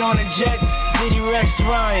hit it on a jet? Diddy Rex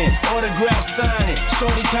Ryan, autograph signing.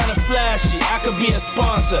 Shorty kinda flashy, I could be a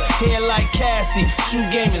sponsor. Hair like Cassie, shoe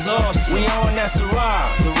game is awesome. We on that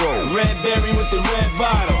Ciroc, red berry with the red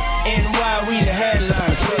bottle. NY, we the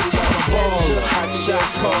headlines. Shot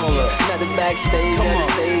caller. Another backstage, at the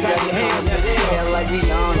stage, at the concert. Hair like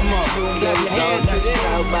Rihanna, shoe games on.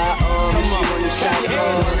 Tell by all, she want a shot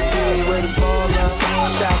call. Be with a baller,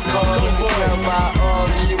 shot call. Tell by all,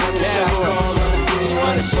 she want a shot call. She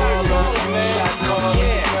want a shot call.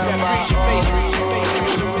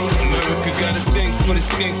 America got a thing for this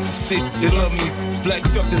gangsta shit. They love me. Black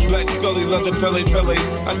Chuckers, Black Scully, leather Pele.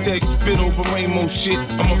 I take spit over rainbow shit.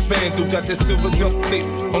 I'm a fan who got that silver duct tape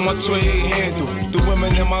on my tray handle. The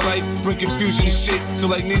women in my life bring confusion and shit. So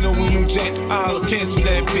like Nino and New Jack, I holla cancel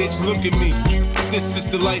that bitch. Look at me. This is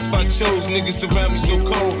the life I chose. Niggas around me so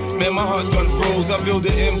cold. Man, my heart done froze. I build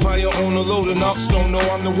an empire on a load of knocks. Don't know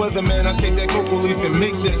I'm the weatherman. I take that cocoa leaf and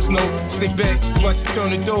make that snow. Sit back, watch it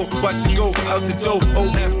turn the dough. Watch it go out the dough. O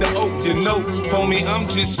after O, you know. Homie, I'm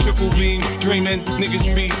just triple beam dreaming. Niggas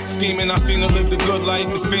be scheming. I finna live the good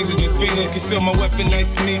life. The fiends are just fiending. Conceal my weapon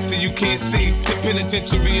nice and neat so you can't see. The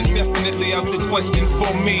penitentiary is definitely out the question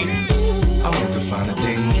for me. I want to find the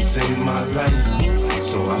things in my life.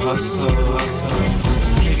 So I hustle.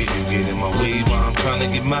 Nigga, you get in my way while I'm trying to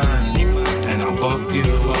get mine. And I'll buck you.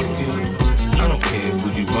 I don't care who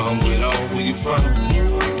you run with or where you from.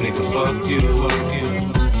 Nigga, fuck you.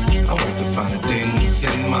 I want to find the things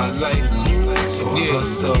in my life. So I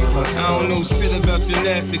hustle. I don't know shit about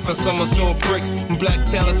gymnastics. I somersault bricks and black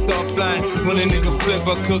talent start flying. When a nigga flip,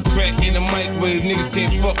 I cook crack in the microwave. Niggas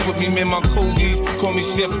can't fuck with me, man. My coldies call me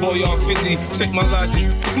Chef Boy R50. Check my logic.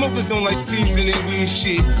 Smokers don't like seeds in their weed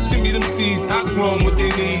shit. Send me them seeds, I grow them what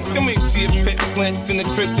they need. Them ain't chia pet plants in the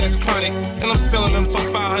crib that's chronic. And I'm selling them for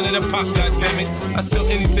 500 a pop, goddammit. I sell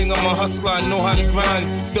anything, I'm a hustler, I know how to grind.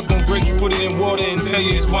 Step on grapes, put it in water and tell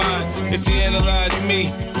you it's wine. If you analyze me,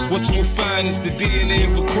 what you will find is the DNA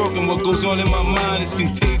of a crook, and what goes on in my mind is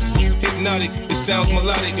contagious, hypnotic, it sounds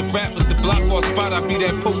melodic. If rap was the block or spot, I'd be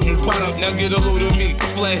that potent product. Now get a load of me,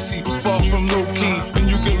 flashy, far from low key, and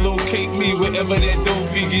you can locate me wherever that dope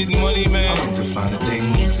be. Getting money, man. I want to find the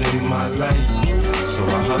things in my life, so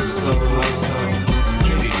I hustle.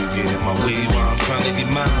 Maybe you get in my way while I'm trying to get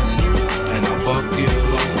mine, and I'll buck you.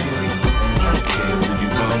 I don't care who you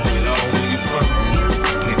run with or where you from.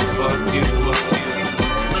 Nigga, fuck you.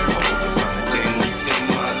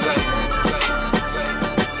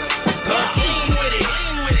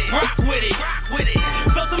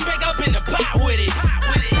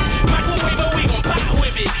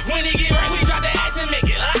 When it get right, we drop the ass and make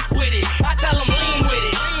it lock with it. I tell them lean with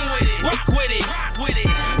it, rock with it.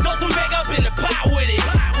 Throw some back up in the pot with it.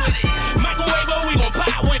 Microwave, but we gon'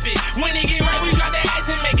 pop whip it. When it get right, we drop the ass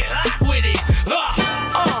and make it lock with it.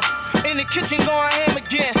 In the kitchen going ham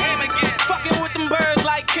again. Fucking with them birds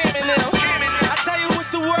like Cam and them. I tell you what's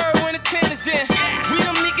the word when the 10 is in. We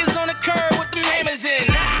them niggas on the curb with them hammers in.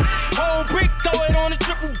 Whole brick, throw it on a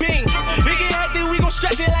triple beam. We get hectic, we gon'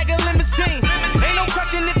 stretch it like a limousine. Ain't no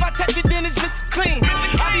question if I touch it, then it's Mr. Clean.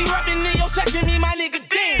 I be rapping in your section, me my nigga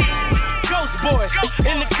Dean. Ghost boys,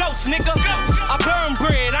 in the ghost, nigga. I burn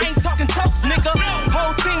bread, I ain't talking toast, nigga.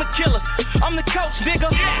 Whole team of killers, I'm the coach, nigga.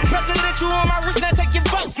 Presidential on my wrist, now take your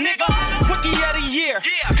votes, nigga. Rookie of the year,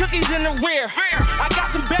 cookies in the rear. I got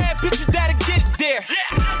some bad bitches that'll get it there.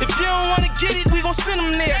 If you don't wanna get it, we gon' send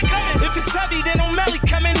them there. If it's heavy, then O'Malley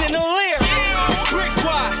coming in the leer. Brick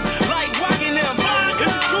squad, like rocking them. If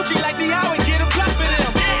it's Gucci, like the Howard, get a block for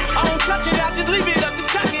them. I don't touch it, I just leave it up to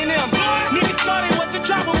talking them. Niggas start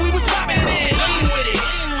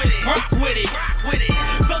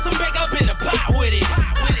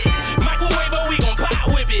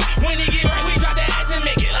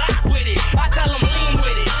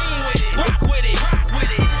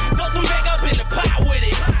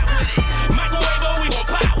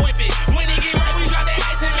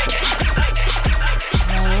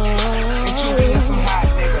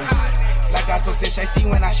Monte, I see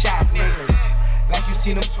when I shot niggas. Like you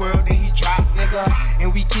seen him twirl, then he drop, nigga.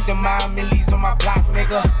 And we keep the mind millies on my block,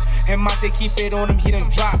 nigga. And Monte keep it on him, he done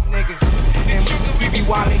drop, niggas. And we be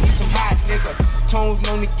wildin', he some hot, nigga. Tones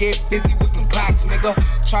known to get busy with them clocks, nigga.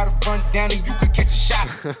 Try to run down and you could catch a shot.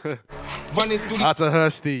 Running through the out to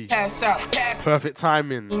Hursty. Pass out. Perfect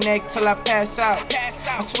timing. Neck till I pass out.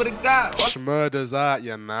 I swear to God. Schmurder's out,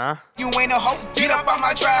 yeah, nah. You ain't a hoe, get up on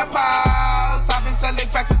my trap house. I've been selling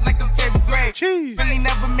cracks since like the 5th grade. Jeez. Really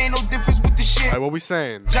never made no difference with the shit. Hey, what we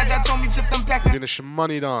saying? Jaja told me flip them packs and doing a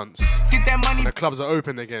shmoney dance. Get that money. And the clubs are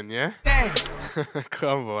open again, yeah? Dang.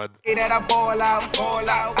 Come on. Hey, that I ball out.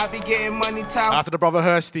 I be getting money top. After the brother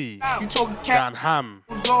Hursty. You talking cat. Dan Ham.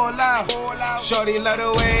 All out. Shorty love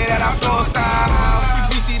the way that I flow style.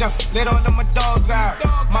 Free greasy them, let all of my dogs out.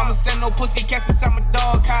 Mama said no pussy cats inside my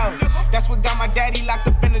dog house. That's what got my daddy locked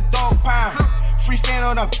up in the dog pound. Free fan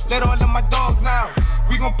on them, let all of my dogs out.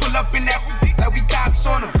 We gon' pull up in that like we cops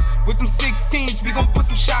on them. With them 16s, we gon' put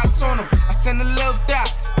some shots on them. I send a little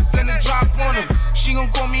dot, I send a drop on them. She gon'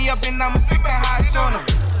 call me up and I'ma sit the highs on them.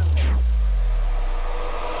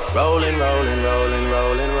 Rolling, rolling, rolling,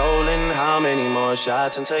 rolling, rolling. How many more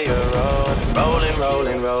shots until you're rolling? Rolling,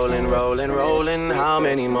 rolling, rolling, rolling, rolling. How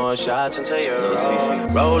many more shots until you're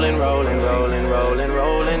rolling? Rolling, rolling, rolling, rolling,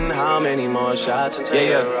 rolling. How many more shots until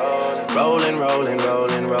you're rolling? Rolling, rolling,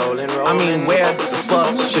 rolling, rolling, rolling. I mean, where the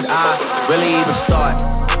fuck should I really even start?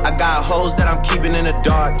 I got hoes that I'm keeping in the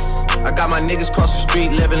dark. I got my niggas cross the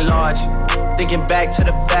street living large. Thinking back to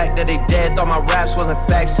the fact that they dead, thought my raps wasn't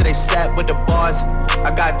facts till they sat with the bars.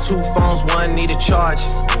 I got 2 phones, one need a charge.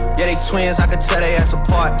 Yeah, they twins, I could tell they ass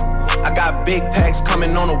apart. I got big packs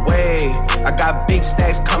coming on the way. I got big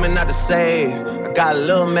stacks coming out to save. I got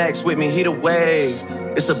Lil Max with me, he the wave.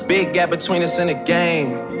 It's a big gap between us in the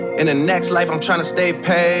game. In the next life, I'm trying to stay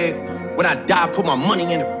paid. When I die, put my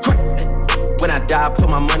money in the grave. When I die, put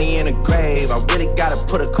my money in the grave. I really gotta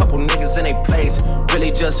put a couple niggas in their place.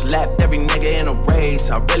 Really just lapped every nigga in a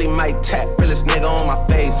race. I really might tap realest nigga on my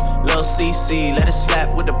face. Lil CC, let it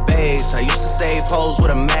slap with the bass. I used to save hoes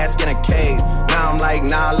with a mask in a cave. Now I'm like,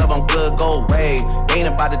 nah, love, I'm good, go away. Ain't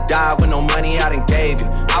about to die with no money I done gave you.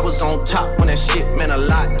 I was on top when that shit meant a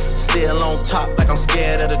lot. Still on top like I'm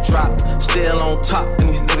scared of the drop. Still on top and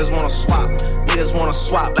these niggas wanna swap. Niggas wanna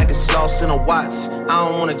swap like it's sauce in a Watts. I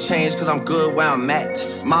don't wanna change cause I'm good where I'm at.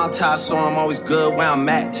 Mom tie so I'm always good where I'm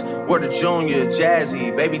at. Word to Junior,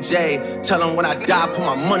 Jazzy, Baby J. Tell them when I die, put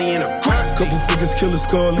my money in a grave. Couple figures, kill a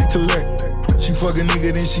skull and collect. She fuck a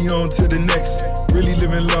nigga, then she on to the next. Really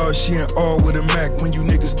living large, she ain't all with a Mac. When you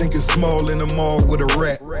niggas think it's small in the mall with a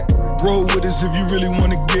rat. Roll with us if you really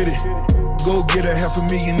wanna get it. Go get a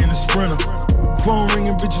 $500,000 in a Sprinter. Phone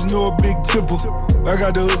ringing, bitches know a big tipple. I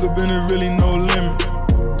got the hook up and there really no limit.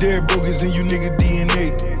 Dead brokers in you nigga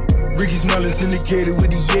DNA. Ricky Smiley syndicated with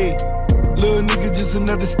the yay. Little nigga just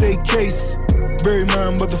another state case. Bury my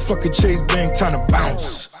motherfucker Chase Bank, time to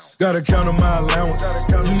bounce. Gotta count on my allowance.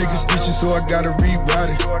 You niggas snitching, so I gotta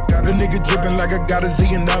rewrite it. A nigga dripping like I got $1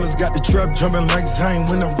 zillion. Got the trap jumping like Zane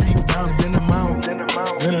when I'm rebounding. Then I'm out,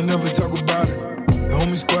 and I never talk about it. The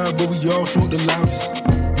homie squad, but we all smoke the loudest.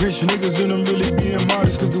 Rich niggas and I'm really being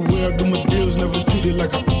modest. Cause the way I do my deals never treated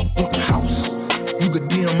like I want the house. You could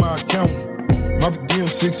DM my account. My DM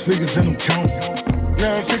 6 figures and I'm counting.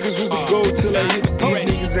 9 figures was the goal till I hit the these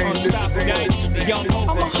niggas ain't living.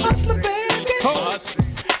 I'm a hustler, baby.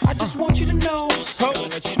 I just want you to know.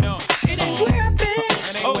 It ain't where I've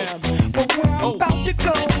been, but where I'm about to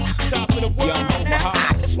go. Top of the world. Now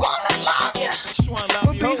I just wanna love you.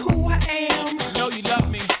 But be who I am. I know you love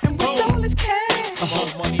me. And with all this cash,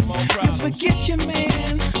 more money, more you problems. forget your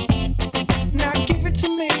man. Now give it to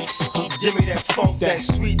me. Give me that funk, that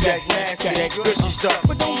sweet, that nasty, that gushy stuff.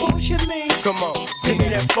 But don't bullshit me. Come on, give me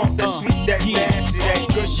that funk, that sweet, that nasty, that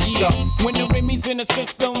gushy stuff. When the Remy's in the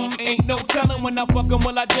system, ain't no telling when I fuck 'em,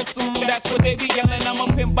 will I diss 'em. That's what they be yelling. I'm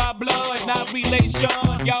a pimp by blood, not relation.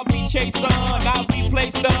 Y'all be chasing, I'll be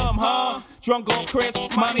placed huh? Drunk on Chris,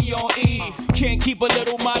 money on E. Can't keep a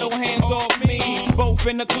little model hands off me. Both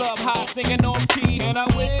in the club, high singing off key. And I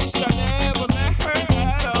wish I never met her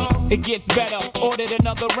at all. It gets better, ordered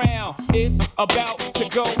another round. It's about to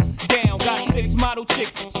go down. Got 6 model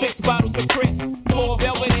chicks, 6 bottles of Chris. 4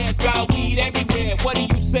 velvet ass, got weed everywhere. What do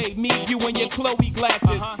you say? Me, you, and your Chloe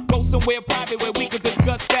glasses. Go somewhere private where we could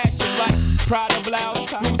discuss fashion. Like Prada blouse,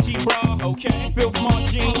 Gucci bra, okay. Filth Mart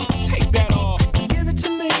jeans, take that off. Give it to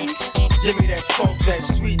me. Give me that funk, that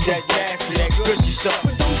sweet, that nasty, that gushy stuff.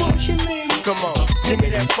 But don't bullshit me. Come on, give me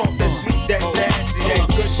that funk, that sweet, that nasty, that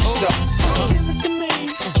gushy stuff. Give it to me.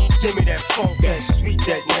 Give me that funk, that sweet,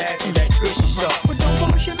 that nasty, that gushy stuff. But don't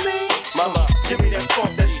bullshit me. Mama, give me that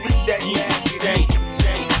funk, that sweet, that nasty, that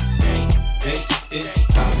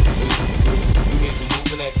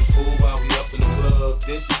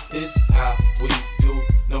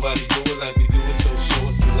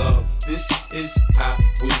is how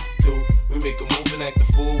we do. We make a move and act a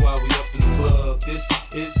fool while we up in the club. This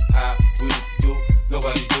is how we do.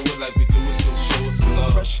 Nobody do it like we do it, so show us some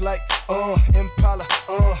love. Fresh like, Impala,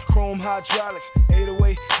 chrome hydraulics,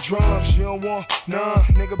 808 drums. You don't want none,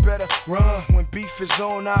 nigga better run. When beef is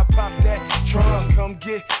on, I pop that drum. Come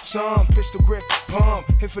get some, pistol grip, pump.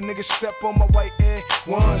 If a nigga step on my white Air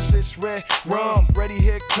Ones, it's red rum. Ready,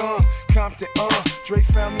 here come Compton, Dre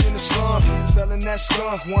found me in the slums, selling that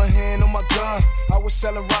skunk. One hand on my gun. I was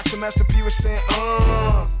selling rocks and Master P was saying,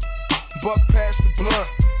 buck past the blunt.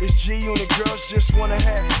 It's G on the girls just wanna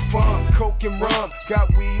have fun. Coke and rum, got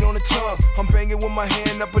weed on the tongue. I'm banging with my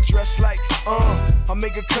hand up a dress like, I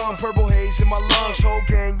make it come, purple haze in my lungs. Whole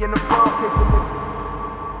gang in the front, case a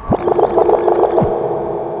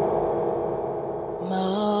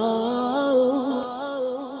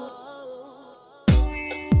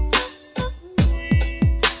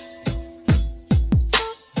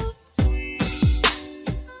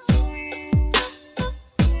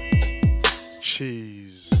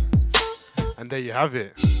Cheese. And there you have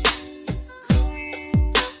it.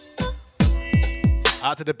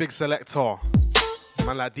 Out to the big selector,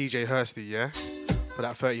 man like DJ Hursty, yeah? For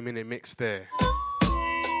that 30-minute mix there.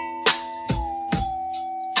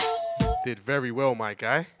 Did very well, my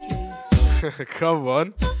guy. Come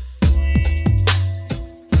on.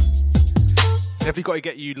 Definitely got to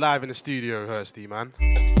get you live in the studio, Hursty, man.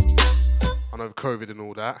 I know COVID and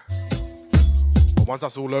all that. But once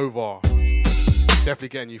that's all over, definitely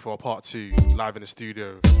getting you for a part 2 live in the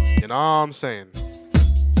studio. You know what I'm saying?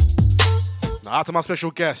 Now out to my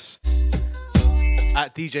special guest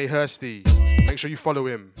at DJ Hursty. Make sure you follow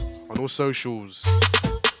him on all socials.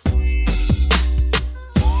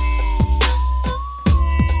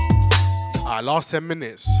 Alright, last 10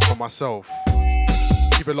 minutes for myself.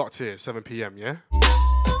 Keep it locked here, 7 PM, yeah?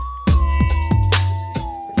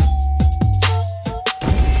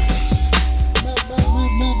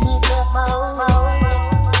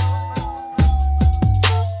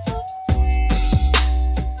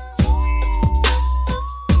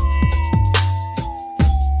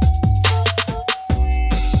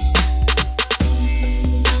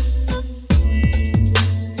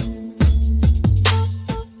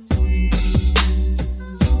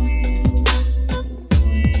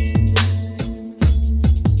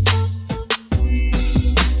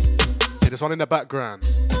 This one in the background,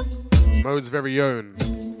 Mode's very own,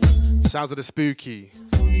 Sounds of the Spooky.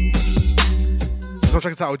 This one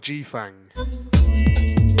check it out with G-Fang.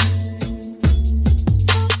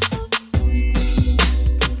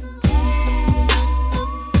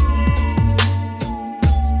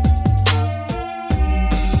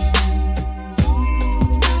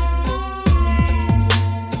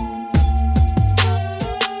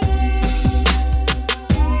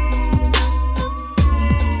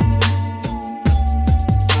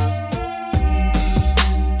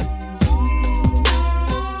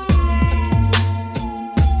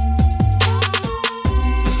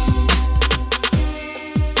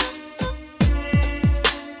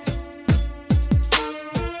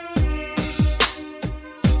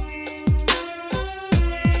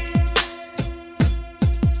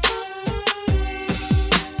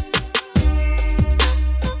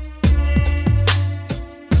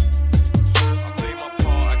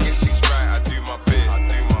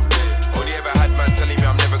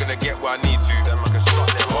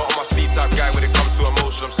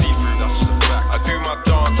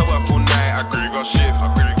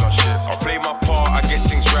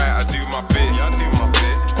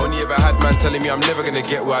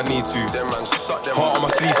 I need to. Heart on my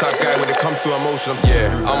sleeve type guy when it comes to emotion.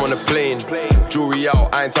 I'm on a plane, jewelry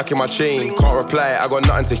out, I ain't tucking my chain. Can't reply, I got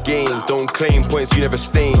nothing to gain. Don't claim points you never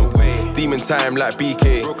stain. Demon time like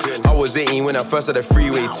BK. I was 18 when I first had a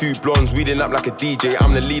freeway. 2 blondes weeding up like a DJ.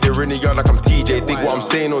 I'm the leader in the yard like I'm TJ. Dig what I'm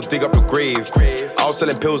saying or dig up a grave. I was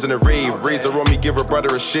selling pills in a rave. Razor on me, give a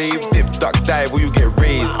brother a shave. Dip, duck, dive, will you get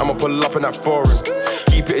raised? I'ma pull up in that foreign.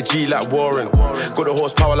 Keep it a G like Warren. Got the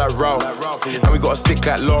horsepower like Ralph. And we got a stick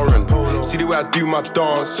like Lauren. See the way I do my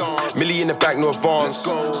dance. Millie in the back, no advance.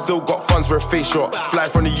 Still got funds for a face shot. Fly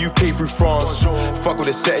from the UK through France. Fuck with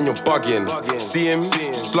a set and you're bugging. See him,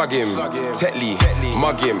 slug him. Tetley,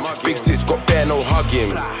 mug him. Big tits, got bare, no hug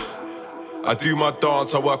him. I do my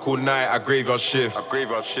dance, I work all night, I graveyard shift.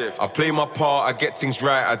 I play my part, I get things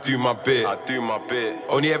right, I do my bit.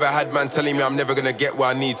 Only ever had man telling me I'm never gonna get where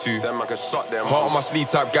I need to. Heart on my sleeve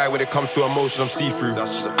type guy when it comes to emotion, I'm see-through.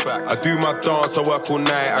 I do my dance, I work all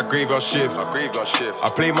night, I graveyard shift. I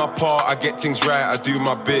play my part, I get things right, I do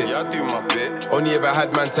my bit. Only ever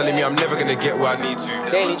had man telling me I'm never gonna get where I need to.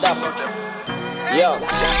 Daily Dapper. Yo,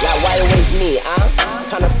 like why always me, huh?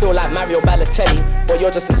 Kinda feel feel like Mario Balotelli. Boy,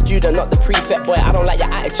 you're just a student, not the prefect. Boy, I don't like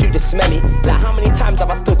your attitude, it's smelly. Like how many times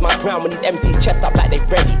have I stood my ground when these MCs chest up like they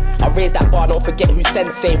ready? I raise that bar, don't forget who's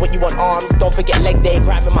sensei. What you want arms, don't forget leg day,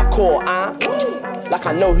 grabbing my core, Like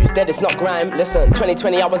I know who's dead, it's not grime. Listen,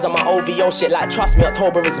 2020 I was on my OVO shit. Like trust me,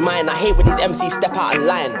 October is mine. I hate when these MCs step out of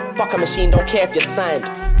line. Fuck a machine, don't care if you're signed.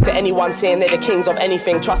 To anyone saying they're the kings of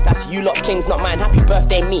anything, trust that's you lot's kings, not mine. Happy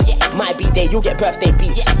birthday me, my B-day, you'll get birthday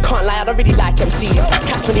beats. Can't lie, I don't really like MCs.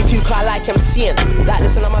 Catch 22 car like MCing. Like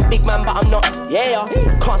listen, I'm a big man but I'm not, yeah.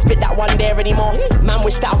 Can't spit that one there anymore. Man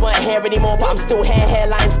wish that I weren't here anymore, but I'm still here,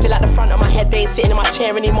 hairline still at the front of my head. They ain't sitting in my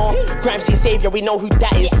chair anymore. Grimesy saviour, we know who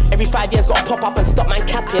that is. Every 5 years gotta pop up and stop man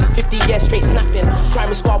captain. 50 years straight snapping.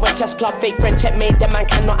 Crime squad went chess club, fake friend checkmate. Them man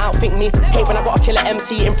cannot outthink me. Hate when I gotta kill an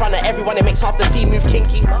MC in front of everyone. It makes half the scene move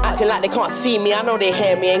kinky. Acting like they can't see me, I know they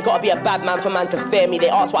hear me. Ain't gotta be a bad man for man to fear me. They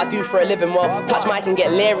ask what I do for a living, well, touch mic and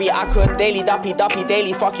get leery. I could daily, duppy,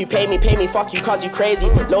 daily. Fuck you, pay me, fuck you, cause you crazy.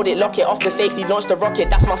 Load it, lock it, off the safety, launch the rocket.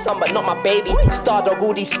 That's my son, but not my baby. Stardog,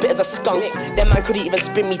 all these spit as a skunk. Them man couldn't even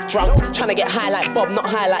spin me drunk. Tryna get high like Bob, not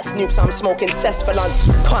high like Snoop, so I'm smoking cess for lunch.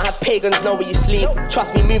 Can't have pagans know where you sleep.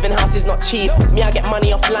 Trust me, moving house is not cheap. Me, I get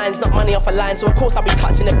money off lines, not money off a line. So of course I'll be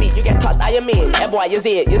touching the beat. You get touched, I mean. Eh boy, you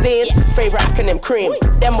see it. Favorite acronym, cream.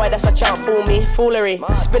 Them boy, that's a can't fool me. Foolery.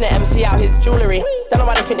 Spin an MC out his jewellery. Don't know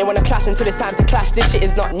why they think they wanna clash until it's time to clash. This shit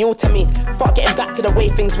is not new to me. Fuck getting back to the way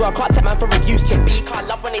things were. Can't take man for a used to be. Can't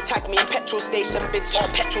love when they tag me in petrol station, bitch. Yeah,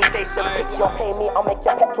 petrol station. Bitch, you'll pay me, I'll make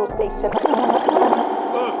your petrol station.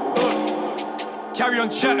 Carry on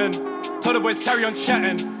chatting. Tell the boys carry on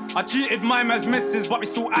chatting. I cheated my man's missus, but we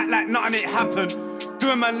still act like nothing ain't happened.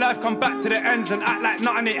 Doing my life, come back to the ends and act like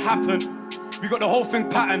nothing ain't happened. We got the whole thing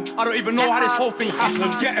patterned. I don't even know how this whole thing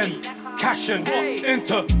happened. Getting cashing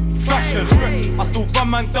into fashion. I still run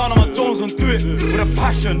man down on my Jones and do it with a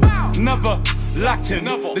passion. Never lacking.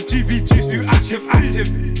 The GVG's too active.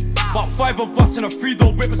 But 5 of us in a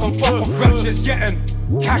 3-door whip with some fuck off ratchets. Getting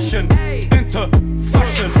cashing into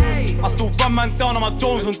fashion. I still run man down on my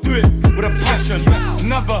Jones and do it with a passion.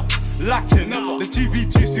 Never lacking. The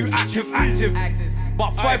GVG's too active.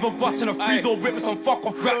 But 5 of us in a 3-door whip with some fuck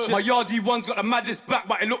off ratchets. My yardie one's got the maddest back,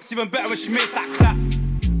 but it looks even better when she makes that clap.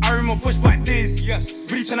 I remember push back days, yes.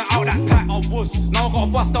 Really tryna out that pack, I was. Now I got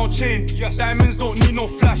a bust down chain, yes. Diamonds don't need no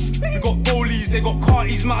flash. We got goalies, they got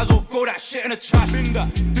carties, might as well throw that shit in the trash. In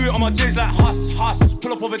that, do it on my J's like Huss.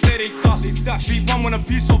 Pull up over there, they dust. Sweet bum when a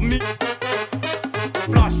piece of me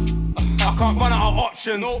blush. I can't run out of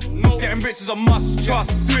options. No. Getting rich is a must.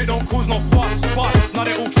 Trust. Do it, don't cause no fuss. Bust. Now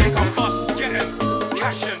they all think I'm bust. Getting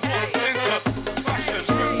cashing into fashion.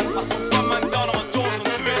 I still run man down on my Jones and do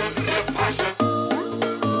it with a passion.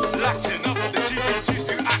 Lacking. The GPG's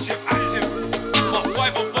too active. But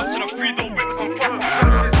 5 of us in a 3-door whip with some fucking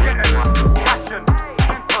ratchets. Getting passion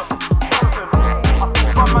into fashion. I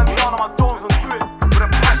still run man down on my Jones and do it with a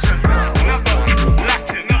passion. Never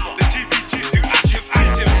lacking. The GPG's too active.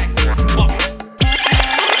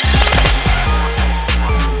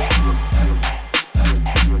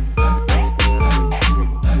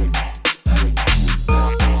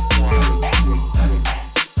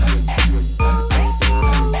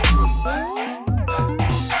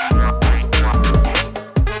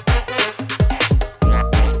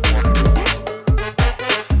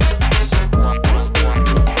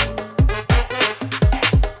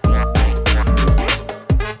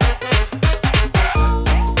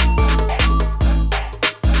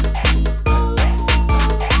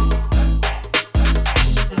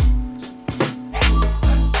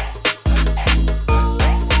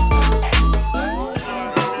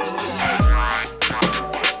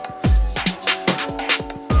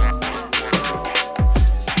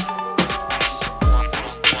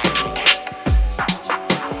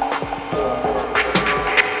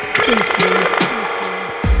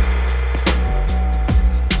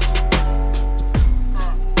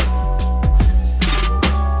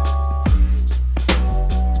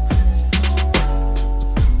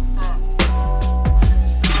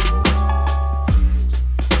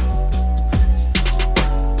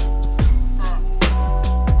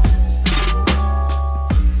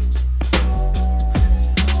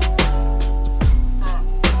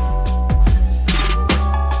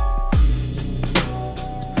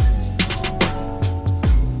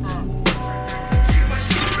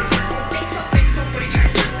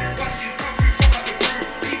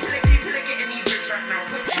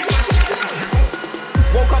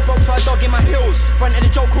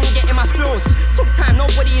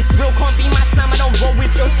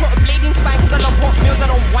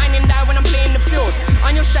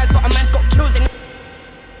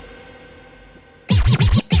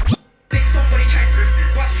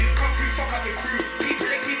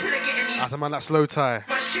 That's a man that Slow Tie.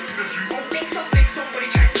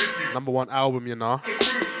 #1 album, you know.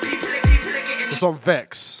 It's on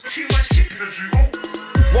Vex.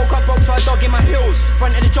 Woke up broke, so I dog in my heels.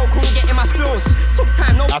 Run to the joke, couldn't get in my feels. Took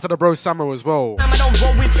time, no. After the bro Samo as well. I don't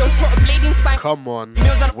roll with yours, put a bleeding spine. Come on,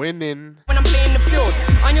 winning. When I'm playing the field,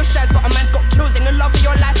 on your strides, but a man's got kills. In the love of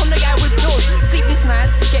your life, I'm the guy with bills. Sleepless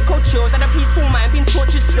nights, get cold chills, and a peaceful mind, been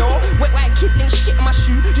tortured still. Wet white kids and shit in my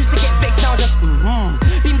shoe. Used to get vexed, now just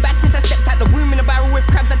Been bad since I stepped out the womb in a barrel with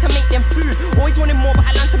crabs, had to make them food. Always wanted more, but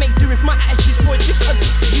I learned to make do with my attitudes, boys, because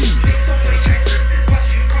it's you.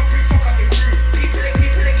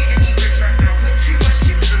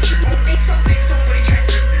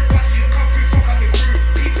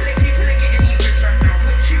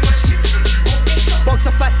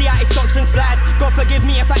 Fasciatic socks and slides. God forgive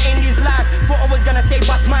me if I end his life. Thought I was gonna say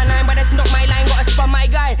bust my line, but that's not my line. Gotta spun my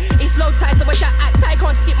guy. It's slow tie, so watch I act tight.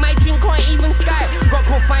 Can't sip my drink, can't even sky. Got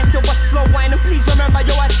cold fine, still bust slow wine. And please remember,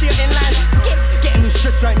 yo, I still in line. Skits getting me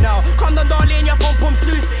stressed right now. Calm down, darling, your pom pom's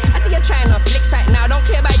loose. I see you're trying to flex right now. Don't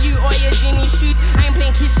care about you or your Jimmy shoes. I ain't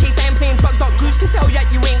playing kiss chase, I ain't playing drug dog goose. Can tell ya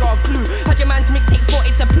you ain't got a clue. Had your man's mixtape for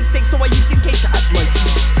it's a piss stick, so I use his case to ask my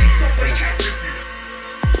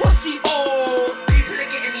pussy, oh.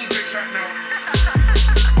 Right now.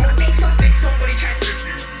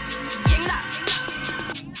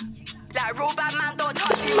 Like real bad man don't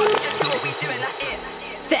touch you, just do what we do and that's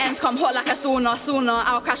it. The ends come hot like a sauna.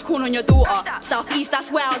 I'll crash corn on your daughter. Southeast, that's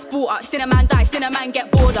where I was brought up. Cinnamon die, cinnamon get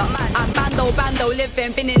bored up. I'm bando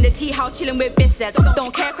living. Been in the tea house chilling with bisses.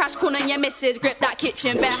 Don't care, crash corn on your missus. Grip that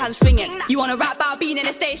kitchen, bare hands swinging. You wanna rap about being in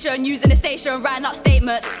the station, using the station, writing up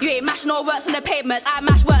statements. You ain't mash no works on the pavements. I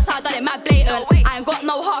mash works, I done it mad blatant. I ain't got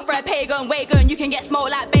no heart for a pagan. Wagon, you can get smoked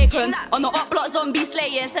like bacon. On the up block, zombie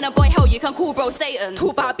slaying. Send a boy hell, you can call bro Satan.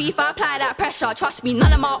 Talk about beef, I apply that pressure. Trust me,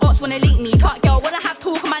 none of my ops wanna link me. Fuck girl, wanna have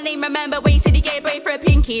talk on my name. Remember when you said he gave brain for a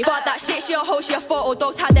pinky. Fuck that shit, she a hoe, she a photo.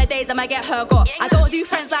 Dogs had their days, I might get her got. I don't do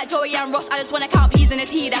friends like Joey and Ross. I just wanna count peas in a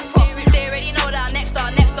tea, that's pop. They already know that next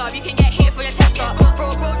up, you can get hit for your chest up.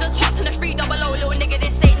 Bro, just hopped on the 300, little nigga,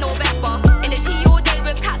 this ain't no Vespa. In the tea all day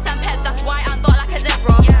with cats and peps, that's why I'm dark like a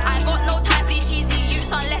zebra. I ain't got no time for these cheesy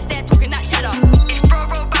youths unless they're talking that cheddar. If bro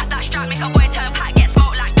back that strap, make a boy turn pack, get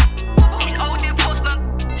smoked like. In old new postman,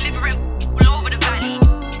 living all over the valley.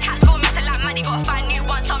 Cats go missing like Maddie, gotta find new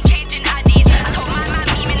ones, so I'm changing addies. I told my man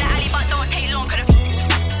meet me in the alley, but don't take long, could've.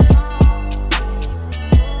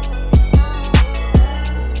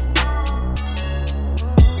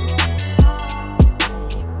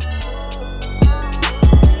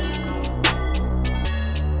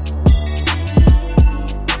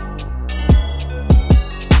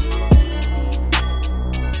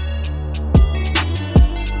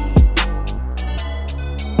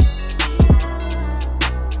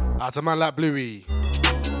 It's a man like Bluey.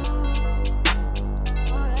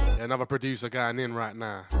 Another producer going in right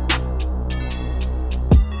now.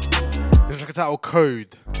 This track is titled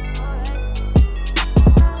Code.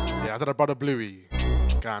 Yeah, I did a brother Bluey.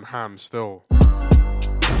 Going ham still.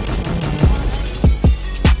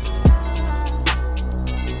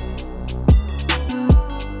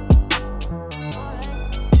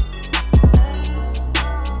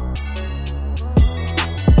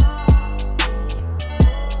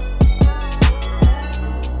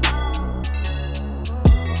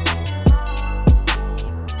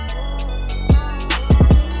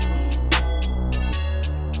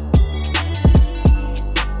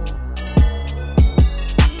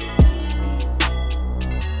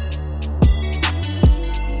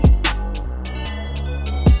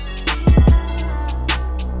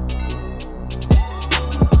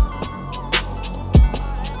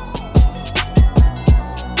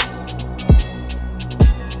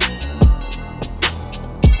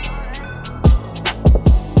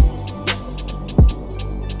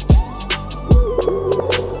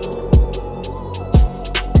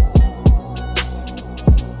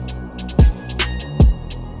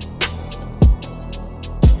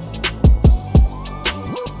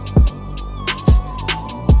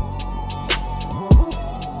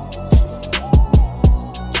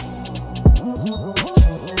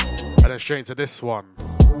 Straight into this one.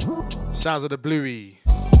 Sounds of the Bluey.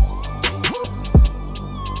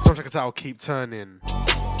 Song check it out, Keep Turning.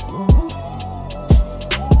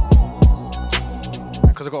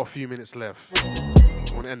 Because I've got a few minutes left,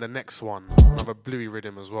 I want to end the next one. Another Bluey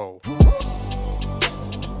rhythm as well.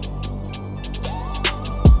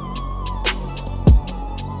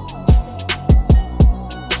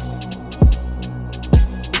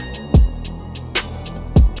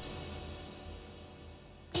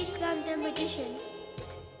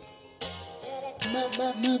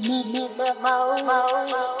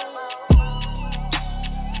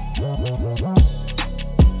 But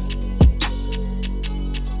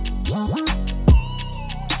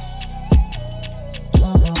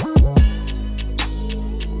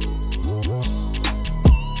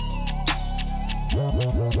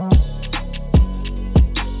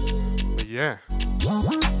yeah,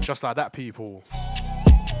 just like that, people.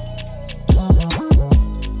 I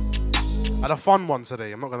had a fun one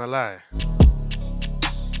today, I'm not gonna lie.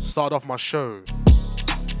 Started off my show,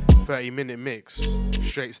 30-minute mix,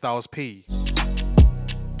 straight Styles P.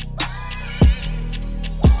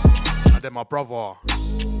 And then my brother,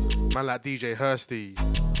 man like DJ Hursty,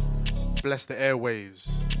 bless the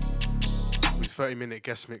airwaves with 30-minute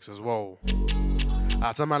guest mix as well.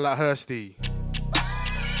 Out to man like Hursty.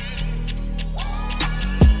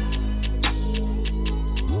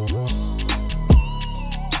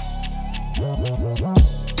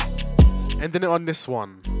 Ending it on this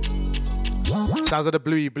one. Sounds like the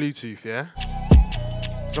Bluey Bluetooth, yeah?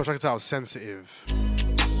 So check it out, Sensitive.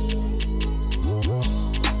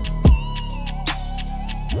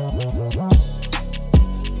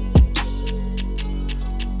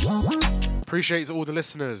 Appreciate all the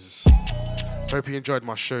listeners. Hope you enjoyed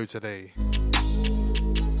my show today.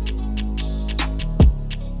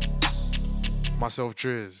 Myself,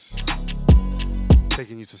 Driz,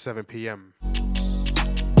 taking you to 7 p.m.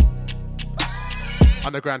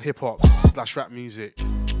 Underground hip hop / rap music.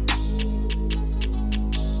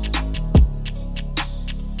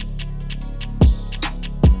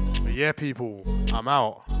 But yeah, people, I'm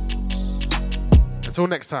out. Until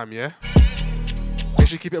next time, yeah? Make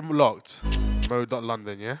sure you keep it locked.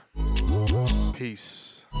 Mo.London, yeah?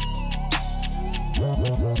 Peace.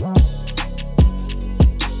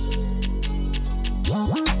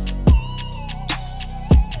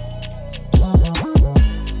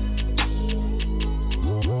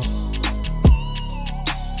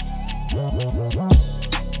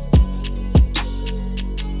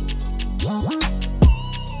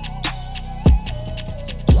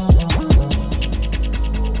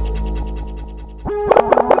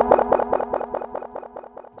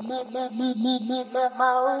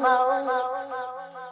 My